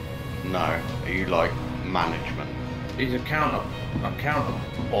 No. Are you like management? He's a counter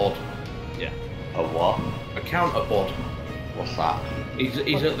bod. Yeah. A what? A counter bod. What's that? He's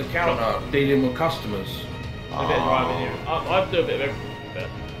at the counter dealing with customers. A bit of driving here. I do a bit of everything. But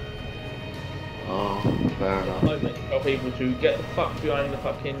Oh, fair enough. I like to tell people to get the fuck behind the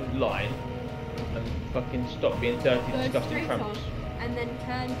fucking line and fucking stop being dirty, Go disgusting straight on tramps. and then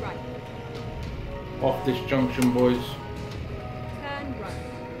turn right. Off this junction, boys. Turn right.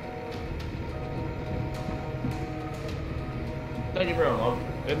 Don't get me wrong,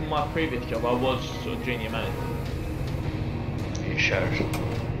 in my previous job I was sort of junior manager. It shows.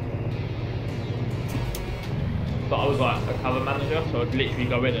 But I was like a cover manager, so I'd literally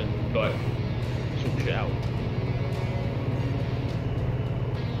go in and like sort shit out.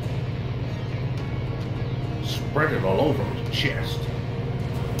 Spread it all over his chest.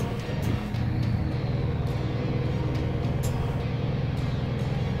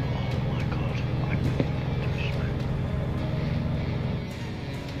 Oh my god. I really want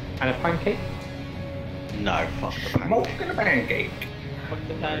to And a pancake? smoke. No, fuck the pancake. Smoking a pancake. Fuck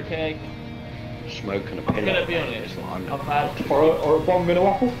the pancake. Smoking a I'm pillow. gonna be honest, I'm I've had Or a bong and a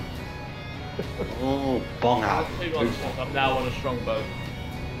waffle? Oh, bong out. 2 months since I'm now on a strong boat.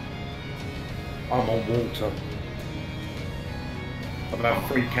 I'm on water. I've had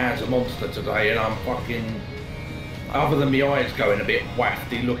 3 cans of Monster today and I'm fucking... Other than my eyes going a bit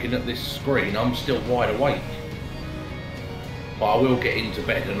wafty looking at this screen, I'm still wide awake. But I will get into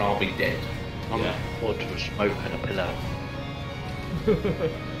bed and I'll be dead. I'm looking forward to a smoke and a pillow.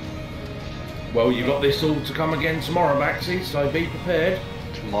 Well, you got this all to come again tomorrow, Maxie, so be prepared.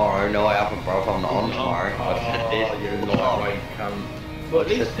 Tomorrow? No, I haven't, bro. I'm not on tomorrow. Oh, you lightweight cunt. But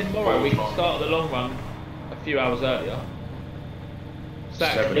at least tomorrow we can start the long run a few hours earlier.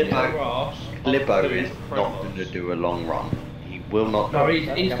 Saturday, Seven. grass. Libbo doing is not Promods. going to do a long run. He will not. No, he's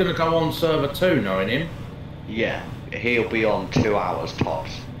going to go on server 2, knowing him. Yeah, he'll be on 2 hours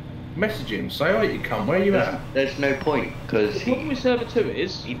tops. Message him, say, oh, you cunt, where you at? There's no point because The problem with server 2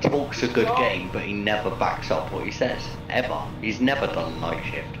 is he talks a good game, but he never backs up what he says ever. He's never done a night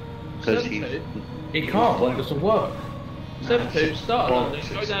shift because server he's 2, He can't, because of work. server 2 start Well, on,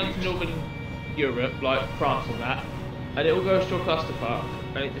 go down to Northern Europe, like France and that, and it all goes to a clusterfuck,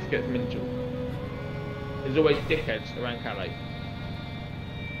 and it just gets mental. There's always dickheads around Calais,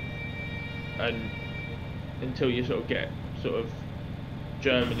 and until you sort of get sort of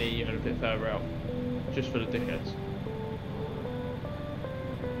Germany and a bit further out, just for the dickheads.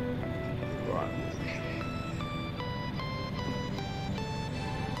 Right.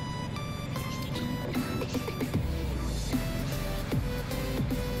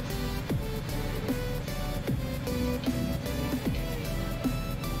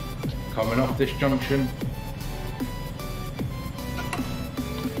 Coming off this junction.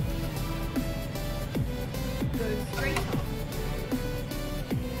 Go straight on.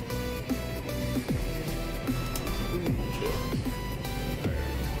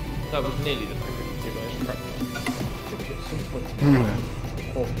 That was nearly the perfect device track.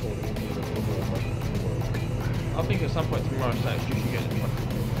 I think at some point tomorrow Saturday you should get in the truck.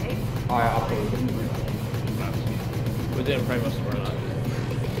 I probably We're doing Promods tomorrow night.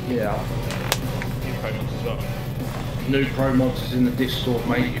 Yeah. New Promods as well. New Promods is in the Discord,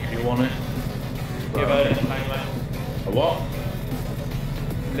 mate, if you want it. Give her a plane, mate. A what?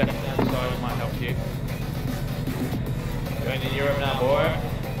 Left hand side might help you. Going in Europe now, boy.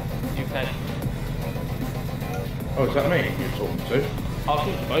 UK. Oh, is that me you're talking to? I was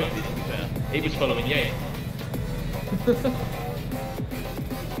talking to both of you, to be fair. He was following you.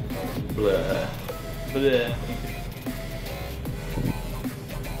 Blur. Bleh.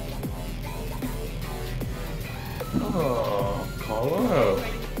 Oh, Carlo.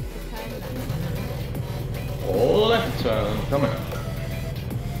 Oh, left turn, come on.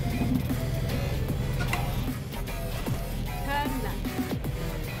 Turn left.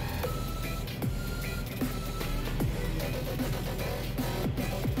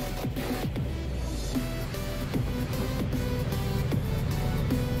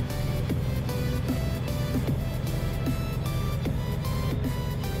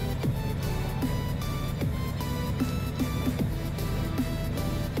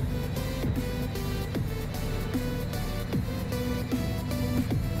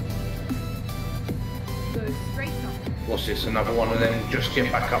 Go straight on. What's this, another one, and then just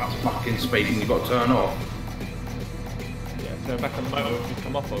get back up to fucking speed and you've got to turn off? Yeah, so back on the motor we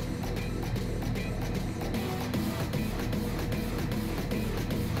come off of.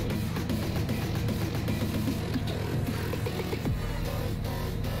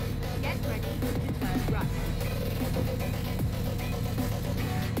 Get ready to turn right.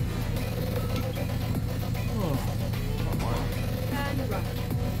 Turn right.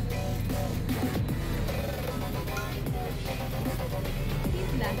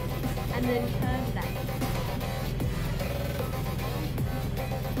 Keep left and then turn left.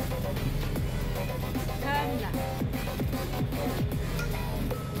 Turn left.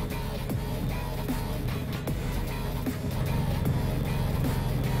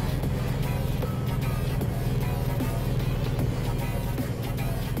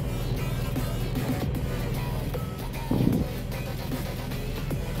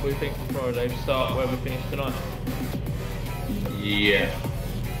 What do you think for Friday? Start where we finish tonight. Yeah.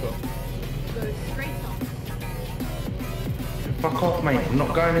 Cool. Go straight on. Fuck off, mate, I'm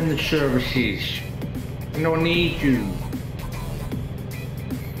not going in the services. I don't need you.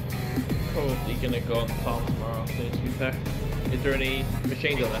 Probably gonna go on time tomorrow afternoon, to be fair. Is there any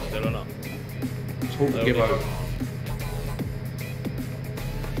machines on there still or not? Talk No, give we- up.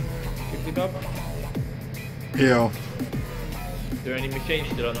 50 bob? Yeah. Is there any machines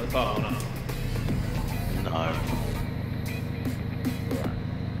still on the car or not? No. Right.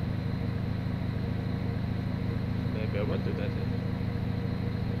 Maybe I won't do that then.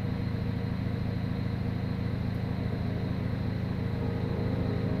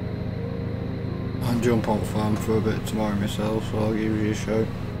 I'll jump on farm for a bit tomorrow myself, so I'll give you a shout.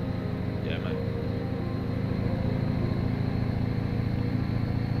 Yeah, mate.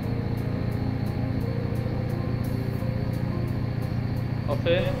 Off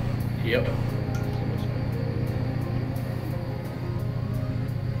here? Yep.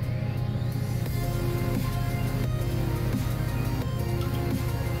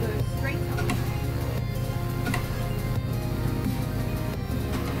 Go straight on.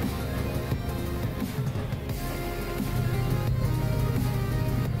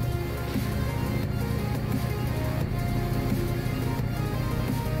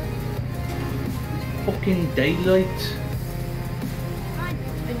 Fucking daylight. Right,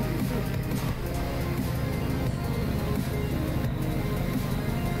 and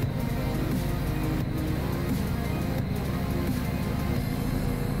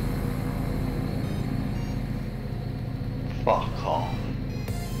Fuck off.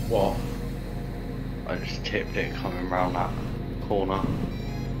 What? tipped it coming round that corner.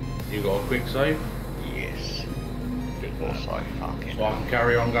 You got a quick save? Yes. Also fucking. So I can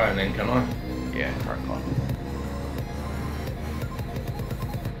carry on going then, can I? Yeah, crack on.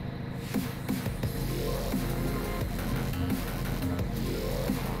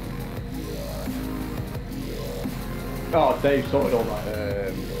 Oh, Dave sorted all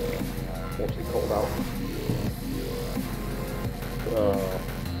that. What's it called out?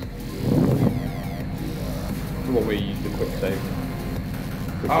 The one where you use the quick save.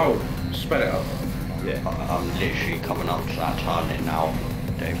 Oh, sped it up. Yeah. I'm literally coming up to that turning now,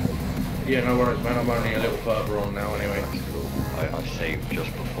 Dave. Yeah, no worries, man. I'm only a little further on now, anyway. I saved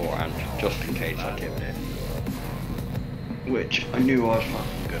just beforehand, just in case I tipped it. Which I knew I was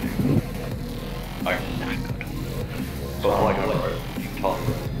fucking good at. I'm knackered. But like I top.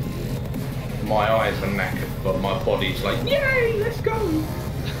 My eyes are knackered, but my body's like, yay, let's go!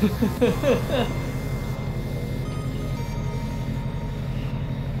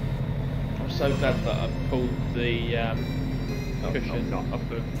 I'm so glad that I pulled the cushion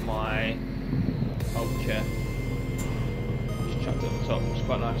off of my old chair. Just chucked it on the top. It was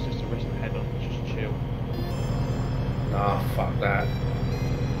quite nice just to rest my head on, just chill. Ah, fuck that.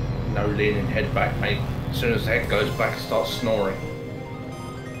 No leaning head back, mate. As soon as the head goes back, it starts snoring.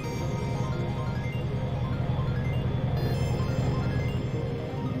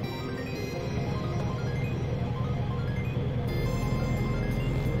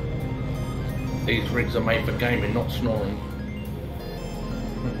 These rigs are made for gaming, not snoring.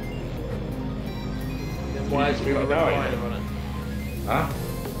 Then why is it got a recliner on it? Huh?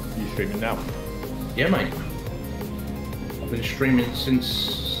 You streaming now? Yeah, mate. I've been streaming since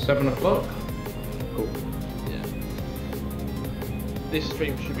 7 o'clock. Cool. Yeah. This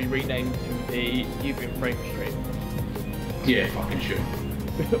stream should be renamed to the You've Been Framed stream. Yeah, fucking shit.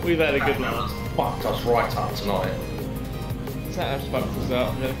 We've had a good one. Fucked us right up tonight. Satnav's fucked us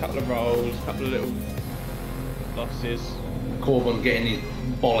up. We had a couple of rolls, a couple of little losses. Corbin getting his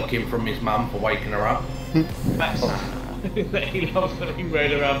bollocking from his mum for waking her up. He loves having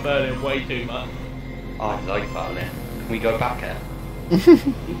rode around Berlin way too much. I like Berlin. Can we go back there? You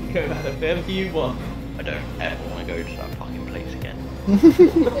can go back there if you want. I don't ever want to go to that fucking place again.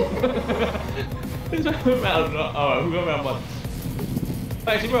 It's around, alright, we've gone around once.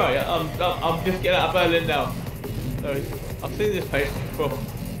 Actually, right, I'm just getting out of Berlin now. So, I've seen this place before.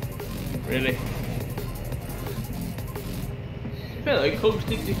 Really. I feel like Corbs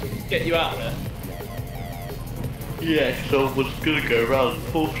need to get you out of there. Yeah, so I was gonna go around the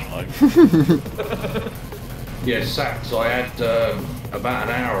fourth time. Yeah, Sax, I had, about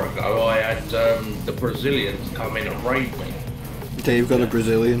an hour ago, I had the Brazilians come in and raid me. Dave got a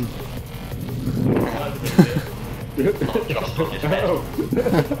Brazilian. Not just on his head.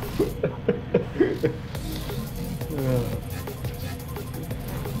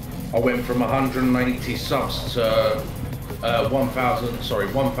 I went from 180 subs to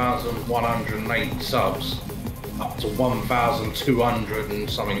 1,180 subs up to 1,200 and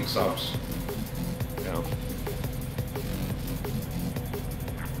something subs. Yeah.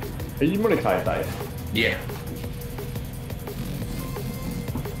 Are you monetized that? Yeah.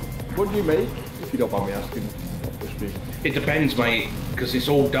 What do you make, if you don't mind me asking? Obviously. It depends, mate, because it's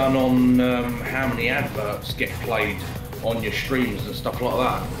all done on how many adverts get played on your streams and stuff like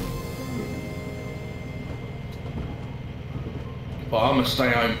that. But I'm a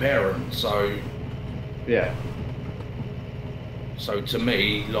stay-at-home parent, so Yeah. so to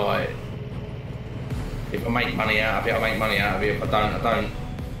me, like, if I make money out of it, I make money out of it. If I don't, I don't.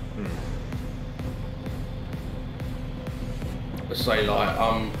 Let's say, like,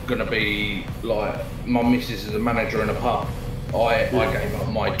 I'm gonna be like, my missus is a manager in a pub. I gave up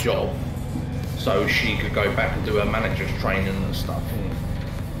my job so she could go back and do her manager's training and stuff.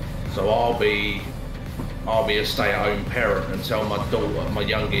 So I'll be a stay-at-home parent until my daughter, my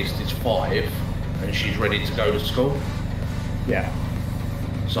youngest, is 5 and she's ready to go to school. Yeah.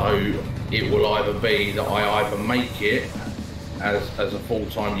 So it will either be that I either make it as a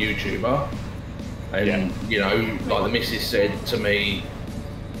full-time YouTuber, and you know, like the missus said to me,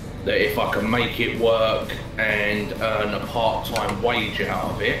 that if I can make it work and earn a part-time wage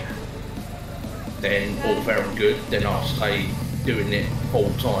out of it, then all very good, then I'll stay doing it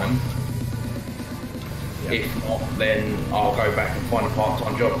full-time. If not, then I'll go back and find a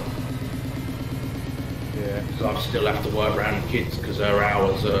part-time job. Yeah. So I still have to work around the kids because their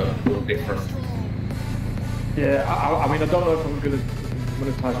hours are all different. Yeah, I mean, I don't know if I'm going to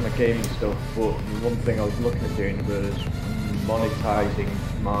monetize my gaming stuff, but one thing I was looking at doing was monetizing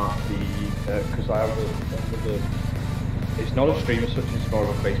because I have it's not a stream as such, it's more of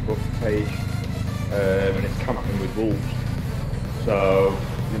a Facebook page, and it's camping with wolves. So,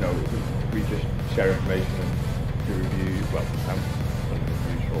 you know, we just share information and do reviews. Well,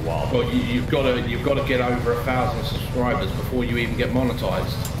 reviews for a while. Well, you've got to get over 1,000 subscribers before you even get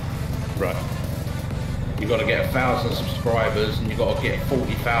monetized. Right. You've got to get 1,000 subscribers and you've got to get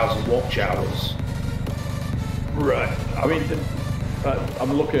 40,000 watch hours. Right. I mean,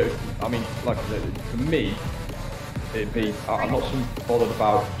 I'm looking at, I mean, like I said, for me, I'm not so bothered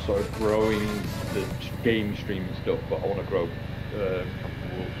about sort of growing the game streaming stuff, but I want to grow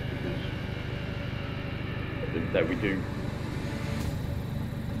Camping Wolves because that we do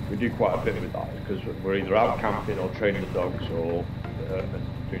quite a bit with that, because we're either out camping or training the dogs or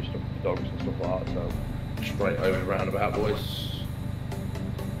doing stuff with the dogs and stuff like that. So Straight over the roundabout, boys.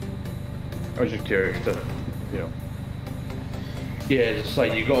 I was just curious to, you know. Yeah, just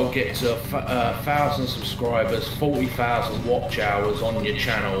say you got to get to 1,000 subscribers, 40,000 watch hours on your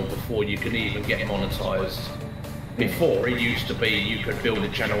channel before you can even get monetized. Before, it used to be you could build a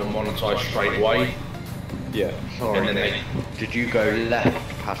channel and monetize straight away. Yeah. Sorry, And then did you go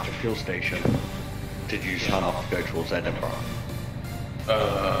left past the fuel station? Did you turn off to go towards Edinburgh?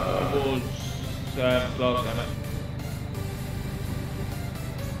 Uh, Towards Glasgow, mate.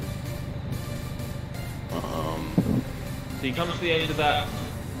 So you come to the end of that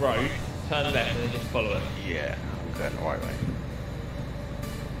road, turn left, and then just follow it. Yeah, I'm going the right way.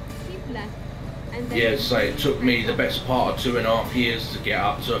 Keep left. And then Yeah, so it took me the best part of 2.5 years to get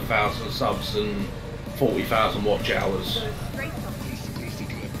up to 1,000 subs and 40,000 watch hours go straight up.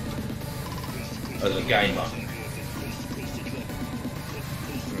 as a gamer.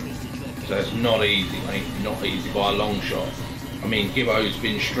 So it's not easy, mate, not easy by a long shot. I mean, Gibbo's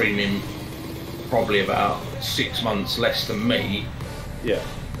been streaming probably about 6 months less than me, Yeah.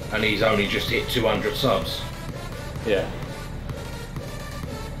 and he's only just hit 200 subs. Yeah.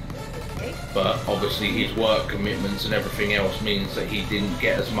 But obviously his work commitments and everything else means that he didn't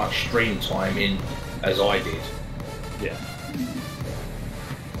get as much stream time in as I did. Yeah.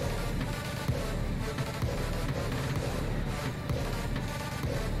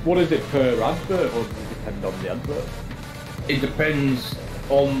 What is it per advert, or does it depend on the advert? It depends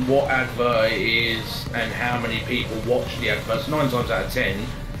on what advert it is and how many people watch the adverts. 9 times out of 10,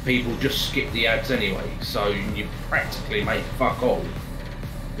 people just skip the ads anyway, so you practically make fuck all.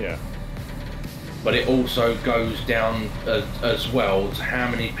 Yeah. But it also goes down as well to how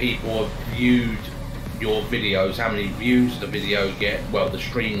many people have viewed your videos, how many views the video the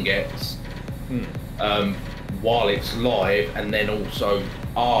stream gets while it's live, and then also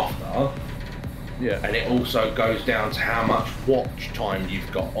after. Yeah. And it also goes down to how much watch time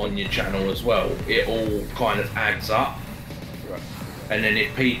you've got on your channel as well. It all kind of adds up. Right. And then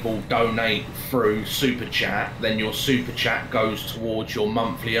if people donate through Super Chat, then your Super Chat goes towards your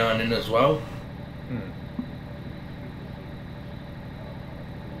monthly earning as well.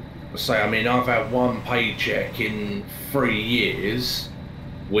 So, I mean, I've had one paycheck in 3 years,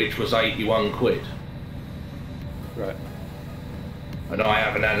 which was 81 quid. Right. And I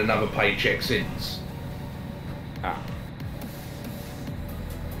haven't had another paycheck since. Ah.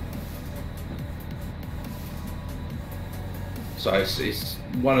 So it's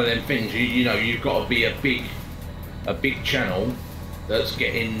one of them things, you know, you've got to be a big channel that's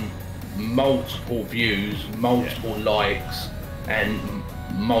getting multiple views, multiple likes, and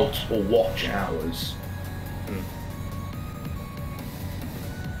multiple watch hours.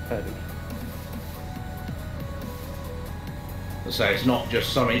 So it's not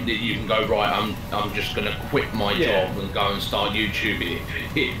just something that you can go, right, I'm just going to quit my job and go and start YouTube.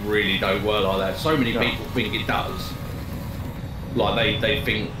 It really don't work like that. So many people think it does. Like they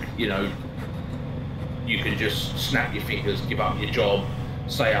think, you know, you can just snap your fingers, give up your job,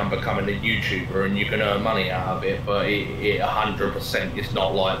 say I'm becoming a YouTuber and you can earn money out of it, but it 100% is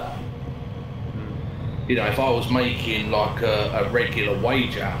not like that. You know, if I was making like a regular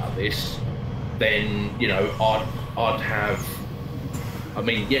wage out of this, then, you know, I'd have, I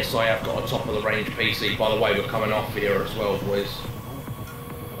mean, yes, I have got a top of the range PC. By the way, we're coming off here as well, boys.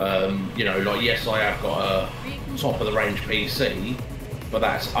 You know, like, yes, I have got a top of the range PC, but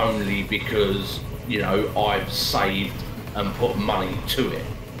that's only because, you know, I've saved and put money to it.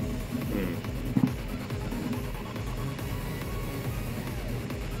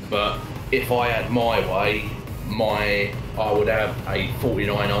 But if I had my way, I would have a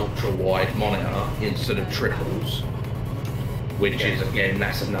 49 ultra wide monitor instead of triples, which is, again,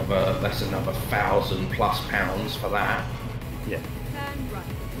 that's another £1,000+ for that. Yeah. Turn right.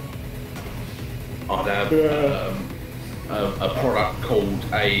 I'd have a product called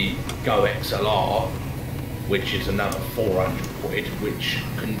a Go XLR, which is another 400 Promods, which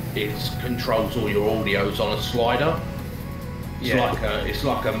controls all your audios on a slider. It's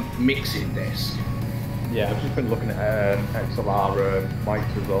like a mixing desk. Yeah, I've just been looking at XLR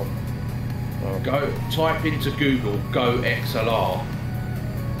mics as well. Go type into Google Go XLR.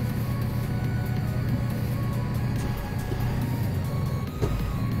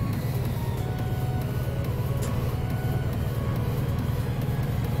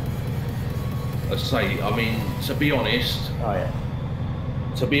 I say, I mean, to be honest,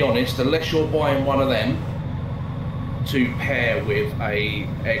 unless you're buying one of them to pair with a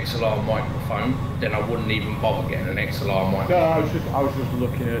XLR microphone, then I wouldn't even bother getting an XLR microphone. No, I was just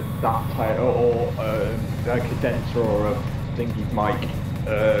looking at that type, or a condenser or a thingy mic.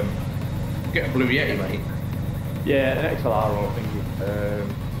 Get a Blue Yeti, mate. Yeah, an XLR or a thingy.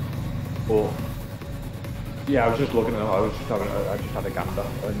 But yeah, I was just looking at. I just had a gander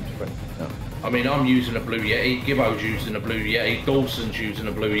and just went. No. I mean, I'm using a Blue Yeti. Gibbo's using a Blue Yeti. Dawson's using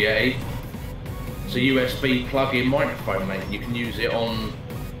a Blue Yeti. It's a USB plug-in microphone, mate. You can use it on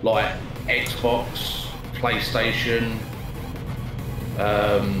like Xbox, PlayStation,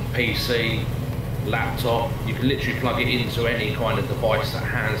 PC, laptop. You can literally plug it into any kind of device that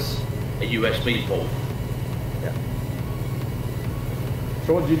has a USB port. Yeah.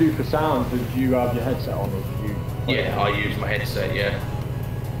 So what do you do for sound? Did you have your headset on, or did you? Yeah, I use my headset. Yeah.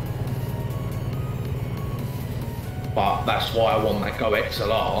 But that's why I want that Go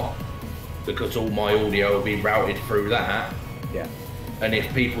XLR, because all my audio will be routed through that. Yeah. And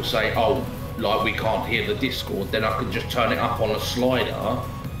if people say, oh, like we can't hear the Discord, then I can just turn it up on a slider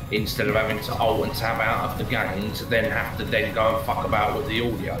instead of having to alt and tab out of the game to then have to then go and fuck about with the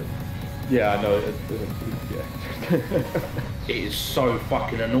audio. Yeah, I know. Yeah. It is so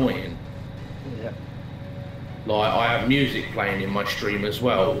fucking annoying. Yeah. Like, I have music playing in my stream as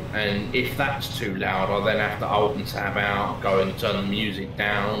well, and if that's too loud, I then have to alt and tab out, go and turn the music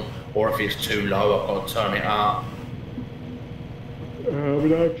down, or if it's too low, I've got to turn it up. I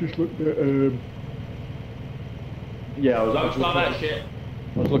mean, I've just looked at. Yeah, I was like that shit.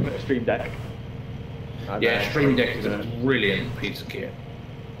 I was looking at a Stream Deck. Yeah, Stream Deck is a brilliant piece of kit.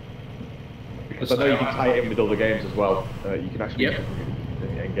 Because I know you can tie it in with other games as well. You can actually use it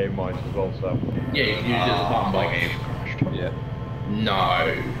in game wise as well. So yeah, you can use it as a button box. Game crashed. yeah.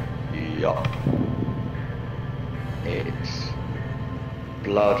 No. Yup. It's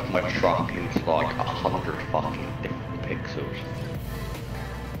blurred my truck into like 100 fucking different pixels.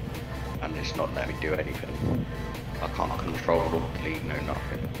 And it's not letting me do anything. I can't control or delete, no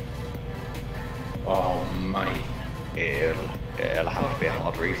nothing. Oh mate. It'll have to be a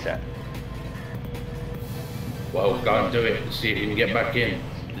hard reset. Well, go and do it and see if you can get back in.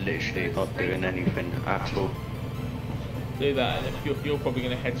 Literally not doing anything at all. Do that, and if you're probably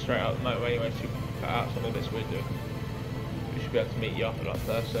going to head straight out the motorway anyway, so you can cut out some of this we're doing. We should be able to meet you up at like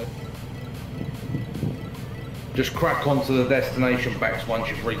Thursday. Just crack onto the destination backs once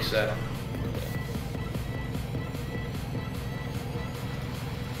you've reset.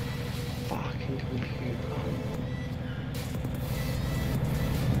 Fucking computer.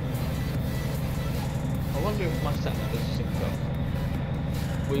 I wonder if my sat nav is synced up.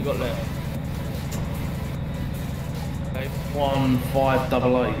 What you got there? Okay.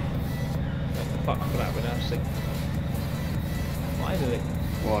 1588. Thank the fuck for that, we're now synced. Finally.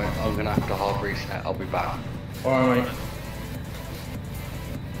 Right, I'm gonna have to hard reset, I'll be back. Alright, mate.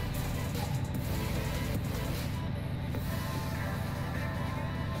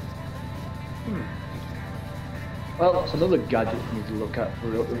 Well, that's another gadget for me to look at for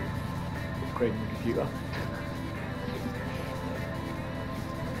upgrading the computer.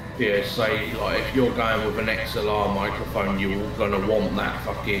 Yeah, say, like, if you're going with an XLR microphone, you're gonna want that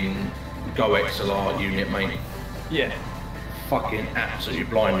fucking Go XLR unit, mate. Yeah. Fucking absolutely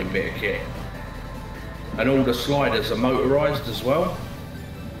blinding bit of kit. And all the sliders are motorized as well.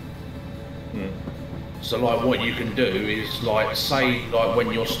 So like what you can do is like say like when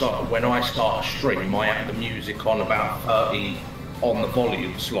I start a stream, I have the music on about 30 on the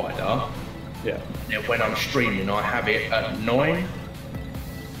volume slider. Yeah. And when I'm streaming, I have it at 9.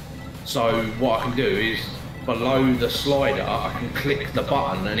 So what I can do is below the slider, I can click the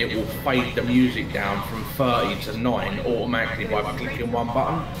button and it will fade the music down from 30 to 9 automatically by clicking one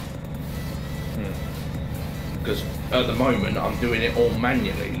button. Because at the moment I'm doing it all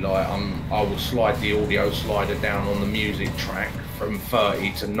manually. Like I will slide the audio slider down on the music track from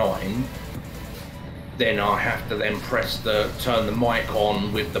 30 to 9. Then I have to then turn the mic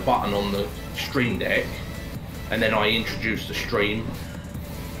on with the button on the Stream Deck, and then I introduce the stream.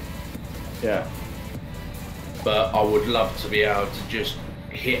 Yeah. But I would love to be able to just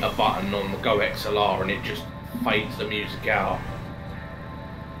hit a button on the Go XLR and it just fades the music out.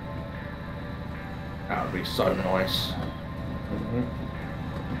 That would be so nice.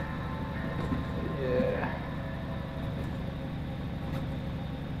 Yeah.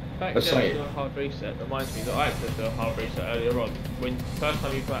 Back Let's to say the hard reset reminds me that I had to do a hard reset earlier on. When first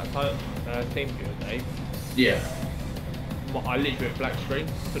time you put out team view with me, Yeah. I literally went black screen,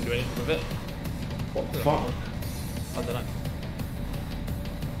 couldn't do anything with it. What the fuck? I don't know.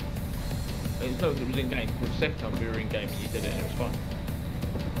 It's not that it was in game, because the second time we were in game and you did it and it was fine.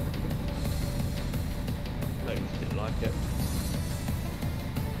 Maybe just didn't like it.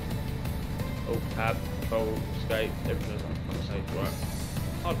 Alt tab, control, escape, everything was on the right.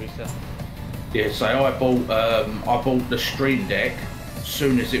 Hard reset. Yeah, so I bought the Stream Deck as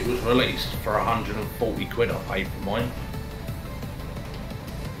soon as it was released for 140 quid. I paid for mine.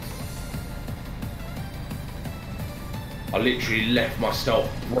 I literally left myself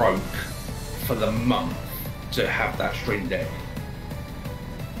broke for the month to have that Stream Deck.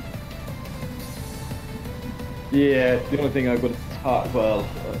 Yeah, the only thing I've got to talk, well,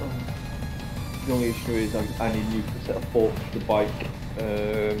 the only issue is I need a new set of forks for the bike,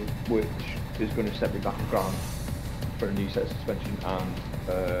 which is going to set me back £1,000 for a new set of suspension and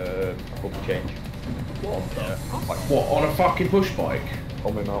a hub change. What the fuck? What, on a fucking push bike?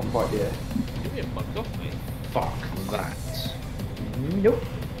 On my mountain bike, yeah. Give me a fucked off, mate. Fuck that. Nope.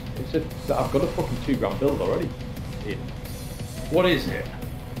 It's I've got a fucking £2,000 build already. What is it?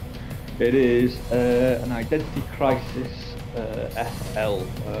 It is an Identity Crisis SL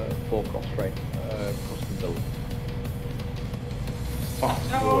 4-cross frame custom build. Fuck.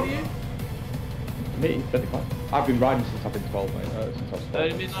 How old are you? Me, 35. I've been riding since I've been 12, mate. Since I was 12.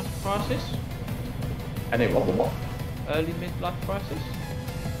 Early midlife crisis? Anyway, what? Early midlife crisis?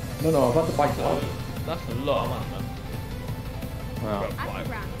 No, I've had the bike now. That's a lot of money, man. Wow.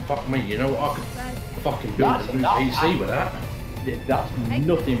 Fuck me, you know what? I could fucking build a new PC with that. Yeah, that's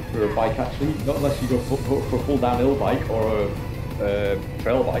nothing for a bike actually, not unless you go for a full downhill bike or a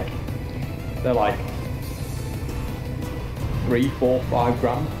trail bike. They're like 3, 4, 5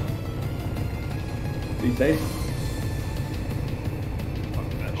 grand these days.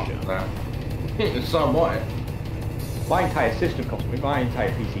 Fuck that. It's so what? My entire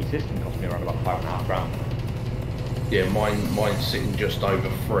PC system cost me around about 5.5 grand. Yeah, mine's sitting just over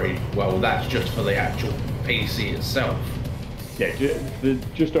 3. Well, that's just for the actual PC itself. Yeah,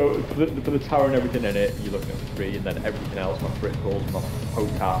 just for the tower and everything in it, you're looking at 3, and then everything else, my peripherals, my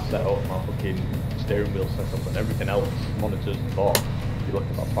podcast setup, my fucking steering wheel setup, and everything else, monitors and box, you're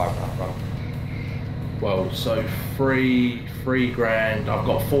looking at about 5.5 grand. Well, so 3 grand. I've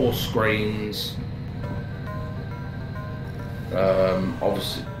got 4 screens.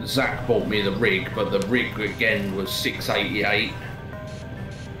 Obviously, Zach bought me the rig, but the rig again was 688.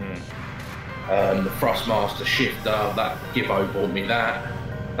 The Thrustmaster shifter, that Gibbo bought me that.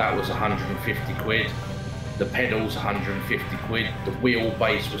 That was 150 quid. The pedals 150 quid. The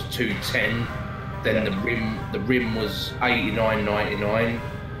wheelbase was 210. Then the rim was 89.99.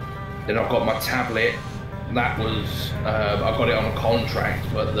 Then I've got my tablet. That was I got it on a contract,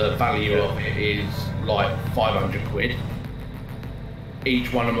 but the value of it is like 500 quid.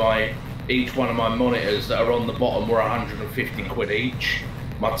 Each one of my monitors that are on the bottom were 150 quid each.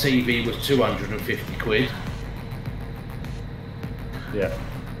 My TV was 250 quid. Yeah.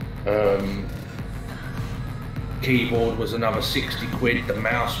 Keyboard was another 60 quid. The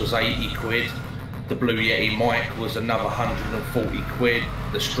mouse was 80 quid. The Blue Yeti mic was another 140 quid.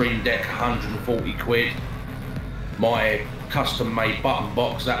 The Stream Deck 140 quid. My custom made button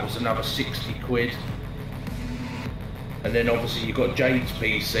box, that was another 60 quid. And then obviously you've got Jade's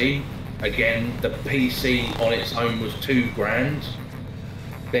PC. Again, the PC on its own was 2 grand.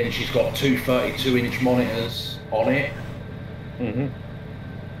 Then she's got 2 32-inch monitors on it.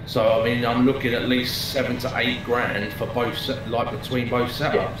 So I mean, I'm looking at least 7 to 8 grand for both, between both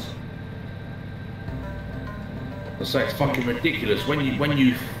setups. I say it's fucking ridiculous when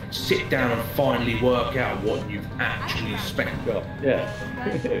you sit down and finally work out what you've actually spent. Yeah,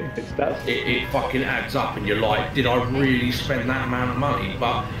 it fucking adds up, and you're like, did I really spend that amount of money?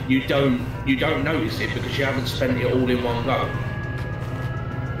 But you don't notice it because you haven't spent it all in one go.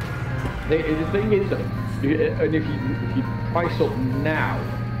 The thing is, and if you price up now,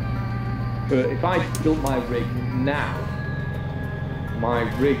 if I built my rig now, my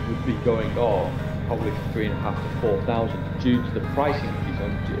rig would be going probably 3,500 to 4,000 due to the pricing increase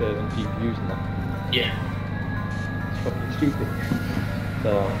on GPUs and that. Yeah. It's fucking stupid.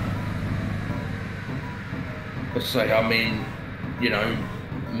 So. Let's say, I mean, you know,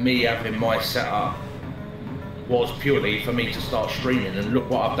 me having my setup was purely for me to start streaming, and look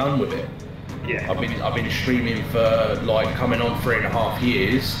what I've done with it. Yeah. I've been streaming for like coming on 3.5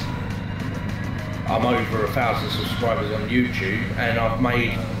 years. I'm over 1,000 subscribers on YouTube, and I've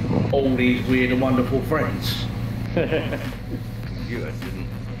made all these weird and wonderful friends. You didn't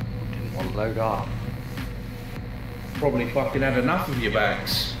want load up. Probably fucking had enough of your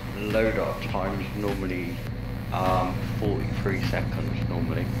backs. Load up time's normally 43 seconds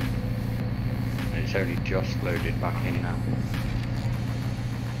normally. And it's only just loaded back in now.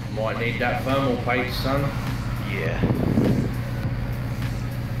 Might need that thermal paste, son. Yeah.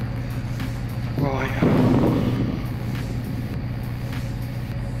 Right.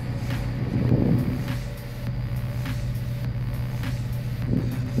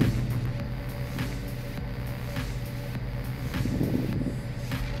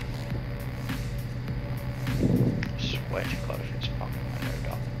 Swear to God if it's fucking load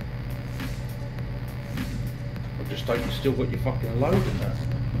up. I just hope you still got your fucking load in there.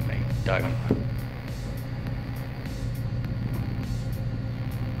 Mate, don't.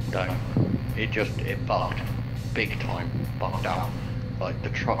 It bugged. Big time. Bugged out. Like the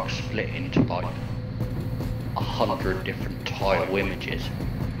truck split into like 100 different tile images.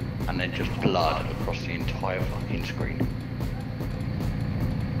 And then just blood across the entire fucking screen.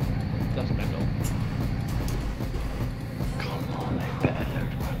 That's mental. Come on, they better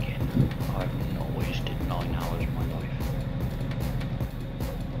load back in. I've not wasted 9 hours of my life.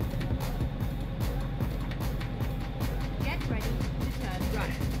 Get ready to turn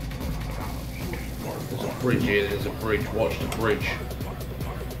right. There's a bridge here, there's a bridge, watch the bridge.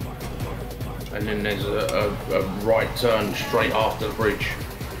 And then there's a right turn straight after the bridge.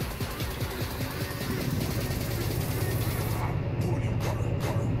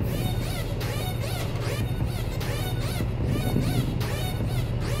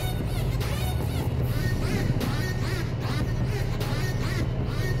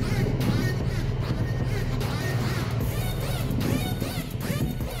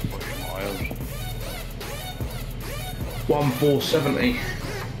 Miles. 1470.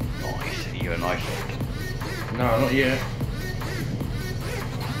 Nice. Are you a nice one? No, not yet.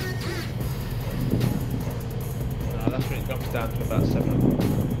 No, that's when it drops down to about 7.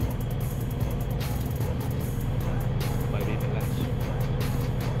 Maybe even less.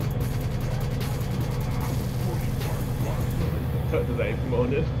 Put the day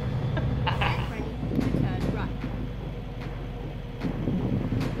morning. Get ready to turn right.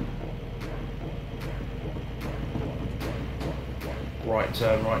 Right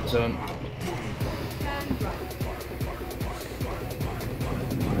turn, right turn. Turn right.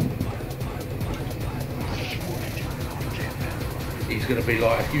 He's gonna be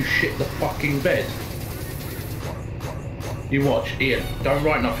like, you shit the fucking bed. You watch, Ian, don't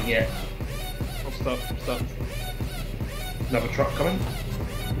write nothing yet. I'm stuck, I'm stuck. Another truck coming.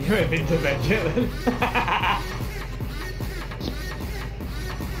 You ain't been to bed yet then.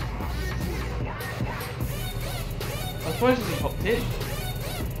 I'm surprised he popped in.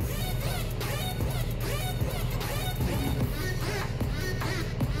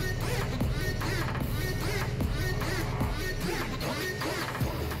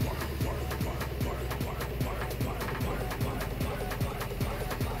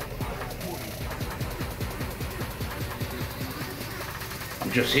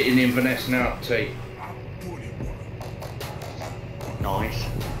 I'm just hitting Inverness now, T. Nice.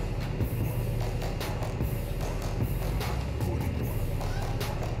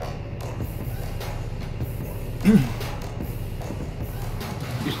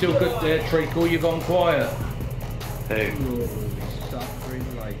 You still good there, Treacle? You gone quiet? Who?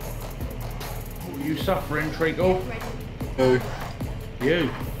 Suffering like. You suffering, Treacle? Who? You.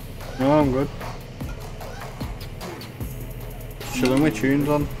 No, I'm good. Chilling with tunes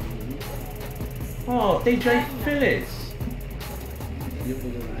on. Oh, DJ Phyllis. You're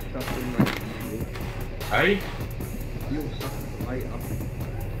suffering like. Hey? You're suffering later.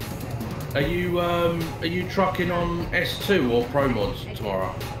 Are you trucking on S2 or Promods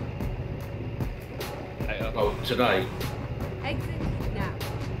tomorrow? Oh, today. Exit now.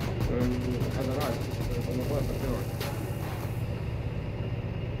 I don't know. I'm at work, I feel like.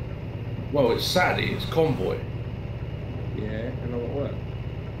 Well, it's Saturday, it's convoy. Yeah, and I'm at work.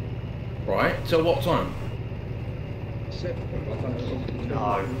 Right, till what time? 7. I don't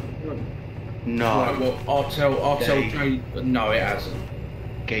know. No. Right, well, I'll tell Dave. Jay. No, it hasn't.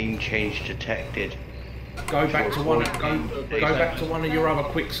 Game change detected. Go back to one of your other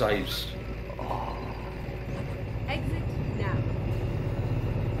quick saves. Exit now.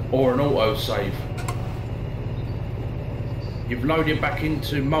 Or an auto save. You've loaded back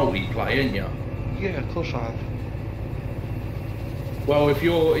into multiplayer, ain't you? Yeah, of course I have. Well, if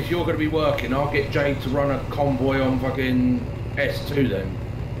you're going to be working, I'll get Jade to run a convoy on fucking S2 then.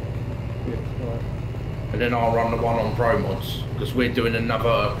 Yeah, right. And then I'll run the one on Promods, because we're doing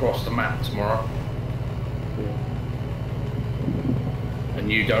another across the map tomorrow. Yeah. And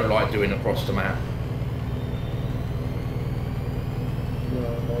you don't like doing across the map.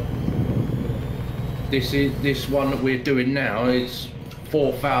 No. This one that we're doing now is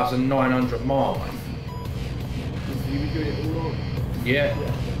 4,900 miles. You be doing it all on? Yeah.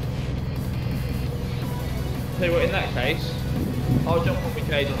 Tell you what, in that case, I'll jump on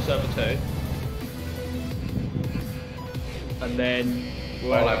Jade on server 2. And then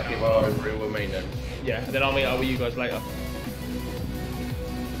I'll have people over here with me then. yeah, and then I'll meet up with you guys later.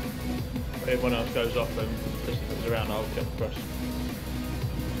 If everyone else goes off and just comes around, I'll jump across.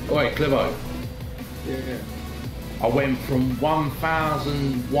 Wait, Clivo. Yeah. I went from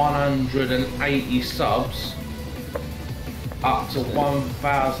 1,180 subs up to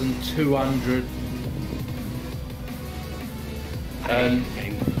 1,200. And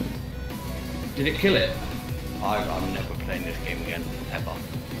did it kill it? I'm never playing this game again, ever.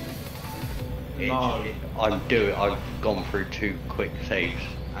 No. I've gone through 2 quick saves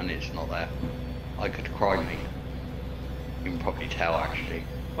and it's not there. I could cry, mate. You can probably tell, actually.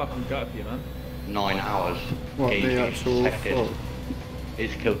 Fucking gut for you, man. 9 hours. What, the Gauge actual detected. fuck?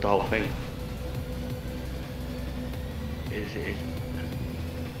 It's killed the whole thing. It's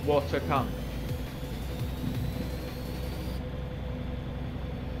What a cunt.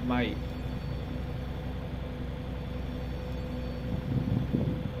 Mate.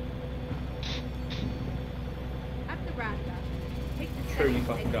 At the roundabout, take the Truly second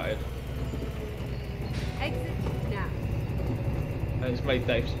fucking exit. gutted. Exit now. And it's made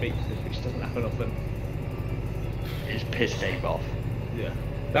Dave speechless, which doesn't happen often. it's pissed Dave off. Yeah.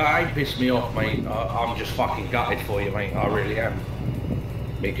 That ain't pissed me off, mate. I'm just fucking gutted for you, mate. I really am.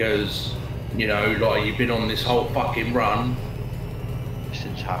 Because, you know, like, you've been on this whole fucking run.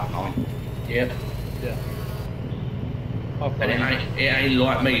 Since 9:30. Yep. Yeah. And it ain't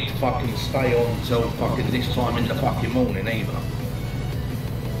like me to fucking stay on till fucking this time in the fucking morning either.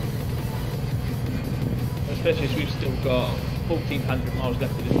 Especially as we've still got 1,400 miles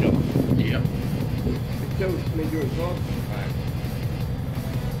left of this job. Yeah. It tells me you're in Glasgow, man.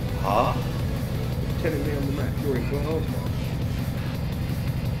 Huh? It's telling me on the map you're in Glasgow.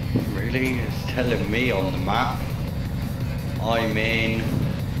 Really? It's telling me on the map. I'm in...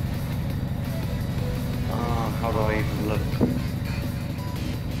 how do I even look?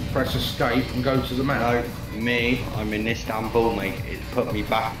 Press escape and go to the map. No, me, I'm in Istanbul, mate. It's put me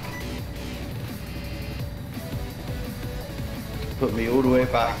back. Put me all the way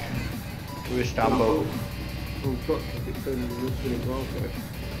back to Istanbul. Oh, fuck, it's telling me you're still in Glasgow.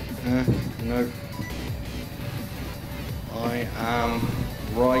 No. I am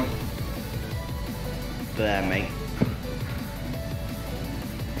right there, mate.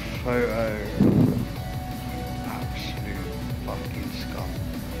 Photo. Absolute fucking scum.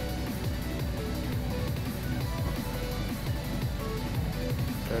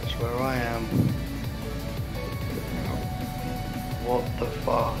 That's where I am. What the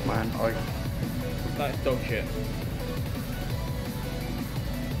fuck, man? That is dog shit.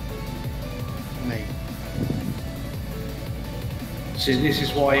 Mate. See, this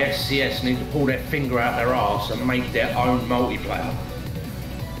is why SCS need to pull their finger out their arse and make their own multiplayer.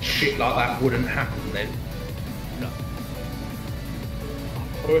 Shit like that wouldn't happen then. No.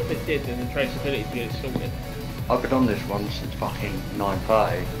 Or if it did, then the traceability to get it sorted. I've been on this one since fucking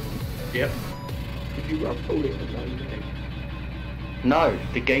 9:30. Yep. Did you upload it on that day? No,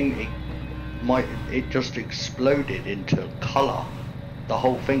 the game, it just exploded into colour. The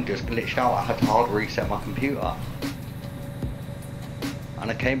whole thing just glitched out. I had to hard reset my computer. And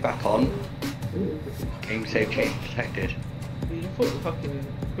I came back on. Game save change detected. You thought the fucking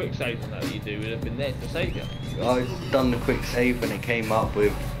quick saves on that you do would have been there to save you. I've done the quick save when it came up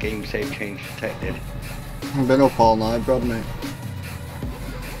with game save change detected. I've been up all night, Brad, mate.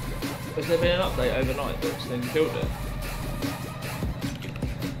 Has there been an update overnight that's then killed it?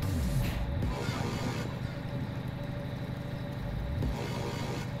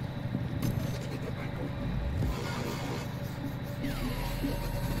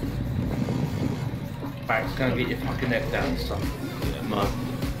 Right, it's gonna get your fucking neck down, son. No.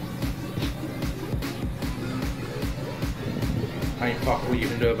 Ain't fuck what you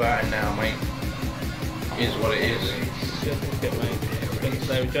can do about it now, mate. It is what it is. Just get mate. I'm going to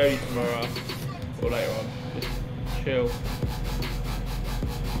stay with Jody tomorrow or later on. Just chill.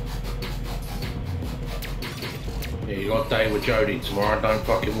 Yeah, you got a day with Jody tomorrow. Don't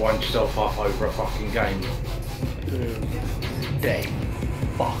fucking wind yourself up over a fucking game. day.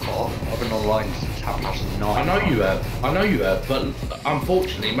 Fuck off. I've been online since 9:30. I know you have, but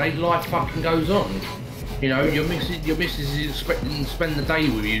unfortunately, mate, life fucking goes on. You know, your missus is expecting to spend the day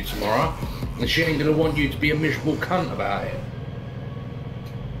with you tomorrow, and she ain't gonna want you to be a miserable cunt about it.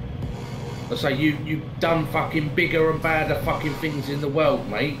 I say you've done fucking bigger and badder fucking things in the world,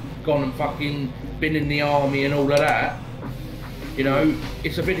 mate. Gone and fucking been in the army and all of that. You know,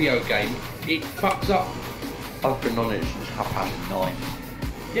 it's a video game. It fucks up. I've been on it since 9:30.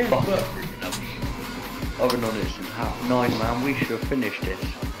 Yeah, Fuck but everything else. I've been on it since 9:30, man. We should have finished this.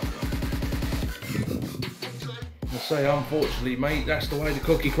 I say, unfortunately, mate, that's the way the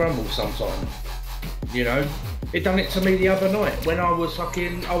cookie crumbles sometimes. You know, it done it to me the other night when I was on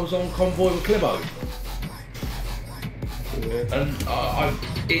convoy with Clibo. Yeah. And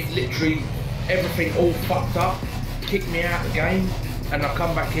it literally, everything all fucked up, kicked me out of the game, and I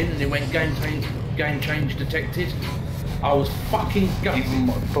come back in and it went game change detected. I was fucking gutted.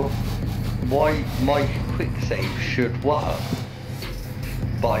 Why my quick save should work?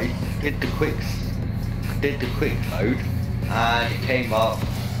 But I did the quick load, and it came up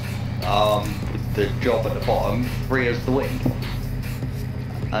with the job at the bottom, free as the wind.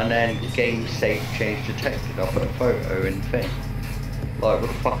 And then game save change detected. I put a photo in the thing. Like, what the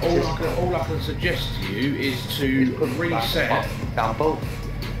fuck is this? All I can suggest to you is to reset. Istanbul.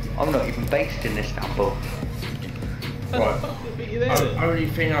 I'm not even based in Istanbul. Right. Only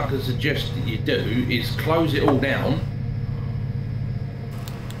thing I can suggest that you do is close it all down,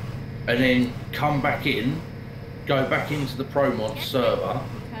 and then come back in, go back into the Promods server,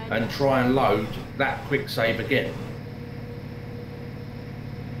 and try and load that quick save again.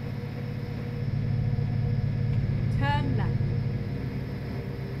 Turn left.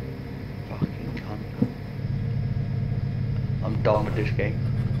 Fucking cunt. I'm done with this game.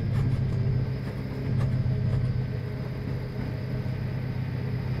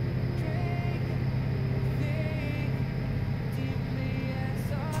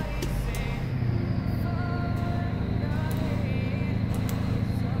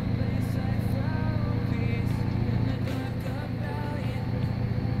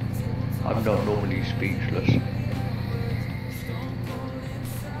 I'm not normally speechless.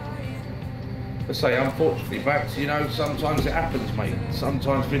 I say, unfortunately, Bax, you know, sometimes it happens, mate.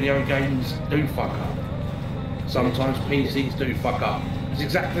 Sometimes video games do fuck up. Sometimes PCs do fuck up. It's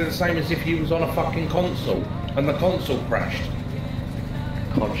exactly the same as if you was on a fucking console and the console crashed.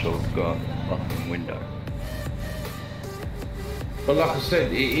 Console's got a fucking window. But like I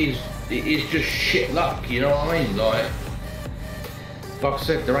said, it is just shit luck, you know what I mean? Like I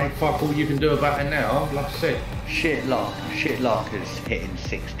said, there ain't fuck all you can do about it now. Like I said, Shit luck is hitting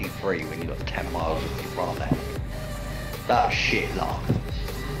 63 when you got 10 miles of your run left. That's shit luck.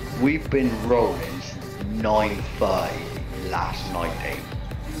 We've been rolling since 9:30 last night, Dave.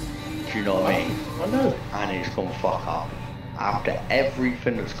 Do you know what I mean? I know. And it's gone fuck up. After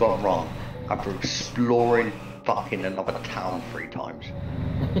everything that's gone wrong, after exploring fucking another town 3 times.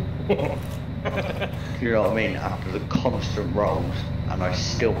 Do you know what I mean? After the constant rolls, and I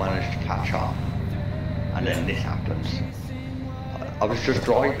still managed to catch up. And then this happens. I was just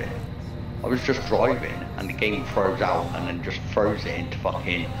driving. And the game throws out and then just throws it into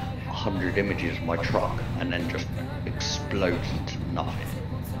fucking 100 images of my truck and then just explodes into nothing.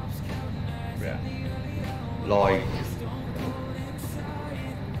 Yeah. Like,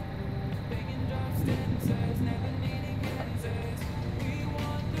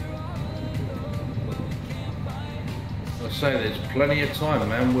 I say there's plenty of time,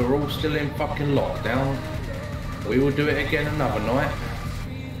 man. We're all still in fucking lockdown. We will do it again another night.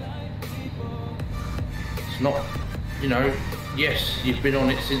 It's not, you know, yes, you've been on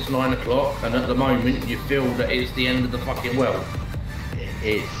it since 9 o'clock, and at the moment you feel that it's the end of the fucking world.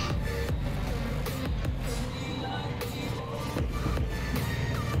 it is.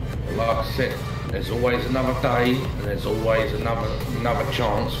 Like I said, there's always another day, and there's always another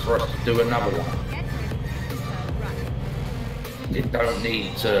chance for us to do another one. It don't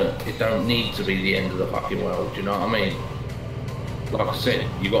need to be the end of the fucking world, do you know what I mean? Like I said,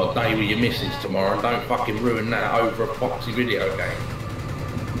 you got a day with your missus tomorrow, and don't fucking ruin that over a foxy video game.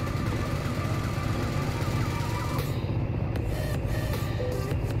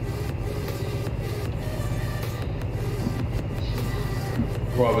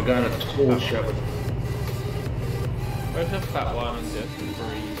 Right, we're going to torch it. Where's the fat one and just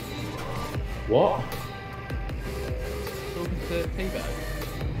breathe? What? Talking to T-Bag.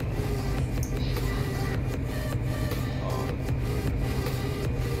 Oh.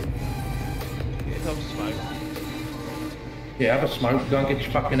 Get some smoke. Yeah, have a smoke, go and get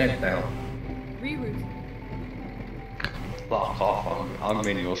your fucking head down. Reroute. Fuck off, I'm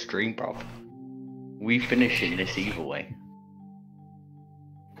in your stream, bro. We finishing this either way.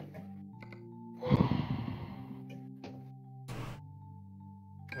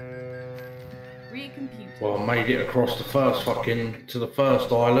 Well, I made it across the first to the first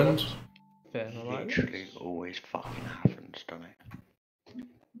island. Fair, alright. Literally always fucking happens, doesn't it?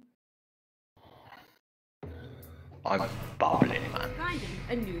 I'm bubbling, man.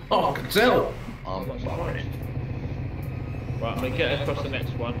 Oh, I can tell. I'm bubbling. Right, I'm gonna get across the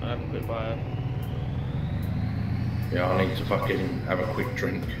next one and have a quick fire. Yeah, I need to fucking have a quick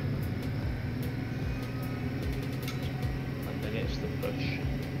drink. And then it's the push.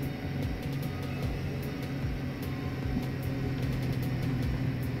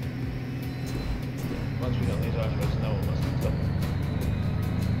 Once we got these iPhones, no one must have stopped.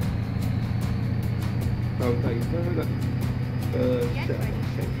 Okay, no, that set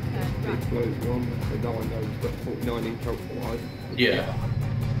explosion on, so no one knows but 49 inch ultra wide. Yeah.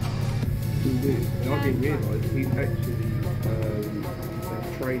 And I didn't realise he's actually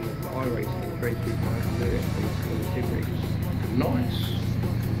trained at iRacing, trained through the sim race. Nice.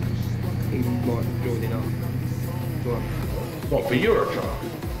 He might be joining up. Well, what, for Euro Truck?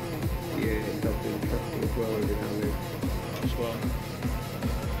 Yeah, it does do trucking as well every now and then. As well.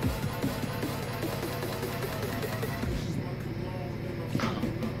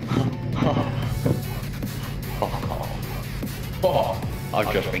 Fuck off. Oh,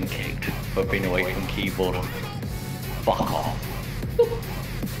 I've just been kicked for being away from keyboard. Fuck off.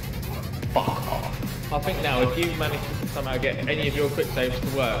 Fuck off. I think now, if you manage to somehow get any of your quick saves to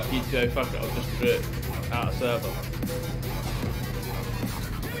work, you'd go, fuck it, I'll just do it out of server.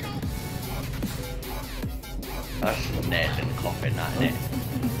 That's nails in the coffin, that, innit?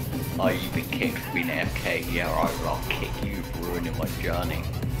 Oh, you've been kicked for being AFK. Yeah, right, well, I'll kick you for ruining my journey.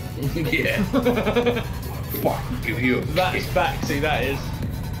 yeah. Fuck, give you a That's backsy, that is.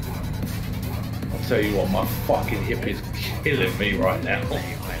 I'll tell you what, my fucking hip is killing me right now.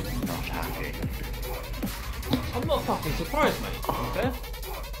 Mate, I'm not happy. I'm not fucking surprised, mate, to be fair.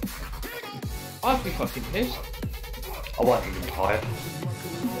 I'd be fucking pissed. I wasn't even tired.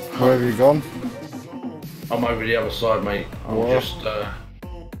 Where have you gone? I'm over the other side, mate. I'm What? just,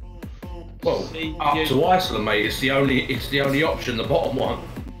 well, See, up you- to Iceland, mate. It's the only option, the bottom one.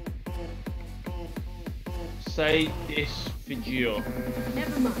 Say this video.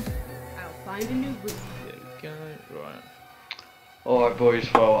 Never mind. I'll find a new route. There we go, right. Alright, boys,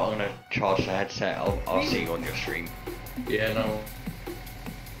 well, I'm gonna charge the headset. I'll see you on your stream. Yeah, no.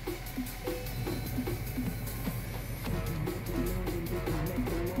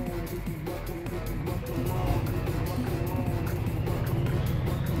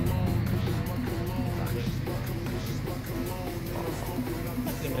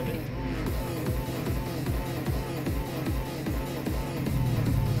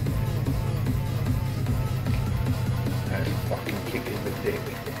 That's fucking kicking the dick.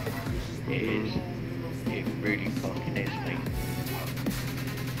 It is. It really fucking is, mate.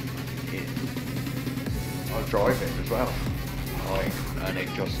 I was driving as well. And it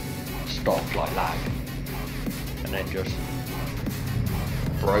just stopped like lag. And then just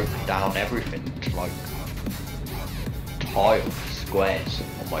broke down everything to like tile squares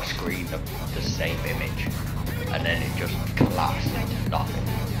on my screen of the same image. And then it just collapsed into nothing.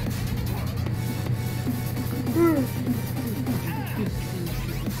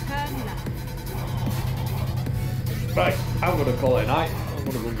 Right, I'm gonna call it a night. I'm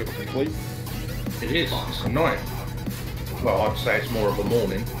gonna go and get some sleep. It is. It's a night. Well, I'd say it's more of a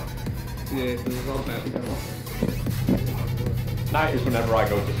morning. Yeah, so there's not bad to go off. Night is whenever I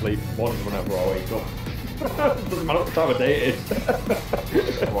go to sleep. Morning is whenever I wake up. Doesn't matter what the time of day it is.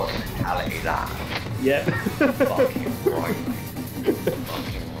 What mentality that? Yeah. Fucking right, mate.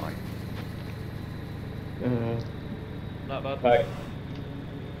 Fucking right. Not bad. Right.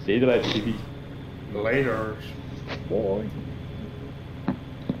 See you later, TV. Later. Boy.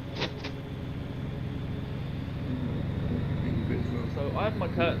 So I have my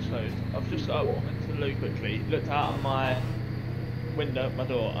curtains closed. I've just got up into the loo quickly, looked out of my window, my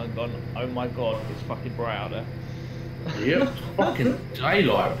door, and gone, oh my god, it's fucking bright out there. Yep, it's fucking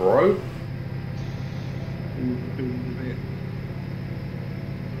daylight, bro.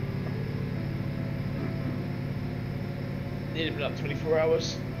 Nearly been up 24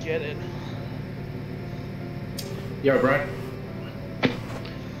 hours. Get it. Yo, bro.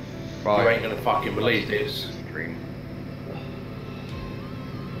 Right. You ain't gonna fucking believe this. Stream.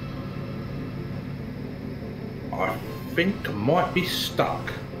 I think I might be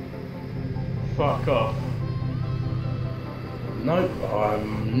stuck. Fuck off. Nope,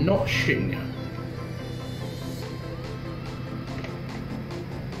 I'm not shitting you.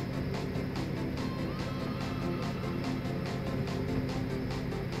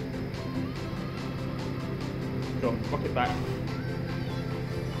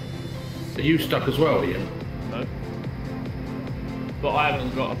 Are you stuck as well, Ian? No. But I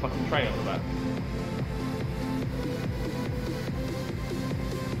haven't got a fucking train on the back.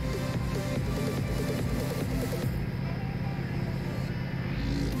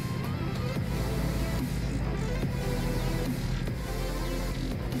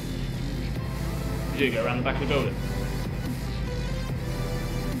 You do go around the back of the building.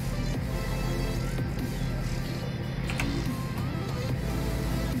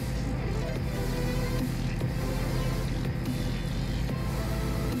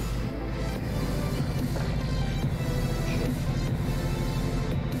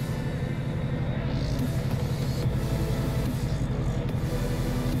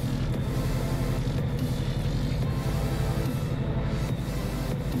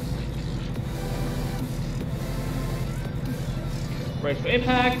 Race for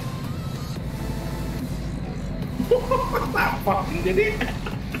impact. That fucking did it.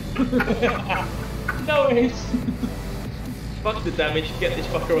 No worries. Fuck the damage, get this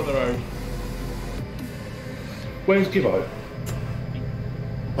fucker on the road. Where's Gibbo?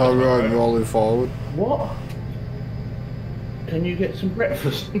 All right, rolling forward. What? Can you get some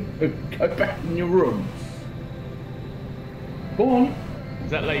breakfast and go back in your room? Go on.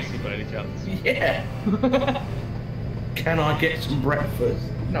 Is that Lacey by any chance? Yeah. Can I get some breakfast?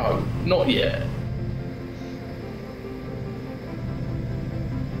 No, not yet.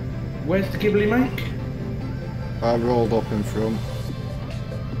 Where's the Ghibli make? I rolled up in front.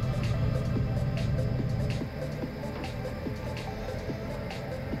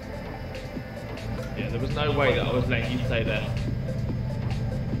 Yeah, there was no way that I was letting you stay there.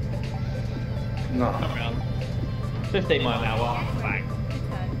 No. Around 15 mile an hour. Bang.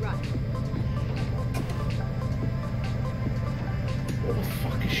 What the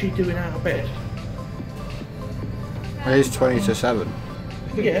fuck is she doing out of bed? It is 20 to 7.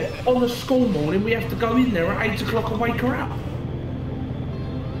 Yeah, on a school morning we have to go in there at 8 o'clock and wake her up.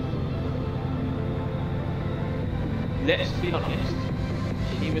 Let's be honest,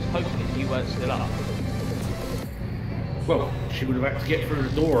 she was hoping you weren't still up. Well, she would have had to get through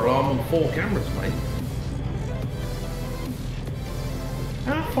the door alarm on 4 cameras, mate.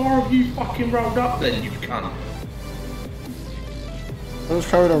 How far have you fucking rolled up then, you cunt? I just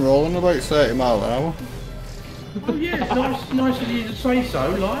carried on rolling about 30 mile an hour. Oh yeah, nice of you to say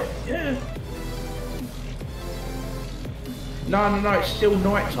so, like, yeah. No, it's still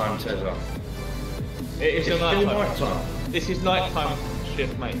night time, Tezza. It is It's still still night night time. This is night time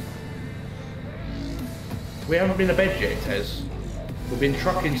shift, mate. We haven't been to bed yet, Tez. We've been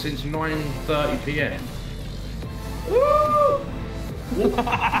trucking since 9:30 PM.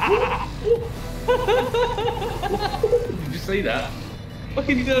 Did you see that? What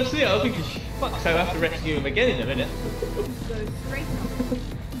did you do see it? I was thinking, fuck, so I have to rescue him again in a minute.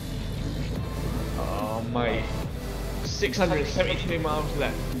 Oh, mate. 672 miles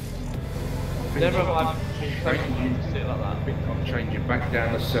left. Never have I been training to sit like that. I think I'm changing back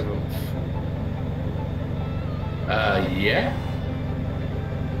down to 7th. Yeah?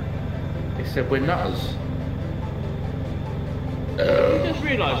 They said we're nutters. You just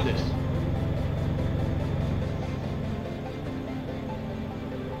realised this.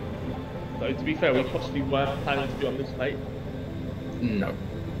 So to be fair, we possibly weren't planning to be on this late. No.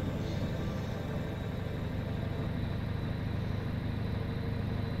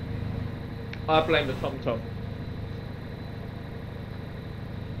 I blame the Tom.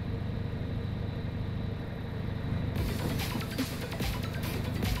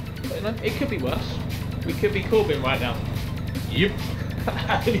 But you know, it could be worse. We could be Corbyn right now. Yep.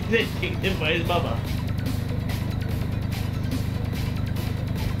 He's then kicked in by his mother.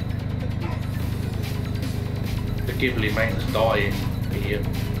 The Ghibli mate's dying, Ian.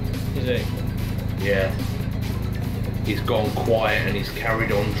 Is he? Yeah. He's gone quiet and he's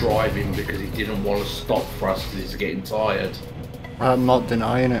carried on driving because he didn't want to stop for us because he's getting tired. I'm not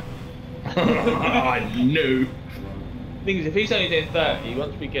denying it. I knew. Thing is, if he's only doing 30,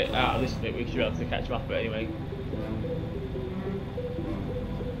 once we get out of this bit, we should be able to catch him up. But anyway,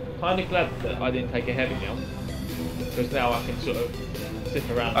 kind of glad that I didn't take a heavy now, because now I can sort of sit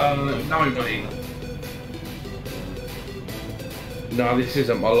around. No, mate. No, this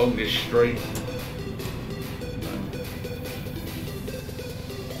isn't my longest stream.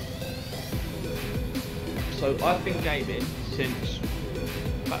 So I've been gaming since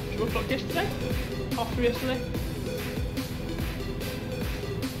about 2 o'clock yesterday, after yesterday.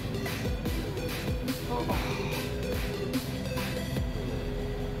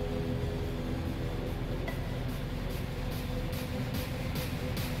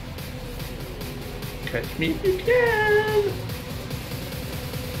 Catch me if you can.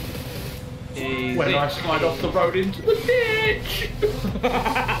 when I slide off the road into the ditch.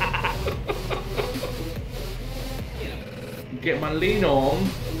 Get my lean on.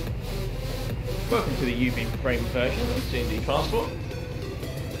 Welcome to the UV frame version of C&D Transport.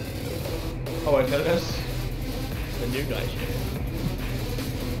 Oh, I know that's the new guy shit.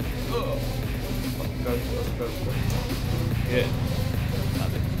 Oh. Go. Yeah.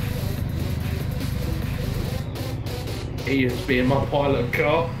 He is being my pilot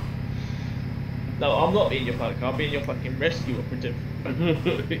car. No, I'm not being your pilot car. I'm being your fucking rescue operative.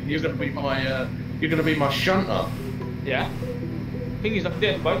 You're gonna be my shunter. Yeah. Thing is, I can do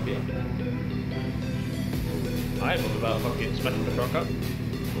it for both of you. I ain't bothered about fucking smashing the truck up.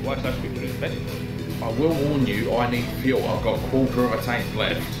 But why should I speak to this bed? I will warn you, I need fuel. I've got a quarter of a tank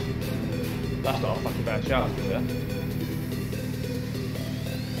left. That's not a fucking bad shout, to be fair.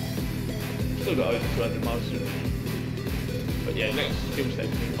 Still got over 200 miles to. But yeah, next fuel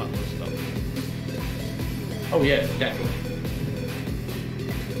station you might want to stop. Oh yeah, definitely.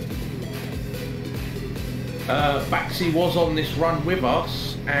 Baxi was on this run with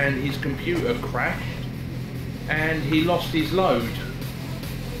us and his computer crashed and he lost his load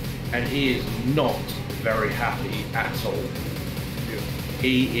and he is not very happy at all.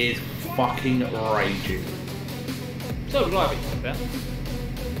 He is fucking raging. So would I be, to be fair.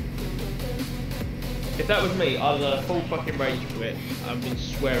 If that was me, I'd have full fucking rage quit. I've been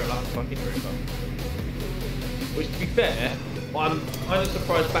swearing like a fucking trooper. Which, to be fair, I'm kind of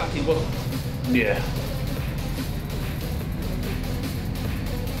surprised Baxi wasn't. Yeah.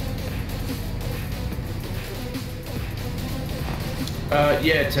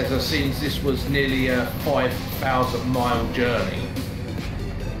 Yeah, Tessa, since this was nearly a 5,000 mile journey.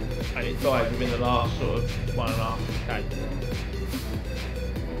 And it died within the last sort of 1.5k.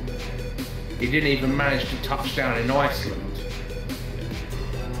 He didn't even manage to touch down in Iceland.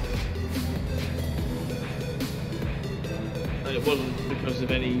 And it wasn't because of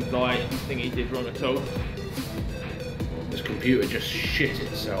any like thing he did wrong at all. His computer just shit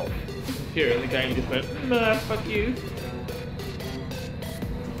itself. The computer in the game just went, nah, fuck you.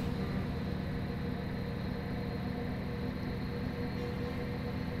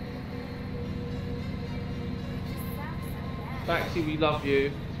 Baxi, we love you,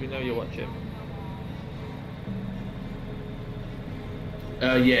 because we know you're watching.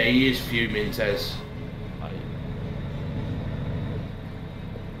 Yeah, he is fuming, Tez.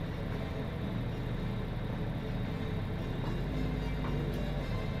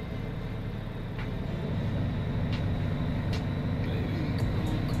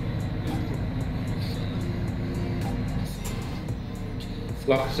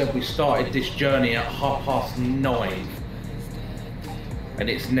 Like I said, we started this journey at 9:30. And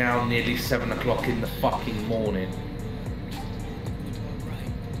it's now nearly 7 o'clock in the fucking morning.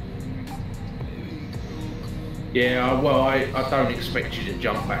 Yeah, well, I don't expect you to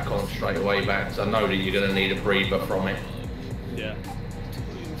jump back on straight away, Bax. I know that you're going to need a breather from it. Yeah.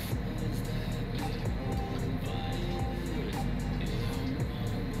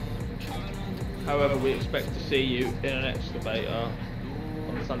 However, we expect to see you in an excavator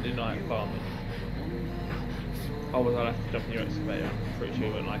on Sunday night farming. Oh, well, I'll have to jump in your excavator. I'm pretty sure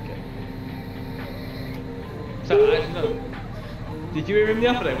you won't like it. So, actually, no. Did you hear him the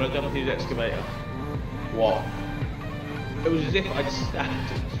other day when I jumped in his excavator? What? It was as if I'd stabbed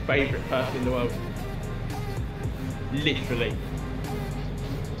his favourite person in the world. Literally.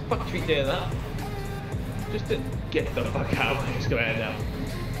 Fuck should we do that? Just to get the fuck out of my excavator now.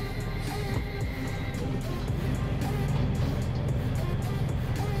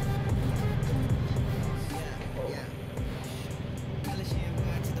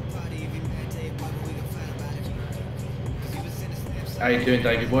 How you doing,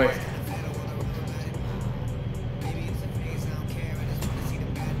 David boy?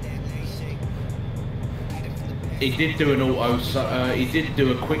 He did do an he did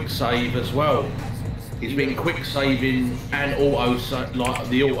do a quick save as well. He's been quick saving and like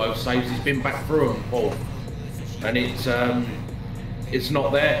the auto saves. He's been back through them, Paul, and it's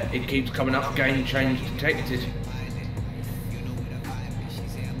not there. It keeps coming up. Game change detected.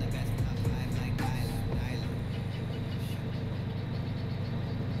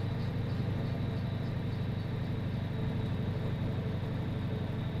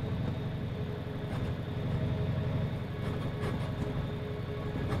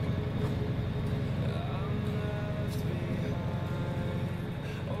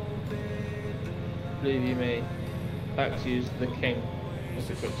 Believe you me, Baxi is the king of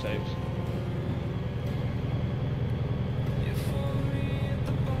the quick saves.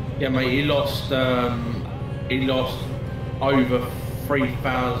 Yeah, mate. He lost over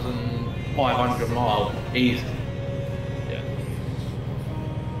 3,000 500 miles easy. Yeah.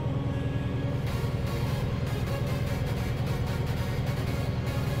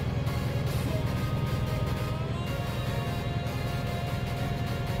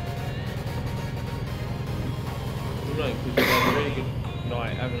 Well, no, because we had a really good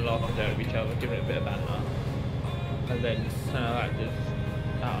night, having a laugh at each other, giving it a bit of banter, and then something like that just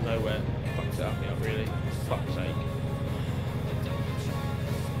out of nowhere fucks it up, you know, really. Fuck's sake.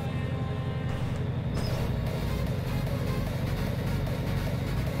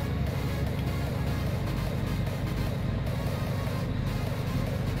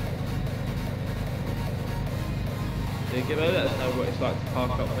 Yeah, Gibbo, let us know what it's like to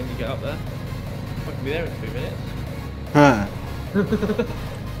park up when you get up there. I can be there in 2 minutes. Huh.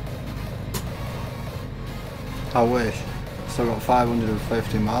 I wish. Still got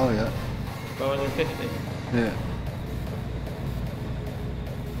 550 mile yet. 550? Yeah.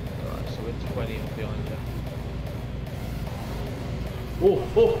 Alright, so we're 20 off behind you.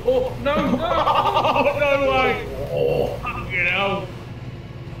 Oh, no, no! No way! Oh, Fucking hell!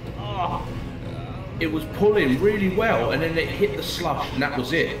 Oh. it was pulling really well, and then it hit the slush, and that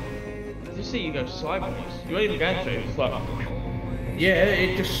was it. Did you see you go sideways? You weren't even going through, it was like... Yeah,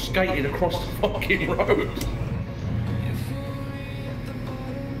 it just skated across the fucking road.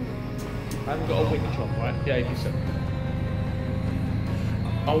 I haven't got a winch on, right? Yeah, you said.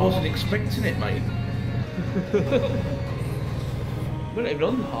 I wasn't expecting it, mate. We're not even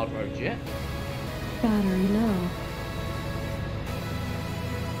on the hard roads yet. Battery low.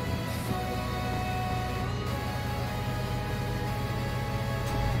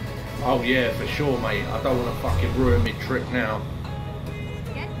 Oh yeah, for sure, mate. I don't want to fucking ruin my trip now.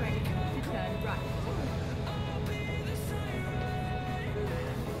 Get ready to turn right.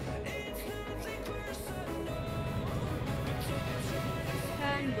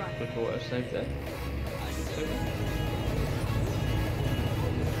 Turn right. Quick auto save there.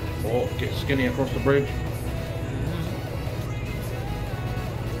 Oh, get skinny across the bridge.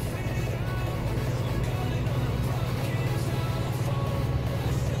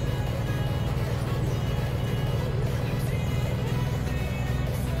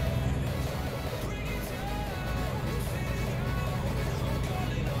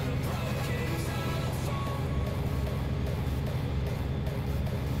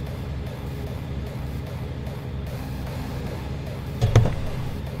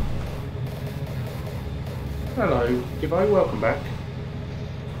 Hello, Gibbo, welcome back.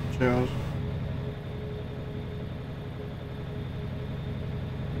 Cheers.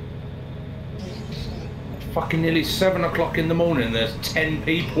 Fucking nearly 7 o'clock in the morning, there's 10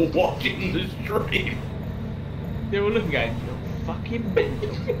 people watching the stream. They're all looking at you. You're fucking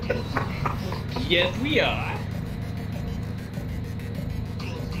mental. Yes, we are.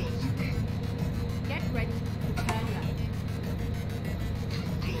 Get ready to turn left.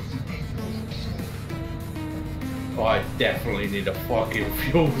 I definitely need a fucking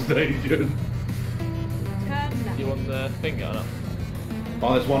fuel station. Turn left. You want the finger up?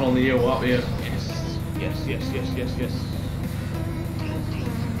 Oh, there's one on the hill up here. Yes.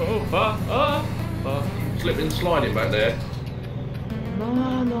 Oh. Slipping and sliding back there. No,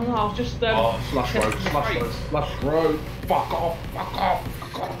 I was just Oh, slush road. Fuck off.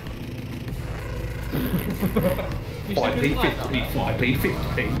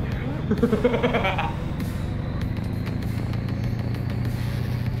 5p50.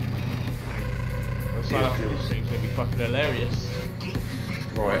 Sign up for this thing's gonna be fucking hilarious.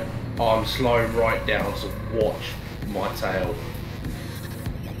 Right, I'm slowing right down to watch my tail.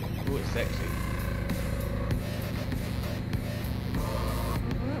 Oh, it's sexy.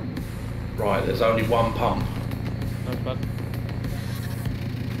 Right, there's only one pump. No bud.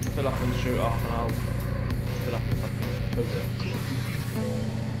 Fill up and shoot off and I'll fill up and fucking close it.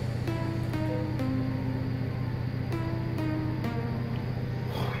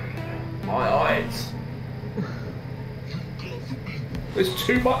 My eyes. There's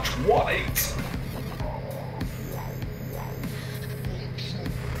too much white.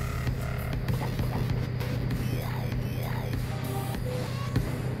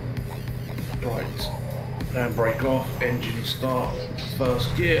 Right, handbrake off, engine start,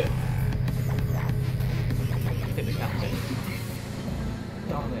 first gear. Hit the captain.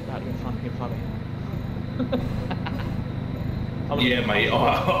 Darn it, that'd been fucking funny. Yeah, mate,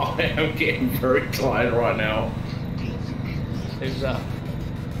 I am getting very tired right now. Who's that?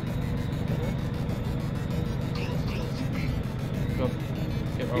 Go on.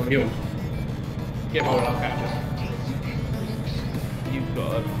 Get rolling. Healed. Get rolling, I'll catch us. You've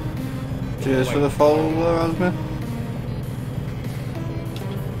got a... Cheers for the follow, Asmi.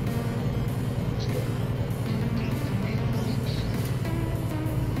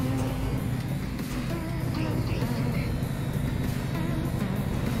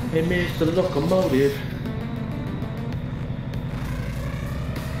 Hey, Mr. Locomotive.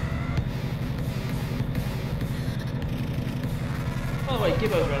 By the way,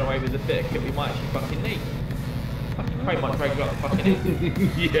 Gibbo's run away with a bit of kit we might actually fucking need. Fucking Craig might drag you up the fucking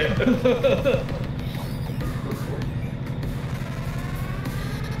need. Yeah.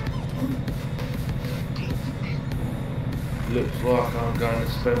 Looks like I'm going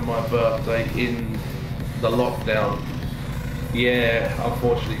to spend my birthday in the lockdown. Yeah,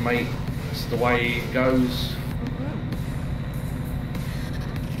 unfortunately, mate, it's the way it goes.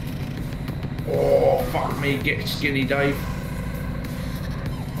 Oh, fuck me, get skinny, Dave.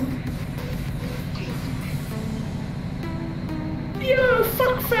 Yo,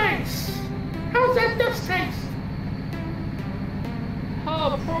 fuckface! How's that dust taste?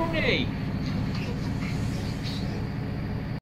 Oh, Brony!